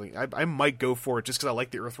new, and I was like, I might go for it just because I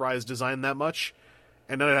like the Earthrise design that much,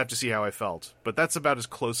 and then I'd have to see how I felt. But that's about as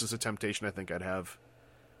close as a temptation I think I'd have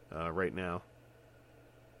right now.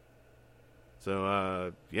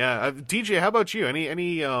 So yeah, DJ, how about you?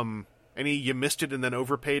 Any you missed it and then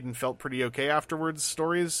overpaid and felt pretty okay afterwards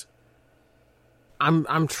stories?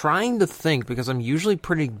 I'm trying to think, because I'm usually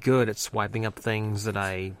pretty good at swiping up things that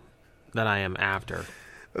I am after.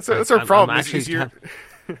 That's our problem. You're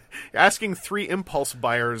asking 3 impulse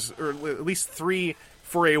buyers, or at least 3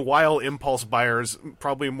 for a while impulse buyers,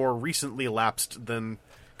 probably more recently lapsed than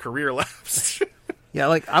career lapsed. Yeah,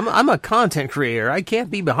 like I'm a content creator. I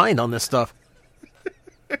can't be behind on this stuff.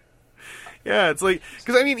 Yeah, it's like,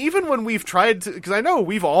 because I mean, even when we've tried to, because I know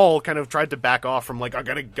we've all kind of tried to back off from like, I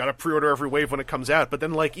gotta pre-order every wave when it comes out, but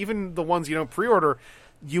then like even the ones you don't pre-order,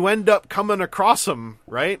 you end up coming across them,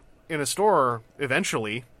 right, in a store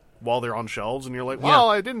eventually while they're on shelves, and you're like, well,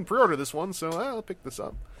 I didn't pre-order this one, so I'll pick this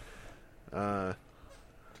up. Yeah,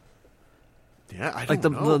 I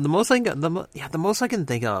don't know. The most I can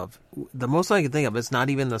think of, it's not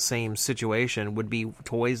even the same situation, would be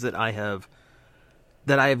toys that I have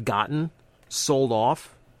gotten, sold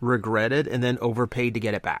off, regretted, and then overpaid to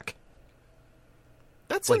get it back.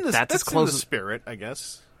 That's like, in the, that's that's close in the spirit, I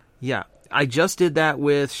guess. Yeah, I just did that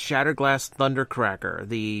with Shatterglass Thundercracker,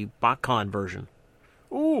 the BotCon version.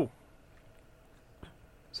 Ooh,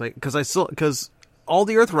 it's like, because I sold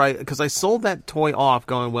that toy off,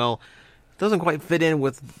 going, well, it doesn't quite fit in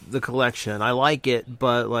with the collection. I like it,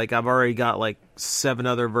 but like I've already got like 7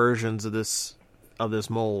 other versions of this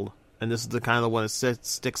mold. And this is the kind of the one that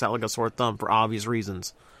sticks out like a sore thumb for obvious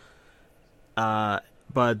reasons. But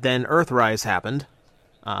then Earthrise happened.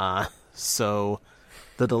 So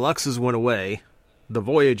the Deluxes went away. The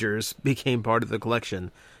Voyagers became part of the collection.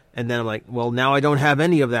 And then I'm like, well, now I don't have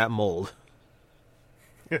any of that mold.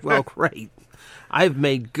 Well, great. I've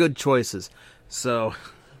made good choices. So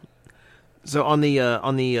on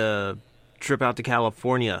the trip out to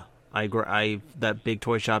California, that big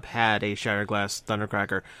toy shop had a Shatterglass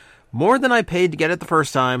Thundercracker. More than I paid to get it the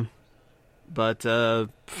first time, but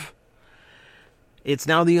it's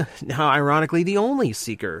now ironically the only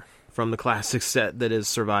Seeker from the classic set that has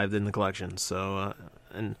survived in the collection. So,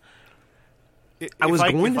 and if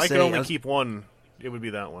I could only keep one, it would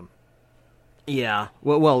be that one. Yeah.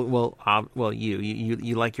 Well.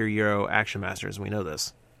 You like your Euro Action Masters. We know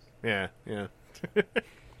this. Yeah.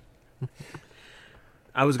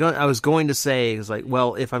 I was going to say, it's like,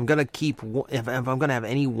 well, if I'm gonna if I'm gonna have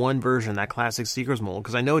any one version, that classic Seekers mold,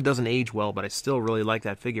 because I know it doesn't age well, but I still really like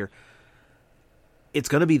that figure. It's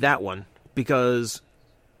gonna be that one, because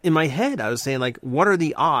in my head I was saying, like, what are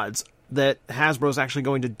the odds that Hasbro's actually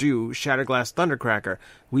going to do Shatterglass Thundercracker?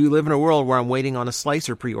 We live in a world where I'm waiting on a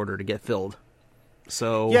Slicer pre-order to get filled.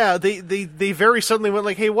 So yeah, they very suddenly went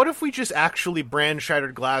like, hey, what if we just actually brand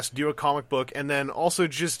Shattered Glass, do a comic book, and then also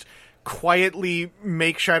just quietly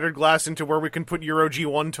make Shattered Glass into where we can put Euro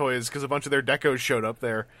G1 toys, because a bunch of their decos showed up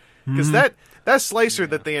there. Because that Slicer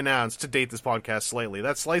that they announced, to date this podcast slightly,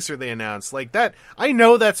 that Slicer they announced, like that, I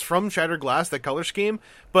know that's from Shattered Glass, that color scheme,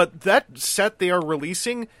 but that set they are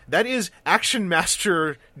releasing, that is Action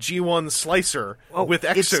Master G1 Slicer with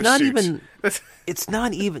exosuit. It's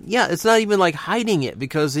not even like hiding it,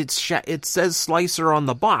 because it says Slicer on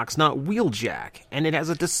the box, not Wheeljack, and it has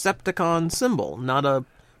a Decepticon symbol, not a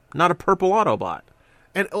purple Autobot.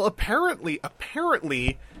 And apparently,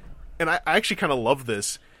 and I actually kind of love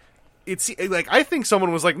this. It's like, I think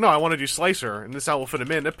someone was like, no, I want to do Slicer, and this how we'll fit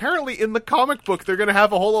him in. Apparently, in the comic book, they're going to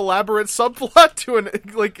have a whole elaborate subplot to,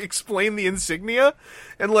 like, explain the insignia,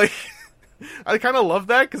 and, like, I kind of love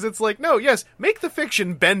that, because it's like, no, yes, make the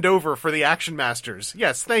fiction bend over for the Action Masters.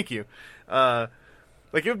 Yes, thank you.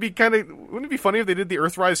 Like, it would be wouldn't it be funny if they did the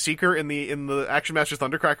Earthrise Seeker in the Action Masters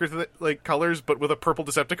Thundercracker, like, colors, but with a purple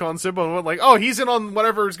Decepticon symbol, and went like, oh, he's in on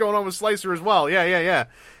whatever's going on with Slicer as well. Yeah,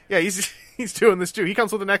 he's doing this too. He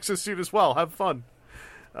comes with an Nexus suit as well. Have fun.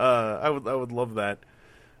 I would love that.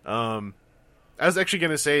 I was actually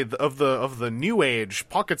going to say, of the New Age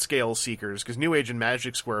pocket scale Seekers, because New Age and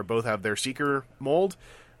Magic Square both have their Seeker mold.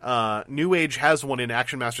 New Age has one in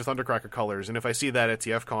Action Master Thundercracker colors, and if I see that at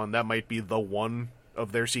TFCon, that might be the one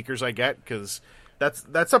of their Seekers I get, because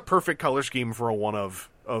that's a perfect color scheme for a one of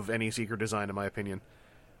any Seeker design, in my opinion.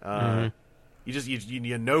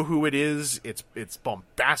 You know who it is. It's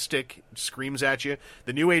bombastic. It screams at you.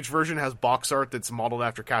 The New Age version has box art that's modeled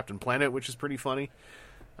after Captain Planet, which is pretty funny.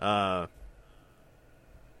 But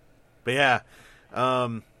yeah,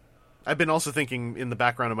 I've been also thinking in the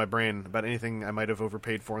background of my brain about anything I might have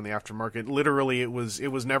overpaid for in the aftermarket. Literally, it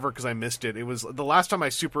was never because I missed it. It was the last time I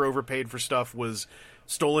super overpaid for stuff was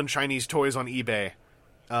stolen Chinese toys on eBay.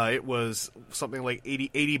 It was something like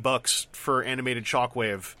 $80 for animated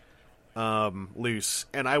Shockwave loose,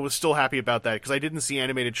 and I was still happy about that because I didn't see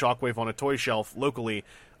animated Shockwave on a toy shelf locally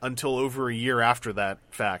until over a year after that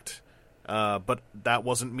fact. But that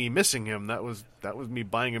wasn't me missing him. That was me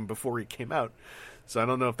buying him before he came out. So I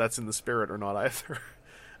don't know if that's in the spirit or not either.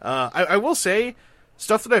 I will say,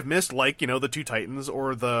 stuff that I've missed, like, the Two Titans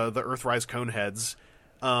or the Earthrise Coneheads,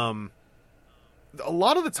 a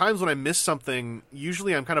lot of the times when I miss something,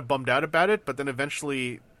 usually I'm kind of bummed out about it, but then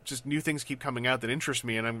eventually just new things keep coming out that interest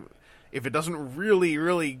me, and if it doesn't really,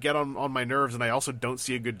 really get on my nerves and I also don't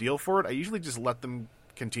see a good deal for it, I usually just let them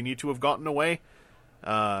continue to have gotten away.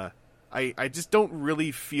 I just don't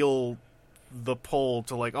really feel the pull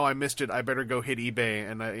to, like, oh, I missed it, I better go hit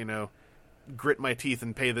eBay and grit my teeth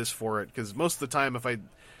and pay this for it, because most of the time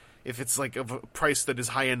if it's like of a price that is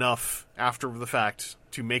high enough after the fact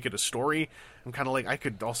to make it a story, I'm kind of like, I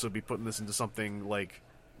could also be putting this into something like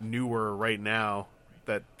newer right now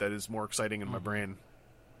that is more exciting in my brain.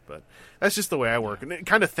 But that's just the way I work, and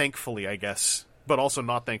kind of thankfully, I guess, but also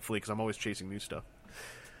not thankfully, because I'm always chasing new stuff.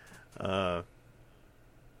 But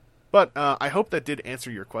I hope that did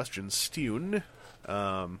answer your question, Stune.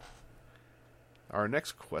 Our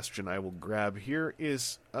next question I will grab here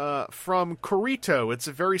is from Corito. It's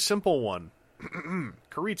a very simple one.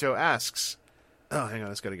 Corito asks, oh, hang on,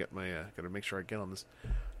 I just gotta get my, gotta make sure I get on this.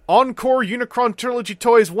 Encore Unicron Trilogy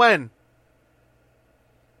toys when?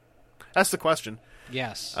 That's the question.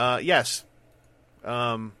 Yes. Yes.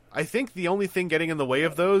 I think the only thing getting in the way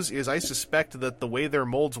of those is I suspect that the way their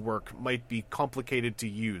molds work might be complicated to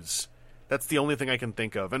use. That's the only thing I can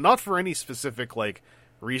think of. And not for any specific, like,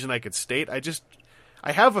 reason I could state.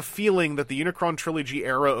 I have a feeling that the Unicron Trilogy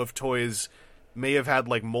era of toys may have had,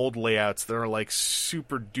 like, mold layouts that are, like,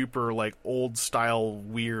 super duper, like, old style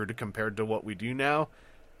weird compared to what we do now.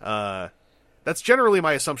 That's generally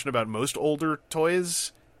my assumption about most older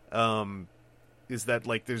toys. Is that,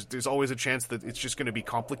 like, there's always a chance that it's just going to be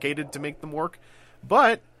complicated to make them work.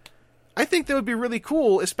 But I think that would be really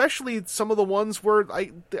cool, especially some of the ones where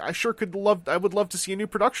I would love to see a new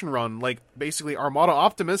production run, like basically Armada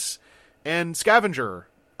Optimus and Scavenger.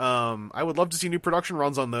 I would love to see new production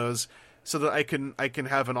runs on those so that I can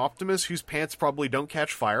have an Optimus whose pants probably don't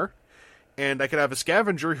catch fire, and I could have a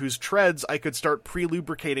Scavenger whose treads I could start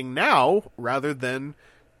pre-lubricating now rather than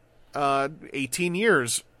 18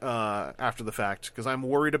 years after the fact, because I'm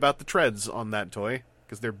worried about the treads on that toy,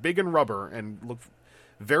 because they're big and rubber and look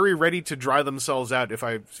very ready to dry themselves out if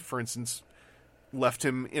I, for instance, left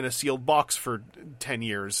him in a sealed box for 10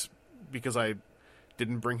 years because I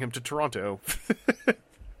didn't bring him to Toronto.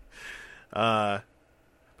 But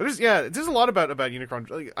there's a lot about Unicron.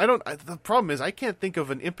 Like, the problem is I can't think of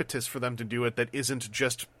an impetus for them to do it that isn't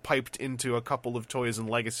just piped into a couple of toys in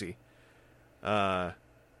Legacy.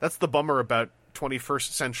 That's the bummer about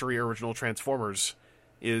 21st century original Transformers,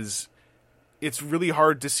 is it's really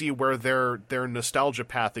hard to see where their nostalgia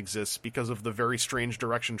path exists because of the very strange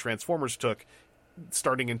direction Transformers took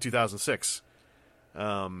starting in 2006.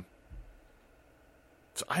 So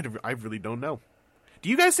I really don't know. Do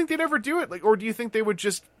you guys think they'd ever do it? Like, or do you think they would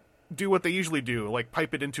just do what they usually do, like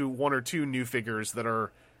pipe it into one or two new figures that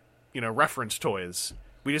are, reference toys?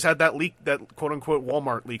 We just had that leak, that quote-unquote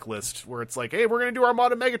Walmart leak list, where it's like, hey, we're going to do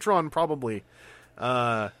Armada Megatron, probably.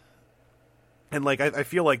 And, like, I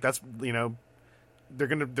feel like that's,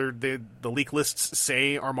 the leak lists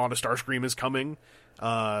say Armada Starscream is coming.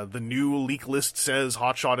 The new leak list says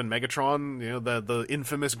Hotshot and Megatron. You know, the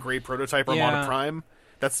infamous gray prototype Armada Prime.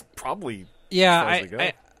 That's probably as far as they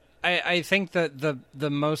go. I think that the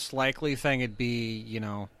most likely thing would be, you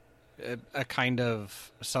know, a kind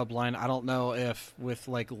of subline. I don't know if with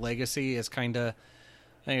like Legacy is kind of,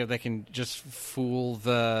 I think if they can just fool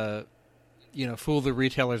the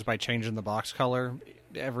retailers by changing the box color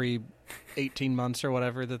every 18 months or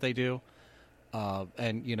whatever that they do,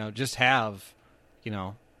 and you know, just have, you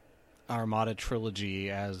know, Armada Trilogy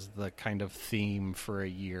as the kind of theme for a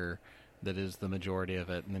year that is the majority of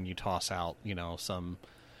it, and then you toss out, you know, some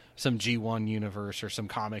G1 universe or some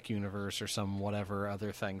comic universe or some whatever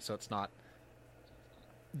other thing, so it's not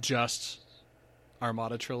just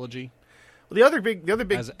Armada Trilogy. Well, the other big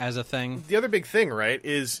as a thing. The other big thing, right,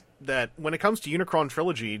 is that when it comes to Unicron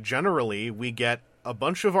Trilogy, generally we get a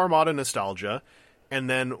bunch of Armada nostalgia, and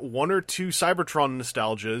then one or two Cybertron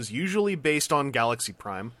nostalgias, usually based on Galaxy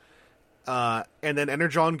Prime, and then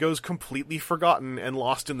Energon goes completely forgotten and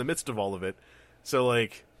lost in the midst of all of it. So,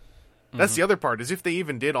 like, that's the other part, is if they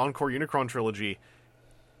even did Encore Unicron Trilogy,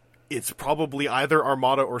 it's probably either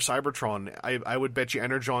Armada or Cybertron. I would bet you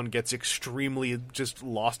Energon gets extremely just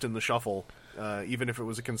lost in the shuffle, even if it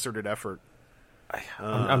was a concerted effort.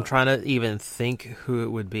 I'm trying to even think who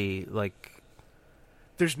it would be. Like,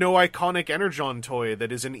 there's no iconic Energon toy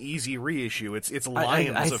that is an easy reissue. It's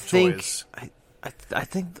lions of toys. I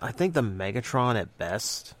think the Megatron at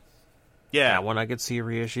best. Yeah, that one I could see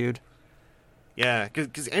reissued. Yeah,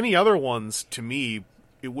 because any other ones, to me,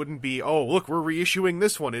 it wouldn't be, oh, look, we're reissuing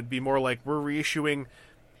this one. It'd be more like we're reissuing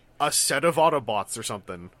a set of Autobots or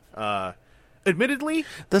something. Admittedly,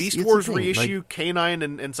 Beast Wars reissue, like, K9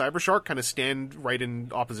 and Cybershark kind of stand right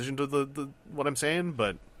in opposition to the what I'm saying,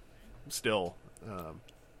 but still.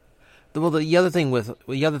 Well, the other thing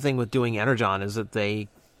with doing Energon is that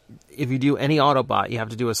if you do any Autobot, you have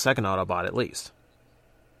to do a second Autobot at least.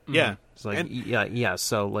 Yeah. It's like, yeah.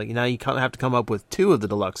 So, like, now you have to come up with two of the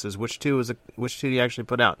deluxes. Which two do you actually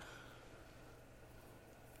put out?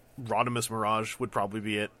 Rodimus Mirage would probably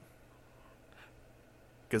be it.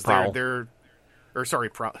 Because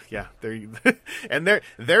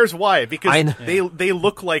there's why, because they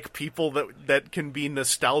look like people that can be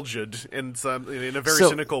nostalgia'd in a very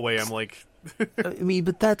cynical way. I'm like, I mean,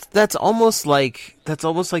 but that's almost like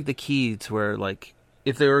the key to where, like,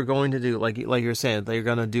 if they were going to do, like you're saying, they're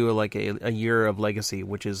going to do like a year of Legacy,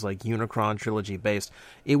 which is like Unicron Trilogy based,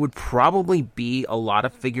 it would probably be a lot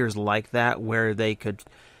of figures like that where they're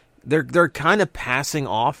kind of passing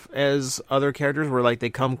off as other characters, where like they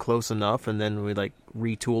come close enough and then we like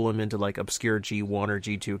retool them into like obscure G1 or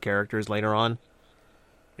G2 characters later on.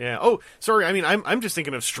 Yeah. Oh, sorry. I mean, I'm just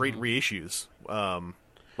thinking of straight reissues.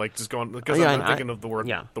 Like just going, because I'm thinking of the word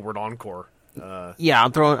Encore.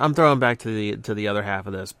 I'm throwing back to the other half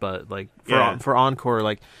of this, but like for Encore,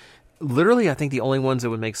 like literally, I think the only ones that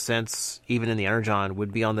would make sense, even in the Energon,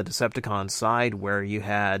 would be on the Decepticon side, where you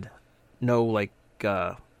had no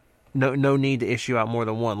need to issue out more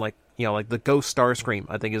than one. Like, you know, like the Ghost Starscream,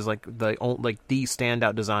 I think is like the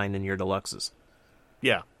standout design in your deluxes.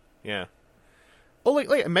 Yeah. Well, like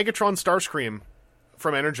Megatron Starscream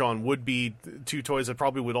from Energon would be two toys that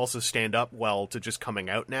probably would also stand up well to just coming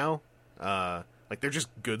out now. Like, they're just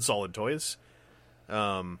good, solid toys.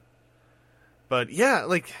 But yeah,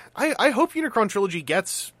 like, I hope Unicron Trilogy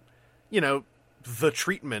gets, you know, the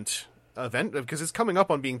treatment event, because it's coming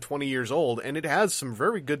up on being 20 years old, and it has some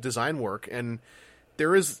very good design work, and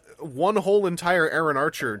there is one whole entire Aaron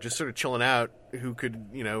Archer just sort of chilling out, who could,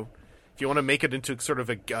 you know, if you want to make it into sort of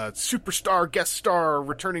a superstar, guest star,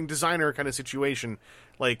 returning designer kind of situation,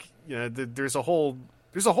 like, you know, there's a whole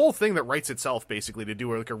thing that writes itself, basically, to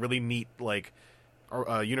do like a really neat, like,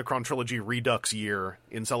 Unicron Trilogy Redux year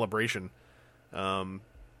in celebration.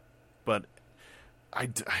 But I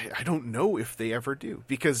don't know if they ever do,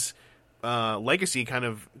 because Legacy kind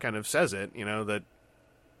of says it, you know, that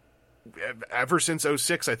ever since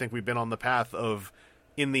 06, I think we've been on the path of,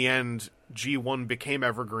 in the end, G1 became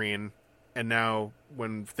Evergreen, and now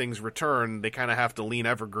when things return, they kind of have to lean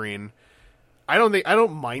Evergreen. I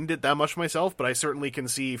don't mind it that much myself, but I certainly can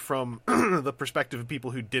see from the perspective of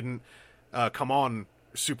people who didn't come on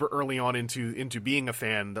super early on into being a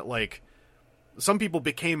fan, that, like, some people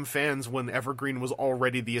became fans when Evergreen was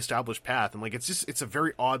already the established path, and like it's a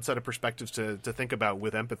very odd set of perspectives to think about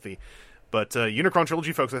with empathy. But Unicron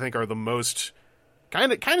Trilogy folks, I think, are the most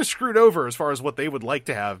kind of screwed over as far as what they would like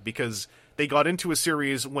to have, because they got into a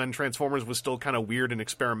series when Transformers was still kind of weird and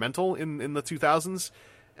experimental in the 2000s.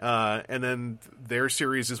 And then their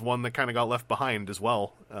series is one that kind of got left behind as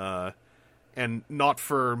well. and not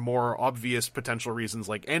for more obvious potential reasons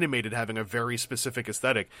like animated having a very specific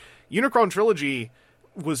aesthetic. Unicron Trilogy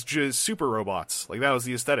was just super robots. Like, that was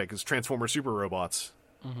the aesthetic, is Transformer super robots.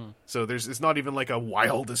 Mm-hmm. So it's not even like a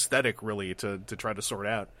wild aesthetic really to try to sort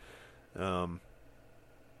out.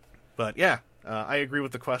 But yeah, I agree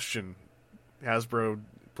with the question. Hasbro,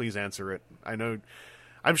 please answer it.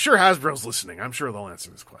 I'm sure Hasbro's listening. I'm sure they'll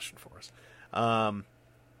answer this question for us.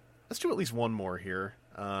 Let's do at least one more here.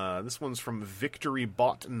 This one's from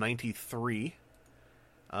VictoryBot93,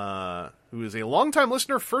 who is a longtime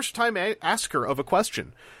listener, first-time asker of a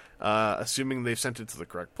question. Assuming they've sent it to the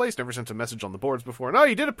correct place, never sent a message on the boards before. No,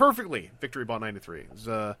 you did it perfectly, VictoryBot93. It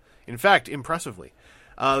was, in fact, impressively.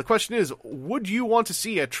 The question is, would you want to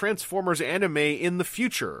see a Transformers anime in the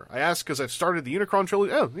future? I ask because I've started the Unicron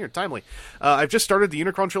Trilogy. Oh, here, timely. I've just started the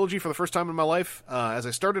Unicron Trilogy for the first time in my life. As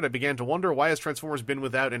I started, I began to wonder, why has Transformers been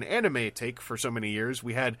without an anime take for so many years?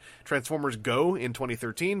 We had Transformers Go in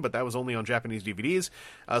 2013, but that was only on Japanese DVDs.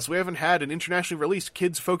 So we haven't had an internationally released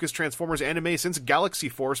kids-focused Transformers anime since Galaxy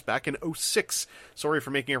Force back in 2006. Sorry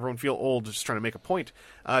for making everyone feel old, just trying to make a point.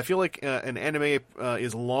 I feel like an anime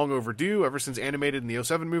is long overdue. Ever since Animated in the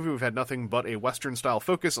 2007 movie, we've had nothing but a Western-style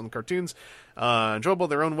focus on the cartoons. Enjoyable in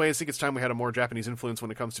their own ways. I think it's time we had a more Japanese influence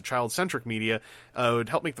when it comes to child-centric media. It would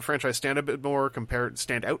help make the franchise stand out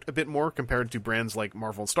a bit more compared to brands like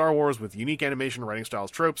Marvel and Star Wars, with unique animation, writing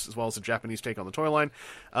styles, tropes, as well as a Japanese take on the toy line.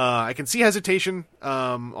 I can see hesitation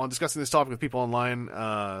on discussing this topic with people online.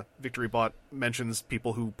 VictoryBot mentions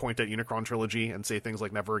people who point at Unicron Trilogy and say things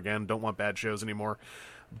like "never again," don't want bad shows anymore.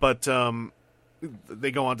 But they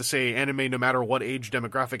go on to say, anime, no matter what age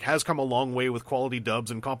demographic, has come a long way with quality dubs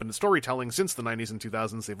and competent storytelling since the 90s and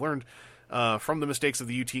 2000s. They've learned from the mistakes of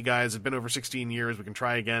the UT guys. It's been over 16 years. We can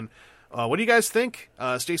try again. What do you guys think?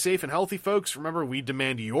 Stay safe and healthy, folks. Remember, we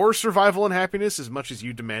demand your survival and happiness as much as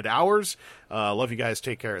you demand ours. Love you guys.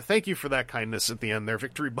 Take care. Thank you for that kindness at the end there,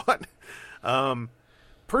 VictoryBot.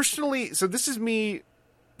 Personally, so this is me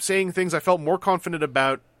saying things I felt more confident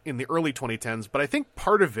about in the early 2010s, but I think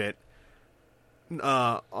part of it,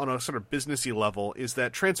 on a sort of businessy level, is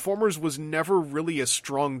that Transformers was never really a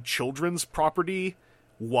strong children's property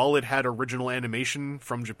while it had original animation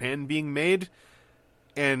from Japan being made.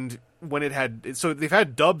 And when it had, so they've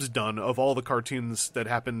had dubs done of all the cartoons that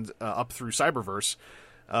happened up through Cyberverse.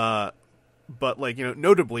 But, like, you know,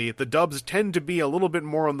 notably, the dubs tend to be a little bit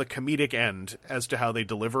more on the comedic end as to how they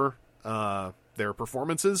deliver their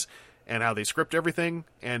performances and how they script everything,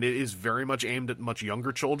 and it is very much aimed at much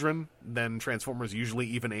younger children than Transformers usually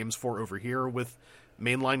even aims for over here with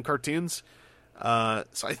mainline cartoons.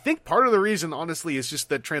 So I think part of the reason, honestly, is just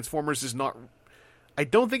that Transformers is not... I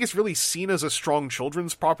don't think it's really seen as a strong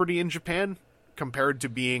children's property in Japan, compared to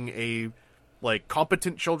being a, like,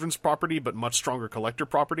 competent children's property, but much stronger collector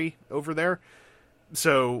property over there.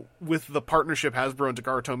 So, with the partnership Hasbro and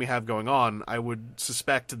Takara Tomy have going on, I would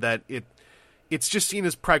suspect that it's just seen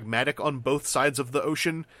as pragmatic on both sides of the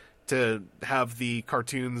ocean to have the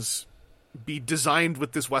cartoons be designed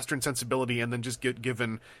with this Western sensibility and then just get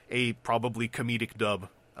given a probably comedic dub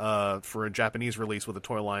for a Japanese release with a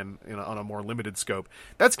toy line on a more limited scope.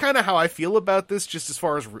 That's kind of how I feel about this, just as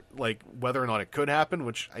far as like whether or not it could happen,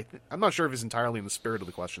 which I'm not sure if is entirely in the spirit of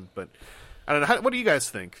the question, but I don't know. What do you guys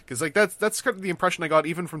think? Because like that's kind of the impression I got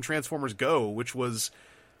even from Transformers Go, which was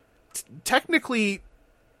technically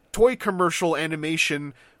toy commercial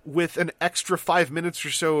animation with an extra 5 minutes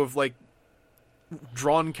or so of like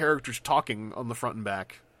drawn characters talking on the front and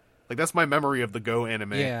back. Like, that's my memory of the Go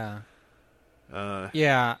anime. Yeah.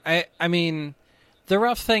 Yeah. I mean, the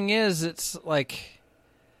rough thing is, it's like,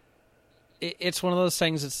 it's one of those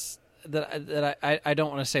things that I don't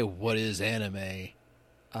want to say what is anime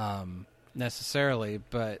necessarily,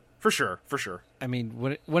 but for sure. I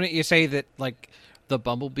mean, wouldn't you say that like the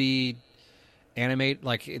Bumblebee animate,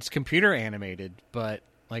 like, it's computer animated, but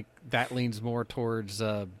like that leans more towards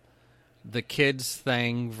the kids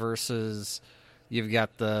thing versus you've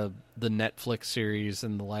got the Netflix series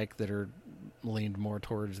and the like that are leaned more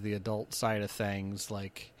towards the adult side of things.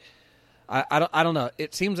 Like, I don't know.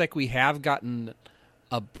 It seems like we have gotten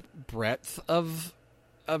a breadth of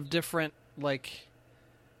different like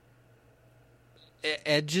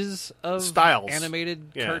edges of styles,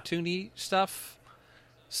 animated, cartoony stuff.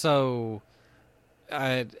 So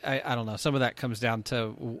I don't know. Some of that comes down to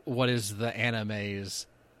what is the animes.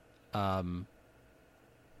 And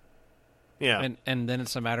then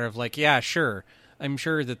it's a matter of like, yeah, sure. I'm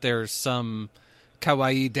sure that there's some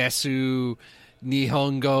kawaii desu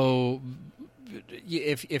nihongo.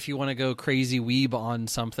 If you want to go crazy weeb on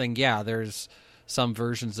something, yeah, there's some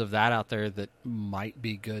versions of that out there that might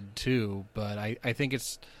be good too. But I think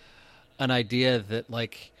it's an idea that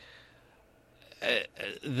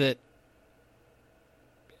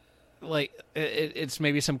it's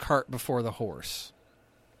maybe some cart before the horse.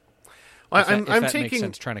 I'm makes taking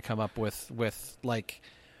sense, trying to come up with like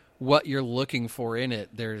what you're looking for in it.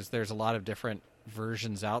 There's a lot of different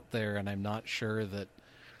versions out there, and I'm not sure that,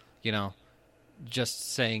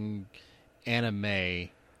 just saying anime,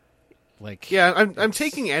 I'm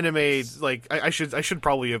taking anime, like I should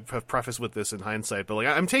probably have prefaced with this in hindsight, but like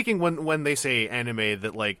I'm taking when they say anime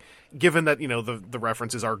that, like, given that the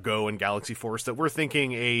references are Go and Galaxy Force, that we're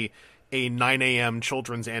thinking a 9 a.m.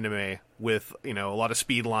 children's anime with a lot of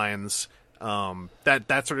speed lines,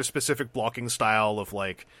 that sort of specific blocking style of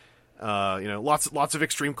like lots of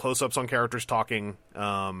extreme close-ups on characters talking,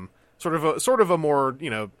 sort of a more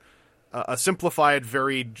a simplified,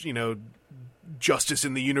 very justice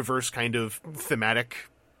in the universe kind of thematic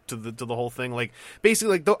to the whole thing. Like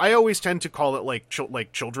basically, like I always tend to call it like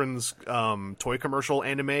children's toy commercial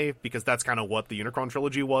anime, because that's kind of what the Unicron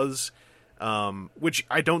trilogy was. Which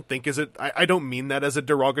I don't think I don't mean that as a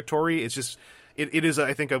derogatory. It's just it is,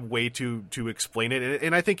 I think, a way to explain it,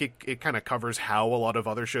 and I think it kind of covers how a lot of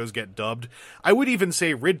other shows get dubbed. I would even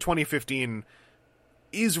say RID 2015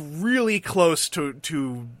 is really close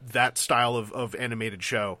to that style of animated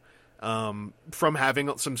show. From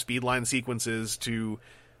having some speedline sequences to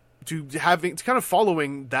kind of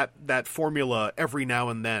following that formula every now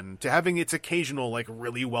and then, to having its occasional like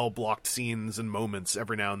really well blocked scenes and moments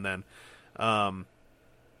every now and then. I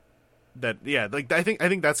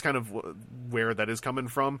think that's kind of where that is coming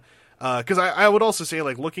from. Because I would also say,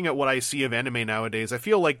 like, looking at what I see of anime nowadays, I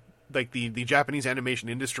feel like the Japanese animation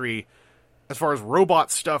industry, as far as robot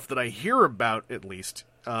stuff that I hear about at least,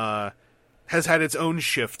 has had its own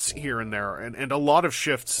shifts here and there, and a lot of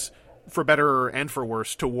shifts, for better and for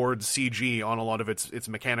worse, towards CG on a lot of its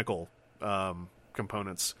mechanical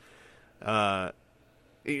components.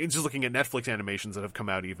 Just looking at Netflix animations that have come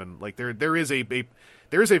out, even like there is a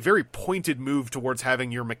very pointed move towards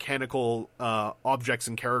having your mechanical objects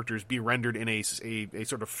and characters be rendered in a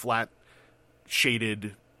sort of flat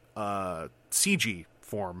shaded CG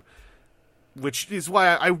form, which is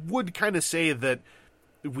why I would kind of say that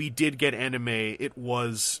we did get anime. It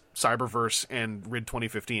was Cyberverse and RID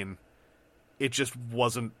 2015. It just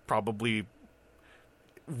wasn't probably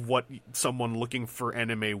what someone looking for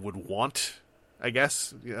anime would want, I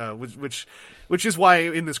guess. Which is why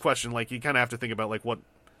in this question, like, you kind of have to think about like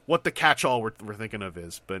what the catch-all we're thinking of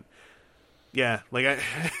is. But yeah, like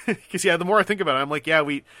because the more I think about it, I'm like,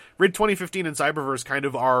 RID 2015 and Cyberverse kind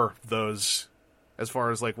of are those as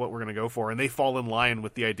far as like what we're gonna go for, and they fall in line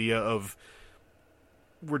with the idea of,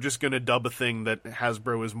 we're just going to dub a thing that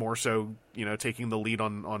Hasbro is more so, taking the lead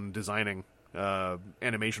on designing,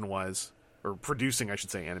 animation-wise. Or producing, I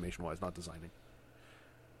should say, animation-wise, not designing.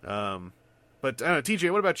 But, I don't know,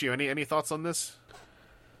 TJ, what about you? Any thoughts on this?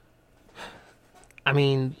 I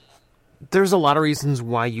mean, there's a lot of reasons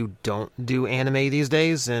why you don't do anime these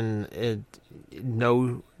days, and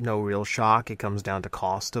no real shock. It comes down to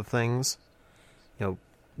cost of things.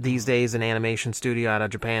 These days, an animation studio out of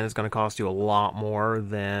Japan is going to cost you a lot more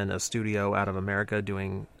than a studio out of America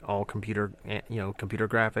doing all computer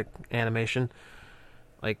graphic animation.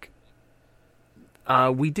 Like,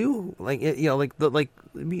 we do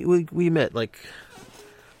we admit, like,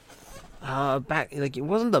 back, like, it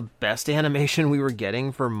wasn't the best animation we were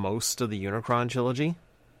getting for most of the Unicron trilogy.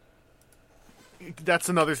 That's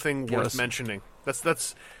another thing worth mentioning.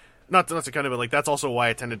 That's. Not to kind of, like, that's also why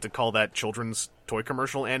I tended to call that children's toy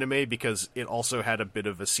commercial anime, because it also had a bit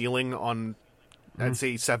of a ceiling on, I'd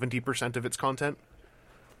say, 70% of its content.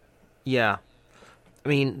 Yeah. I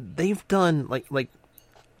mean, they've done,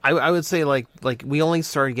 I would say, like, we only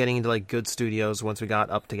started getting into, like, good studios once we got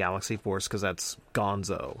up to Galaxy Force, because that's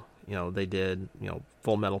Gonzo. They did,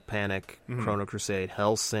 Full Metal Panic, Chrono Crusade,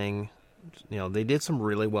 Hellsing. They did some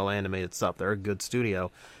really well animated stuff. They're a good studio.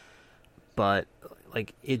 But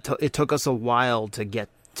like, it took us a while to get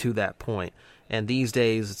to that point, and these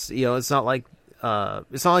days, it's not like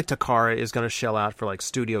Takara is going to shell out for like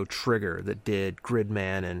Studio Trigger that did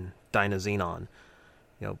Gridman and Dynazenon.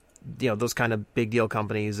 Those kind of big deal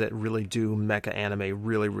companies that really do mecha anime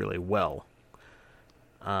really, really well.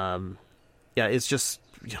 It's just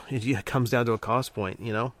it comes down to a cost point.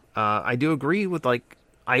 I do agree with, like,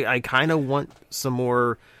 I kind of want some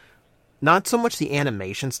more. Not so much the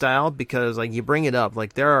animation style, because, like, you bring it up,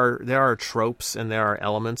 like, there are tropes and there are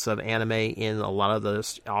elements of anime in a lot of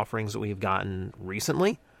the offerings that we've gotten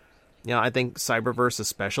recently. I think Cyberverse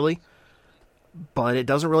especially, but it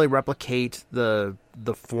doesn't really replicate the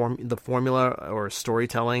formula or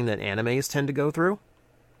storytelling that animes tend to go through.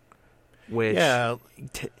 Which,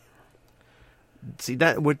 see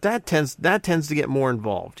that tends to get more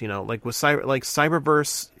involved. Like with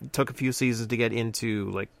Cyberverse took a few seasons to get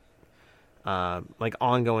into like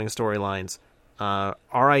ongoing storylines.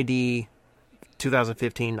 RID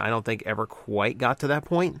 2015, I don't think ever quite got to that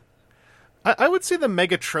point. I would say the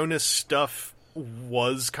Megatronus stuff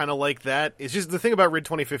was kind of like that. It's just the thing about RID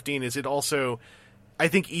 2015 is it also, I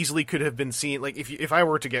think, easily could have been seen. Like if I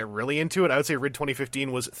were to get really into it, I would say RID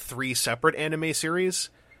 2015 was 3 separate anime series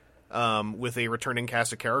with a returning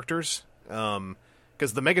cast of characters.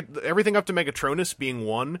 Because everything up to Megatronus being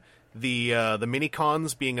one, the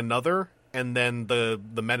Minicons being another, and then the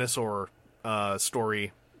Menasor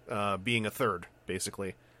story being a third,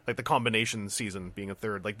 basically. Like the combination season being a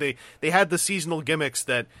third. Like they had the seasonal gimmicks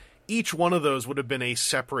that each one of those would have been a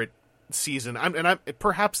separate season.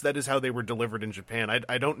 Perhaps that is how they were delivered in Japan.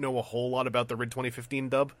 I don't know a whole lot about the RID 2015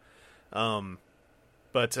 dub.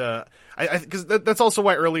 But because that's also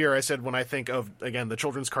why earlier I said when I think of, again, the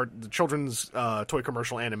children's toy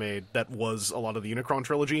commercial anime that was a lot of the Unicron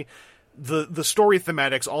trilogy, the story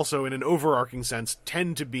thematics also in an overarching sense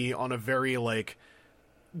tend to be on a very like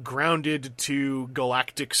grounded to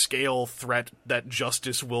galactic scale threat that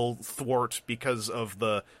justice will thwart because of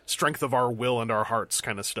the strength of our will and our hearts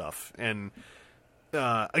kind of stuff. And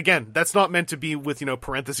again, that's not meant to be with,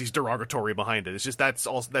 parentheses derogatory behind it. It's just that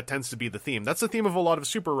tends to be the theme. That's the theme of a lot of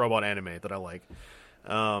super robot anime that I like.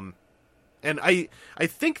 And I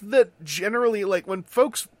think that generally, like, when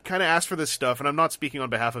folks kind of ask for this stuff, and I'm not speaking on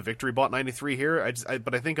behalf of VictoryBot 93 here,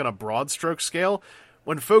 but I think on a broad stroke scale,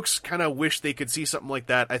 when folks kind of wish they could see something like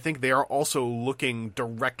that, I think they are also looking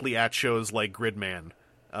directly at shows like Gridman,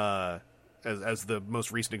 as the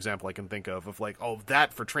most recent example I can think of like, oh,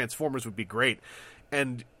 that for Transformers would be great.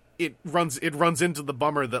 And it runs into the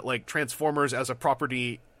bummer that, like, Transformers as a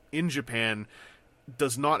property in Japan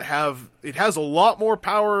does not have... It has a lot more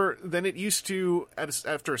power than it used to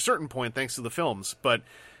after a certain point, thanks to the films, but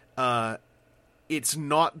it's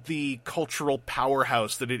not the cultural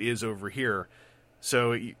powerhouse that it is over here.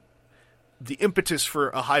 So the impetus for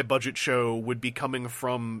a high-budget show would be coming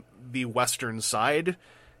from the Western side,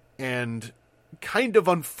 and kind of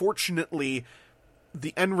unfortunately,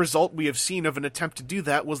 the end result we have seen of an attempt to do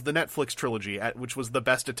that was the Netflix trilogy, which was the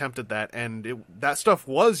best attempt at that, and that stuff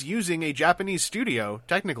was using a Japanese studio,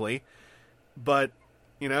 technically, but,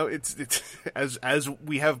 it's as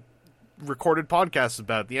we have recorded podcasts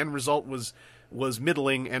about, the end result was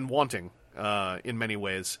middling and wanting, in many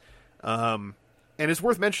ways. And it's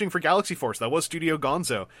worth mentioning for Galaxy Force, that was Studio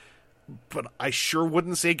Gonzo. But I sure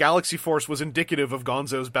wouldn't say Galaxy Force was indicative of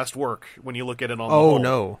Gonzo's best work when you look at it on the whole.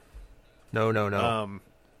 Oh, no.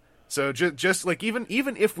 So just like, even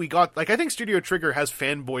if we got... Like, I think Studio Trigger has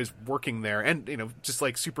fanboys working there, and, just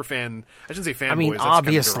like super fan... I shouldn't say fanboys, that's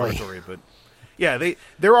obviously. kind of derogatory, but... Yeah,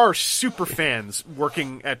 there are super fans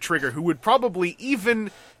working at Trigger who would probably,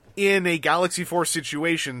 even in a Galaxy Force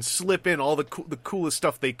situation, slip in all the coolest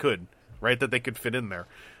stuff they could. Right, that they could fit in there,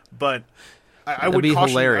 but I would be caution,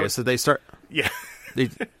 hilarious if they start. Yeah,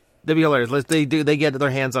 that'd be hilarious. They get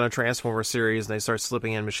their hands on a Transformer series and they start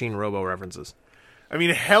slipping in Machine Robo references. I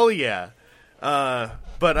mean, hell yeah.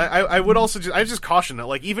 But I would also just caution that,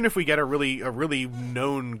 like, even if we get a really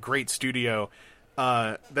known great studio,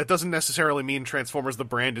 that doesn't necessarily mean Transformers the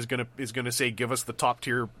brand is gonna say give us the top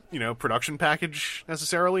tier production package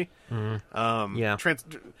necessarily. Mm-hmm. Yeah.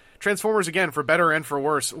 Transformers, again, for better and for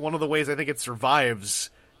worse, one of the ways I think it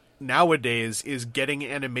survives nowadays is getting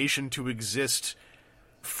animation to exist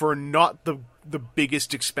for not the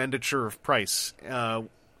biggest expenditure of price,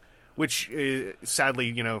 which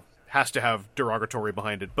sadly, has to have derogatory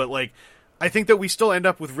behind it. But, like, I think that we still end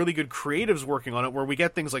up with really good creatives working on it, where we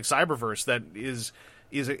get things like Cyberverse that is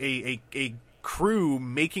a crew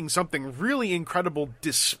making something really incredible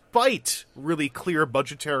despite really clear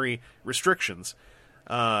budgetary restrictions.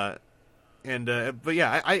 But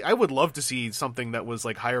yeah, I would love to see something that was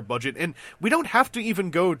like higher budget, and we don't have to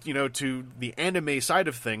even go, to the anime side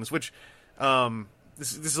of things, which,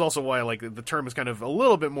 this is also why, like, the term is kind of a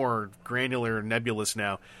little bit more granular and nebulous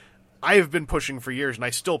now. I have been pushing for years, and I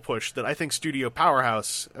still push, that I think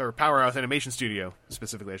Powerhouse Animation Studio,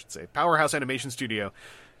 specifically I should say, Powerhouse Animation Studio,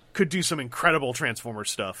 could do some incredible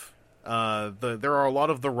Transformers stuff. There are a lot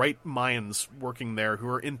of the right minds working there who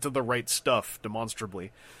are into the right stuff,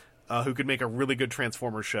 demonstrably, who could make a really good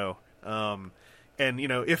Transformers show. And,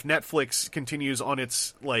 if Netflix continues on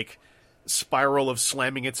its, like, spiral of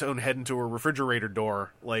slamming its own head into a refrigerator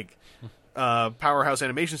door, like, Powerhouse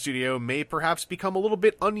Animation Studio may perhaps become a little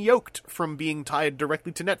bit unyoked from being tied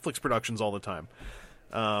directly to Netflix productions all the time.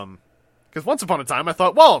 Because once upon a time I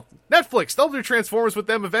thought, well, Netflix, they'll do Transformers with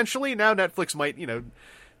them eventually. Now Netflix might,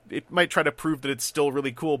 it might try to prove that it's still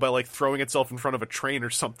really cool by like throwing itself in front of a train or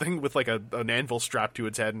something with like an anvil strapped to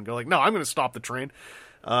its head and go like, no, I'm going to stop the train.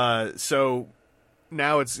 So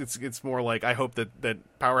now it's more like I hope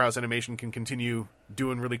that Powerhouse Animation can continue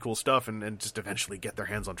doing really cool stuff and just eventually get their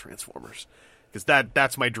hands on Transformers, because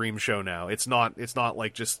that's my dream show now. It's not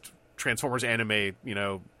like just Transformers anime,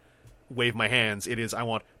 wave my hands. It is, I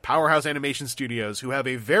want Powerhouse Animation Studios, who have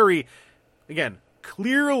a very, again,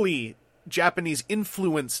 clearly Japanese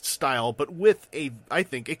influenced style, but with a, I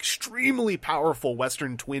think, extremely powerful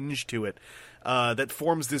Western twinge to it, that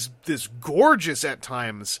forms this gorgeous at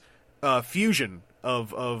times fusion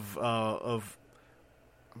of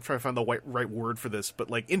I'm trying to find the right word for this, but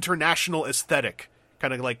like international aesthetic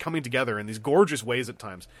kind of like coming together in these gorgeous ways at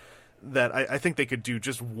times, that I think they could do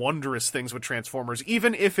just wondrous things with Transformers,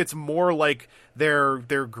 even if it's more like their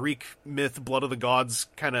Greek myth, Blood of the Gods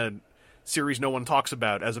kind of series no one talks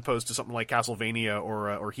about, as opposed to something like Castlevania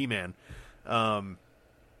or He-Man.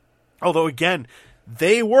 Although again,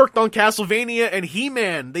 they worked on Castlevania and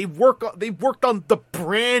He-Man. They worked on the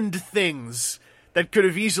brand things that could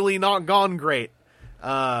have easily not gone great.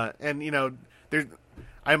 And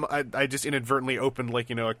I just inadvertently opened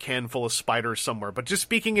a can full of spiders somewhere. But just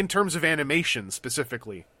speaking in terms of animation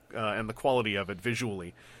specifically, and the quality of it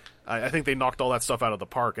visually, I think they knocked all that stuff out of the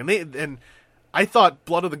park. And I thought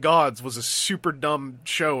Blood of the Gods was a super dumb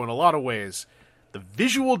show in a lot of ways. The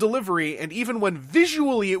visual delivery, and even when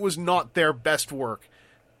visually it was not their best work,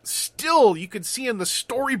 still you could see in the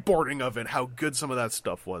storyboarding of it how good some of that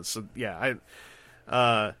stuff was. So yeah,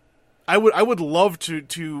 I would love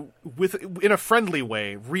to with in a friendly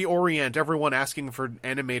way reorient everyone asking for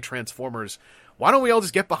anime Transformers. Why don't we all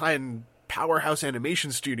just get behind Powerhouse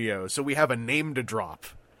Animation Studio so we have a name to drop?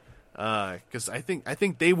 Because I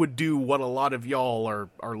think they would do what a lot of y'all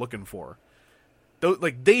are looking for.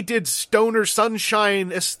 Like they did Stoner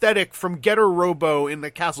Sunshine aesthetic from Getter Robo in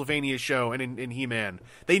the Castlevania show and in He-Man.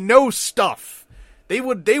 They know stuff. They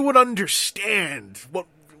would understand what.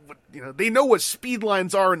 They know what speed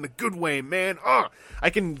lines are in the good way, man. I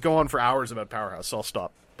can go on for hours about Powerhouse, so I'll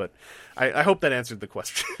stop. But I hope that answered the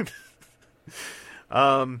question. Do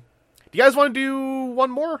you guys want to do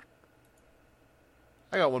one more?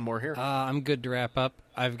 I got one more here. I'm good to wrap up.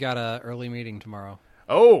 I've got a early meeting tomorrow.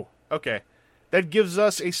 Oh, okay. That gives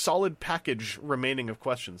us a solid package remaining of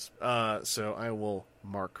questions. So I will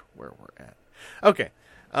mark where we're at. Okay.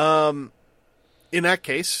 In that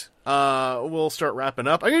case, we'll start wrapping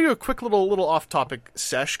up. I'm going to do a quick little off-topic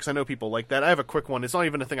sesh, because I know people like that. I have a quick one. It's not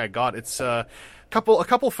even a thing I got. It's a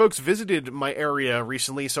couple folks visited my area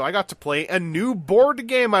recently, so I got to play a new board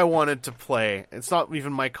game I wanted to play. It's not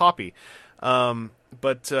even my copy.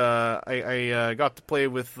 But I got to play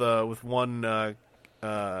with one...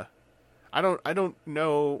 I don't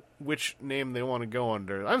know which name they want to go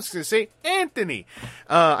under. I'm just going to say Anthony.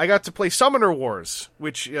 I got to play Summoner Wars,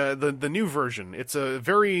 which the new version. It's a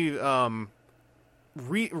very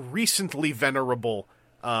recently venerable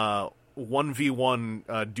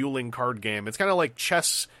 1v1 dueling card game. It's kind of like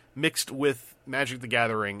chess mixed with Magic the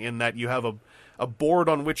Gathering, in that you have a board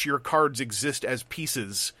on which your cards exist as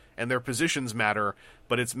pieces and their positions matter,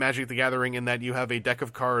 but it's Magic the Gathering in that you have a deck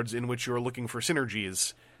of cards in which you're looking for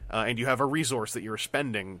synergies. And you have a resource that you're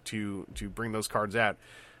spending to bring those cards out.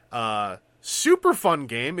 Super fun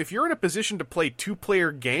game. If you're in a position to play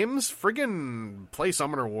 2-player games, friggin' play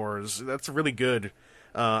Summoner Wars. That's really good.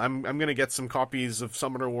 I'm going to get some copies of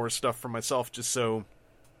Summoner Wars stuff for myself, just so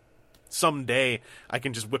someday I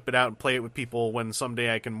can just whip it out and play it with people, when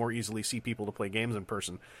someday I can more easily see people to play games in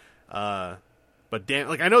person. But damn,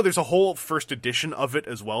 I know there's a whole first edition of it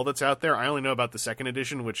as well that's out there. I only know about the second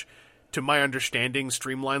edition, which, to my understanding,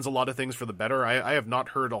 streamlines a lot of things for the better. I have not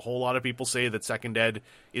heard a whole lot of people say that second ed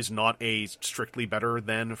is not a strictly better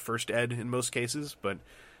than first ed in most cases, but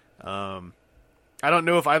I don't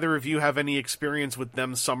know if either of you have any experience with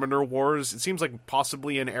them Summoner Wars. It seems like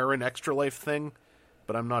possibly an Aaron Extra Life thing,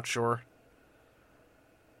 but I'm not sure.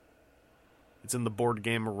 It's in the board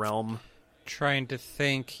game realm. Trying to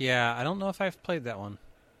think. Yeah, I don't know if I've played that one.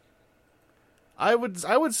 I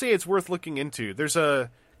would say it's worth looking into. There's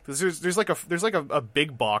like a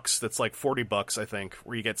big box that's like $40, I think,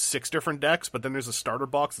 where you get 6 different decks, but then there's a starter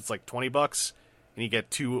box that's like $20, and you get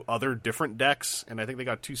 2 other different decks, and I think they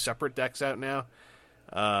got 2 separate decks out now.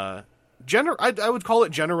 I would call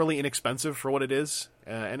it generally inexpensive for what it is,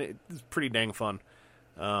 and it's pretty dang fun.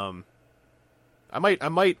 I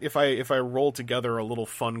might if I roll together a little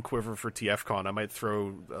fun quiver for TFCon, I might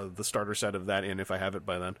throw the starter set of that in if I have it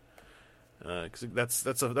by then. Because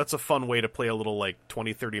that's a fun way to play a little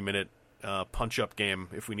 20-30 minute punch up game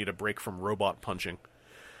if we need a break from robot punching.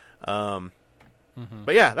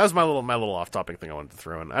 But yeah, that was my little off topic thing I wanted to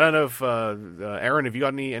throw in. I don't know if Aaron, have you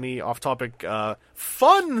got any off topic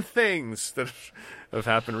fun things that have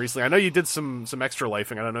happened recently? I know you did some extra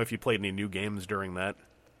lifing. I don't know if you played any new games during that.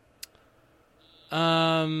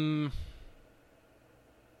 I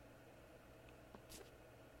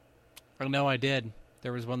know I did.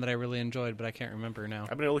 There was one that I really enjoyed, but I can't remember now.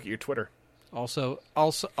 I'm gonna look at your Twitter. Also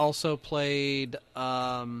played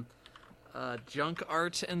junk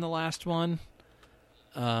art in the last one.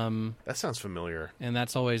 That sounds familiar. And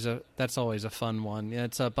that's always a fun one. Yeah,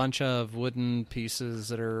 it's a bunch of wooden pieces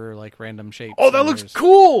that are like random shapes. Oh, that and looks there's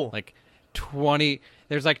cool! Like 20.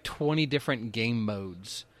 There's like 20 different game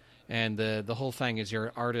modes, and the whole thing is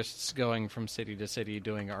you're artists going from city to city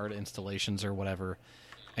doing art installations or whatever,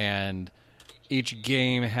 and each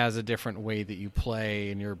game has a different way that you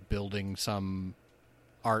play, and you're building some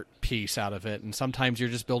art piece out of it. And sometimes you're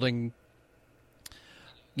just building.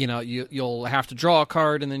 You know, you'll have to draw a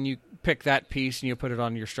card, and then you pick that piece and you put it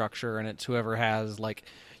on your structure, and it's whoever has, like,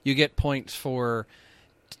 you get points for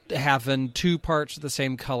having two parts of the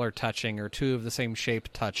same color touching or two of the same shape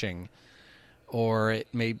touching, or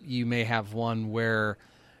you may have one where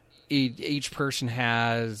each person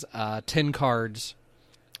has 10 cards,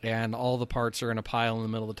 and all the parts are in a pile in the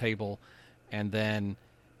middle of the table, and then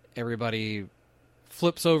everybody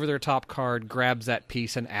flips over their top card, grabs that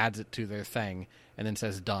piece, and adds it to their thing. And then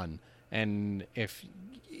says done. And if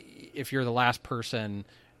you're the last person,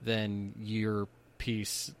 then your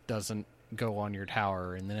piece doesn't go on your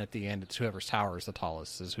tower. And then at the end, it's whoever's tower is the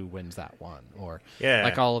tallest is who wins that one. Or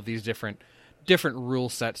like all of these different rule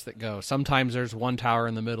sets that go. Sometimes there's one tower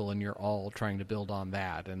in the middle, and you're all trying to build on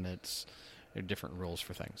that, and there are different rules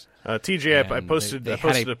for things. TJ, I posted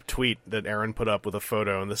a tweet that Aaron put up with a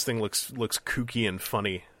photo, and this thing looks kooky and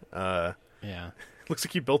funny. Yeah. Looks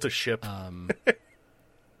like you built a ship.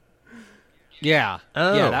 Yeah.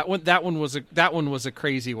 Oh. Yeah, that one was a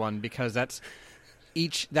crazy one, because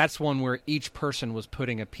that's one where each person was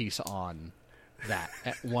putting a piece on that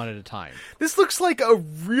one at a time. This looks like a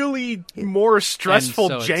really more stressful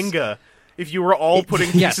Jenga if you were all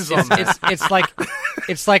putting pieces on that.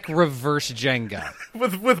 It's like reverse Jenga.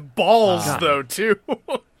 with balls though too.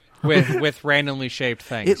 with randomly shaped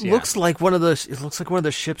things. It looks like one of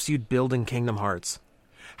the ships you'd build in Kingdom Hearts.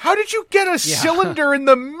 How did you get a cylinder in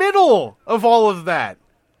the middle of all of that?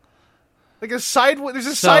 Like there's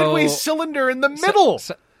a sideways cylinder in the middle.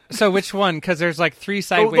 So which one? Because there's like three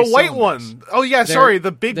sideways. The white cylinders. one. Oh yeah, sorry,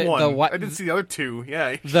 the big one. I didn't see the other two.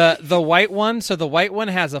 Yeah. The white one. So the white one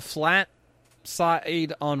has a flat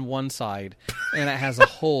side on one side, and it has a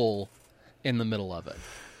hole in the middle of it,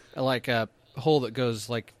 like a hole that goes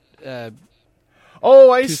like. I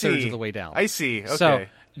see. 2/3 of the way down. I see. Okay. So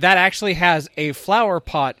that actually has a flower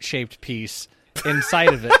pot shaped piece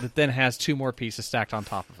inside of it that then has two more pieces stacked on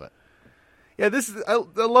top of it. Yeah, I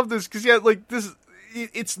love this because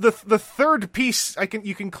it's the third piece.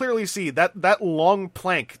 You can clearly see that long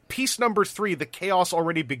plank, piece number 3. The chaos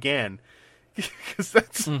already began because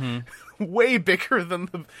that's way bigger than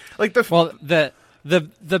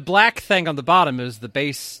the black thing on the bottom is the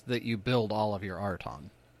base that you build all of your art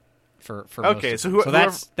on. For okay, so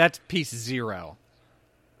that's piece 0.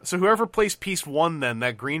 So whoever placed piece 1, then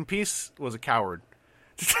that green piece was a coward.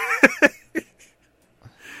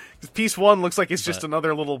 Piece 1 looks like it's just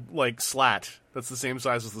another little like slat that's the same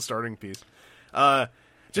size as the starting piece.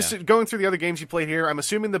 Going through the other games you played here, I'm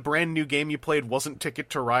assuming the brand new game you played wasn't Ticket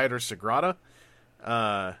to Ride or Sagrada.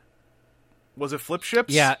 Was it Flip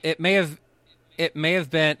Ships? Yeah, it may have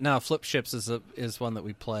been. No, Flip Ships is one that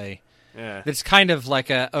we play. Yeah, it's kind of like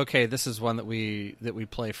this is one that we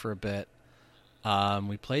play for a bit.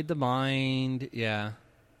 We played The Mind. Yeah.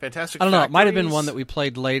 Fantastic. I don't know. It might have been one that we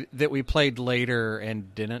played later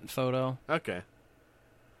and didn't photo. Okay.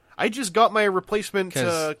 I just got my replacement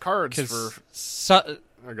cards for.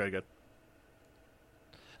 Okay, good.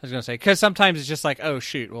 I was gonna say because sometimes it's just like, oh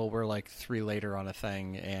shoot, well we're like 3 later on a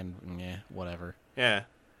thing, and whatever. Yeah.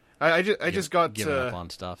 I just got giving up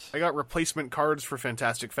on stuff. I got replacement cards for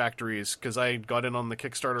Fantastic Factories because I got in on the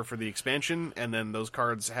Kickstarter for the expansion, and then those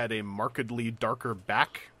cards had a markedly darker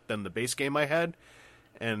back than the base game I had,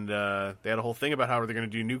 and they had a whole thing about how they're going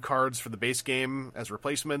to do new cards for the base game as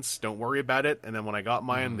replacements. Don't worry about it. And then when I got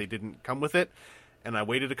mine, they didn't come with it, and I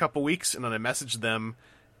waited a couple weeks, and then I messaged them,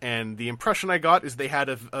 and the impression I got is they had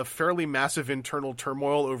a fairly massive internal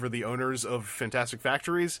turmoil over the owners of Fantastic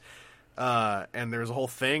Factories. And there's a whole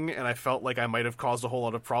thing, and I felt like I might have caused a whole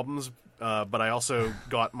lot of problems, but I also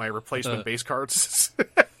got my replacement base cards.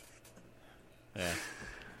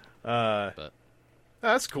 Yeah.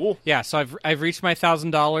 That's cool. Yeah, so I've reached my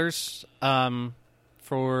 $1,000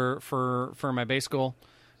 for my base goal.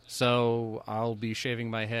 So I'll be shaving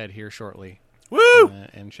my head here shortly. Woo!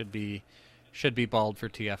 And should be bald for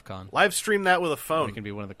TFCon. Live stream that with a I phone. can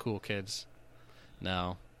be one of the cool kids.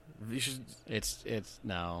 No, You should it's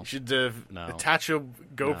no. you should No. attach a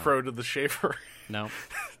GoPro to the shaver. No.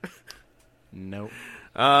 Nope.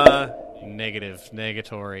 Negative.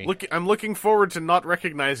 Negatory. I'm looking forward to not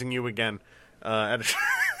recognizing you again at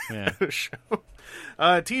Yeah. a show.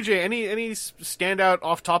 TJ, any standout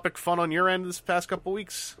off-topic fun on your end this past couple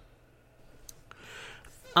weeks?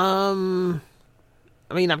 I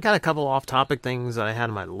mean, I've got a couple off-topic things that I had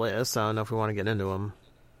on my list. I don't know if we want to get into them.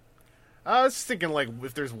 I was thinking, like,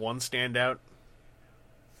 if there's one standout.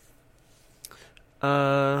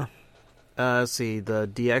 Let's see, the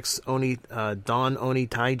DX Oni, Don Oni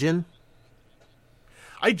Taijin.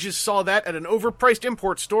 I just saw that at an overpriced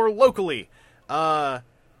import store locally. How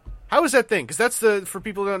is that thing? Because that's for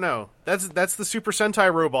people who don't know, that's the Super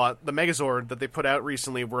Sentai robot, the Megazord that they put out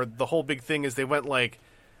recently, where the whole big thing is they went like,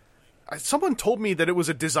 someone told me that it was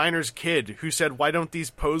a designer's kid who said, "Why don't these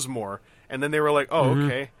pose more?" And then they were like, "Oh,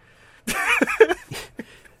 okay."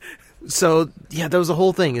 So, yeah, that was the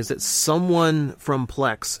whole thing, is that someone from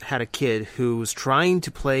Plex had a kid who was trying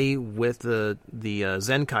to play with the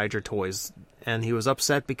Zenkaiger toys, and he was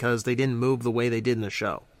upset because they didn't move the way they did in the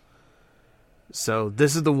show. So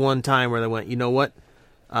this is the one time where they went, you know what?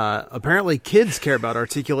 Apparently kids care about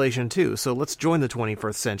articulation too, so let's join the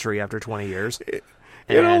 21st century after 20 years.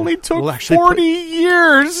 It only took we'll 40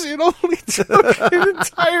 years. It only took an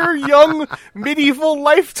entire young medieval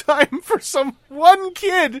lifetime for some one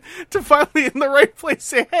kid to finally in the right place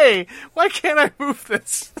say, "Hey, why can't I move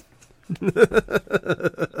this?"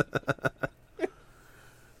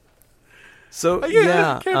 So,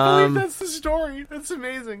 I can't believe that's the story. That's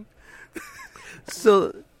amazing.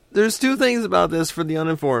 So there's two things about this for the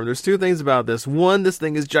uninformed. There's two things about this. One, this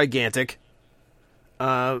thing is gigantic.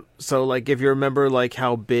 So, like, if you remember, like,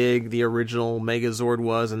 how big the original Megazord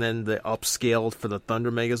was, and then the upscaled for the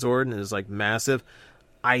Thunder Megazord, and it's, like, massive,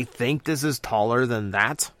 I think this is taller than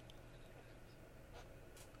that.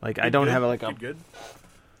 Like, I don't have, like, a... Good.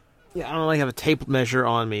 Yeah, I don't, like, have a tape measure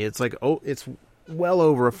on me. It's, like, it's well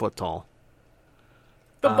over a foot tall.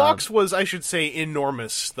 The box was, I should say,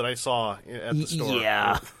 enormous that I saw at the store.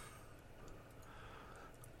 Yeah.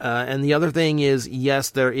 And the other thing is, yes,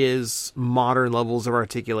 there is modern levels of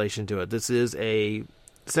articulation to it. This is a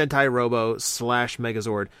Sentai Robo /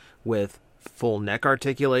 Megazord with full neck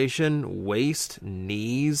articulation, waist,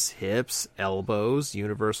 knees, hips, elbows,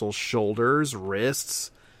 universal shoulders, wrists.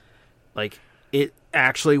 Like, it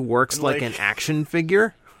actually works like an action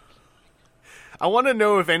figure. I want to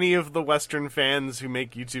know if any of the Western fans who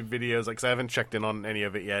make YouTube videos, like, 'cause I haven't checked in on any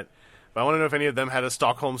of it yet, but I want to know if any of them had a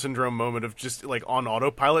Stockholm Syndrome moment of just, like, on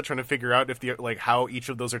autopilot trying to figure out if how each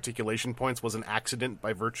of those articulation points was an accident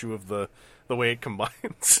by virtue of the way it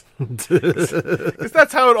combines. Because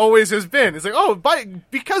that's how it always has been. It's like, oh,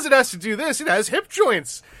 because it has to do this, it has hip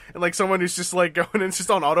joints. And, like, someone who's just, like, going and it's just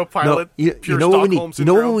on autopilot, pure Stockholm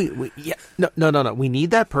Syndrome. No. We need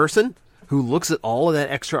that person who looks at all of that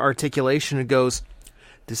extra articulation and goes,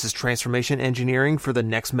 this is transformation engineering for the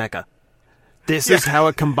next mecha. This is how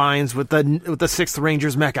it combines with the 6th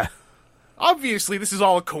Ranger's mecha. Obviously, this is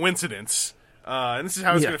all a coincidence. And this is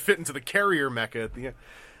how it's going to fit into the carrier mecha at the end.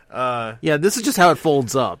 Yeah, this is just how it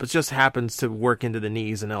folds up. It just happens to work into the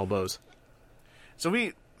knees and elbows. So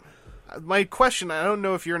my question, I don't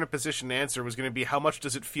know if you're in a position to answer, was going to be how much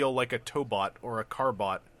does it feel like a Tobot or a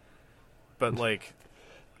Carbot? But, like,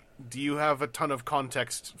 do you have a ton of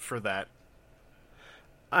context for that?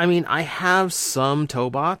 I mean, I have some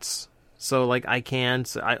Tobots. So, like, I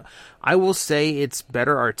will say it's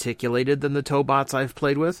better articulated than the Tobots I've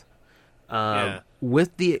played with.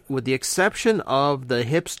 With the exception of the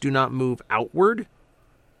hips do not move outward.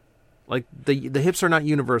 Like, the hips are not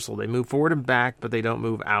universal. They move forward and back, but they don't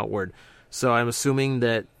move outward. So I'm assuming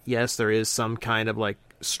that, yes, there is some kind of, like,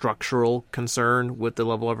 structural concern with the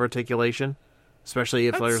level of articulation. Especially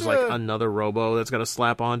if there's, like, another Robo that's got to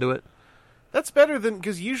slap onto it. That's better than,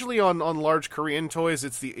 because usually on large Korean toys,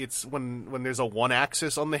 it's when there's a one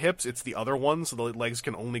axis on the hips, it's the other one, so the legs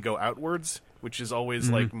can only go outwards, which is always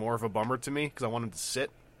like more of a bummer to me because I want him to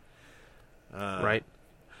sit. Right.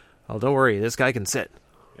 Oh, don't worry, this guy can sit.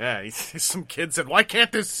 Yeah, some kid said, "Why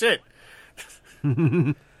can't this sit?"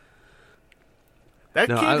 I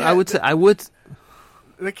would.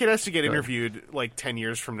 The kid has to get interviewed like 10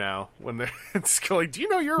 years from now when it's like, do you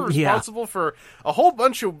know you're responsible for a whole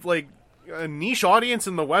bunch of like a niche audience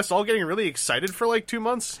in the West all getting really excited for like 2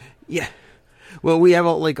 months? Yeah. Well, we have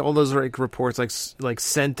all those reports like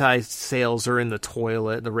Sentai sales are in the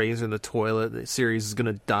toilet, the ratings are in the toilet, the series is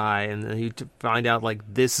gonna die, and then you find out like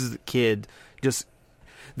this kid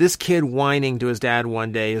whining to his dad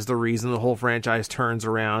one day is the reason the whole franchise turns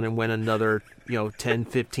around and went another 10,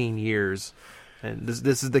 15 years, and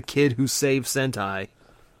this is the kid who saved Sentai.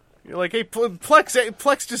 You're like, hey,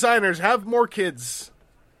 Plex designers, have more kids.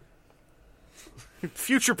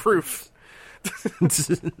 Future proof.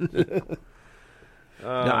 No,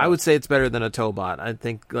 I would say it's better than a Tobot. I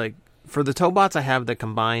think, like, for the Tobots I have that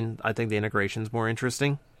combine, I think the integration's more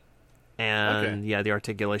interesting. And, yeah, the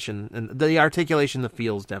articulation, the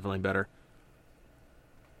feel's definitely better.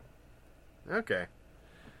 Okay.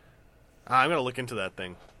 I'm going to look into that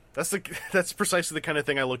thing. That's precisely the kind of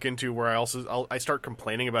thing I look into where I start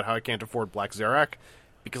complaining about how I can't afford Black Zarak,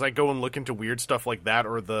 because I go and look into weird stuff like that,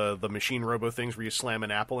 or the machine robo things where you slam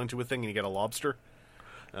an apple into a thing and you get a lobster.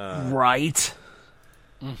 Right.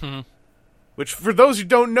 Mm-hmm. Which, for those who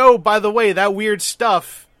don't know, by the way, that weird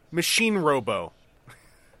stuff, machine robo.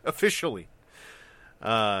 Officially. It's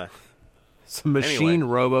a machine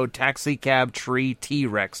robo taxi cab tree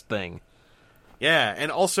T-Rex thing. Yeah,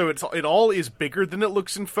 and also it all is bigger than it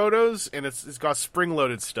looks in photos, and it's got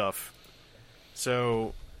spring-loaded stuff.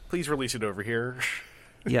 So, please release it over here.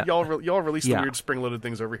 Yeah. y'all release the weird spring-loaded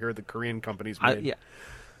things over here the Korean companies made.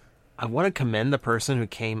 I want to commend the person who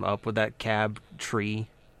came up with that cab tree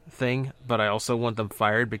thing, but I also want them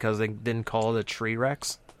fired because they didn't call it a tree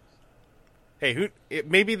Rex. Hey,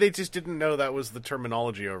 maybe they just didn't know that was the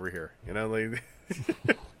terminology over here.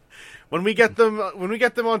 When we get them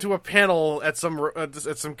onto a panel at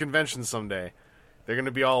some convention someday, they're going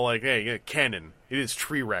to be all like, "Hey, canon, it is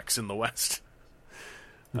tree Rex in the West."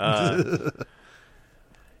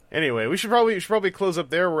 Anyway, we should probably close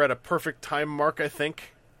up there. We're at a perfect time mark, I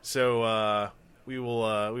think. So we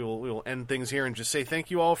will end things here and just say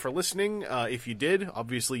thank you all for listening. If you did,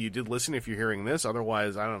 obviously you did listen. If you're hearing this,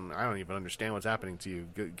 otherwise I don't even understand what's happening to you.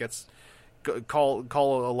 Call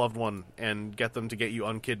a loved one and get them to get you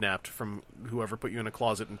unkidnapped from whoever put you in a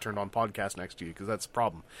closet and turned on podcast next to you, because that's a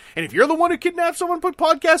problem. And if you're the one who kidnapped someone, put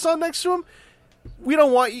podcasts on next to him, we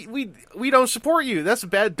don't want you, we don't support you. That's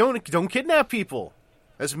bad. Don't kidnap people.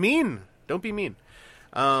 That's mean. Don't be mean.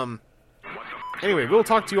 Anyway, we'll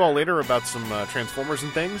talk to you all later about some Transformers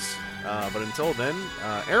and things. But until then,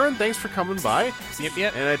 Aaron, thanks for coming by.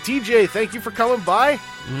 Yep. And TJ, thank you for coming by.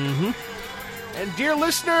 Mm-hmm. And dear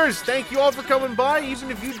listeners, thank you all for coming by. Even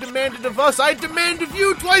if you demanded of us, I demand of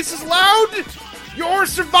you twice as loud your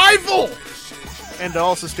survival. And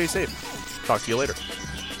also stay safe. Talk to you later.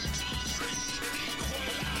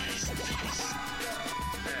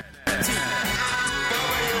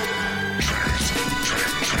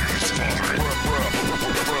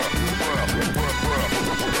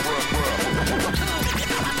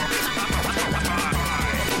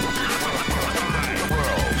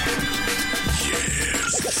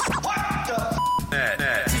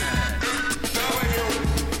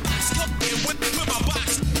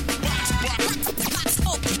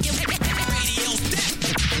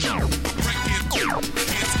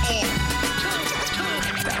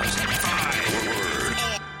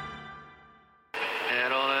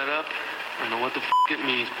 Add all that up, I know what the f*** it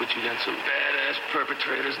means, but you got some badass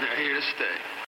perpetrators, and they're here to stay.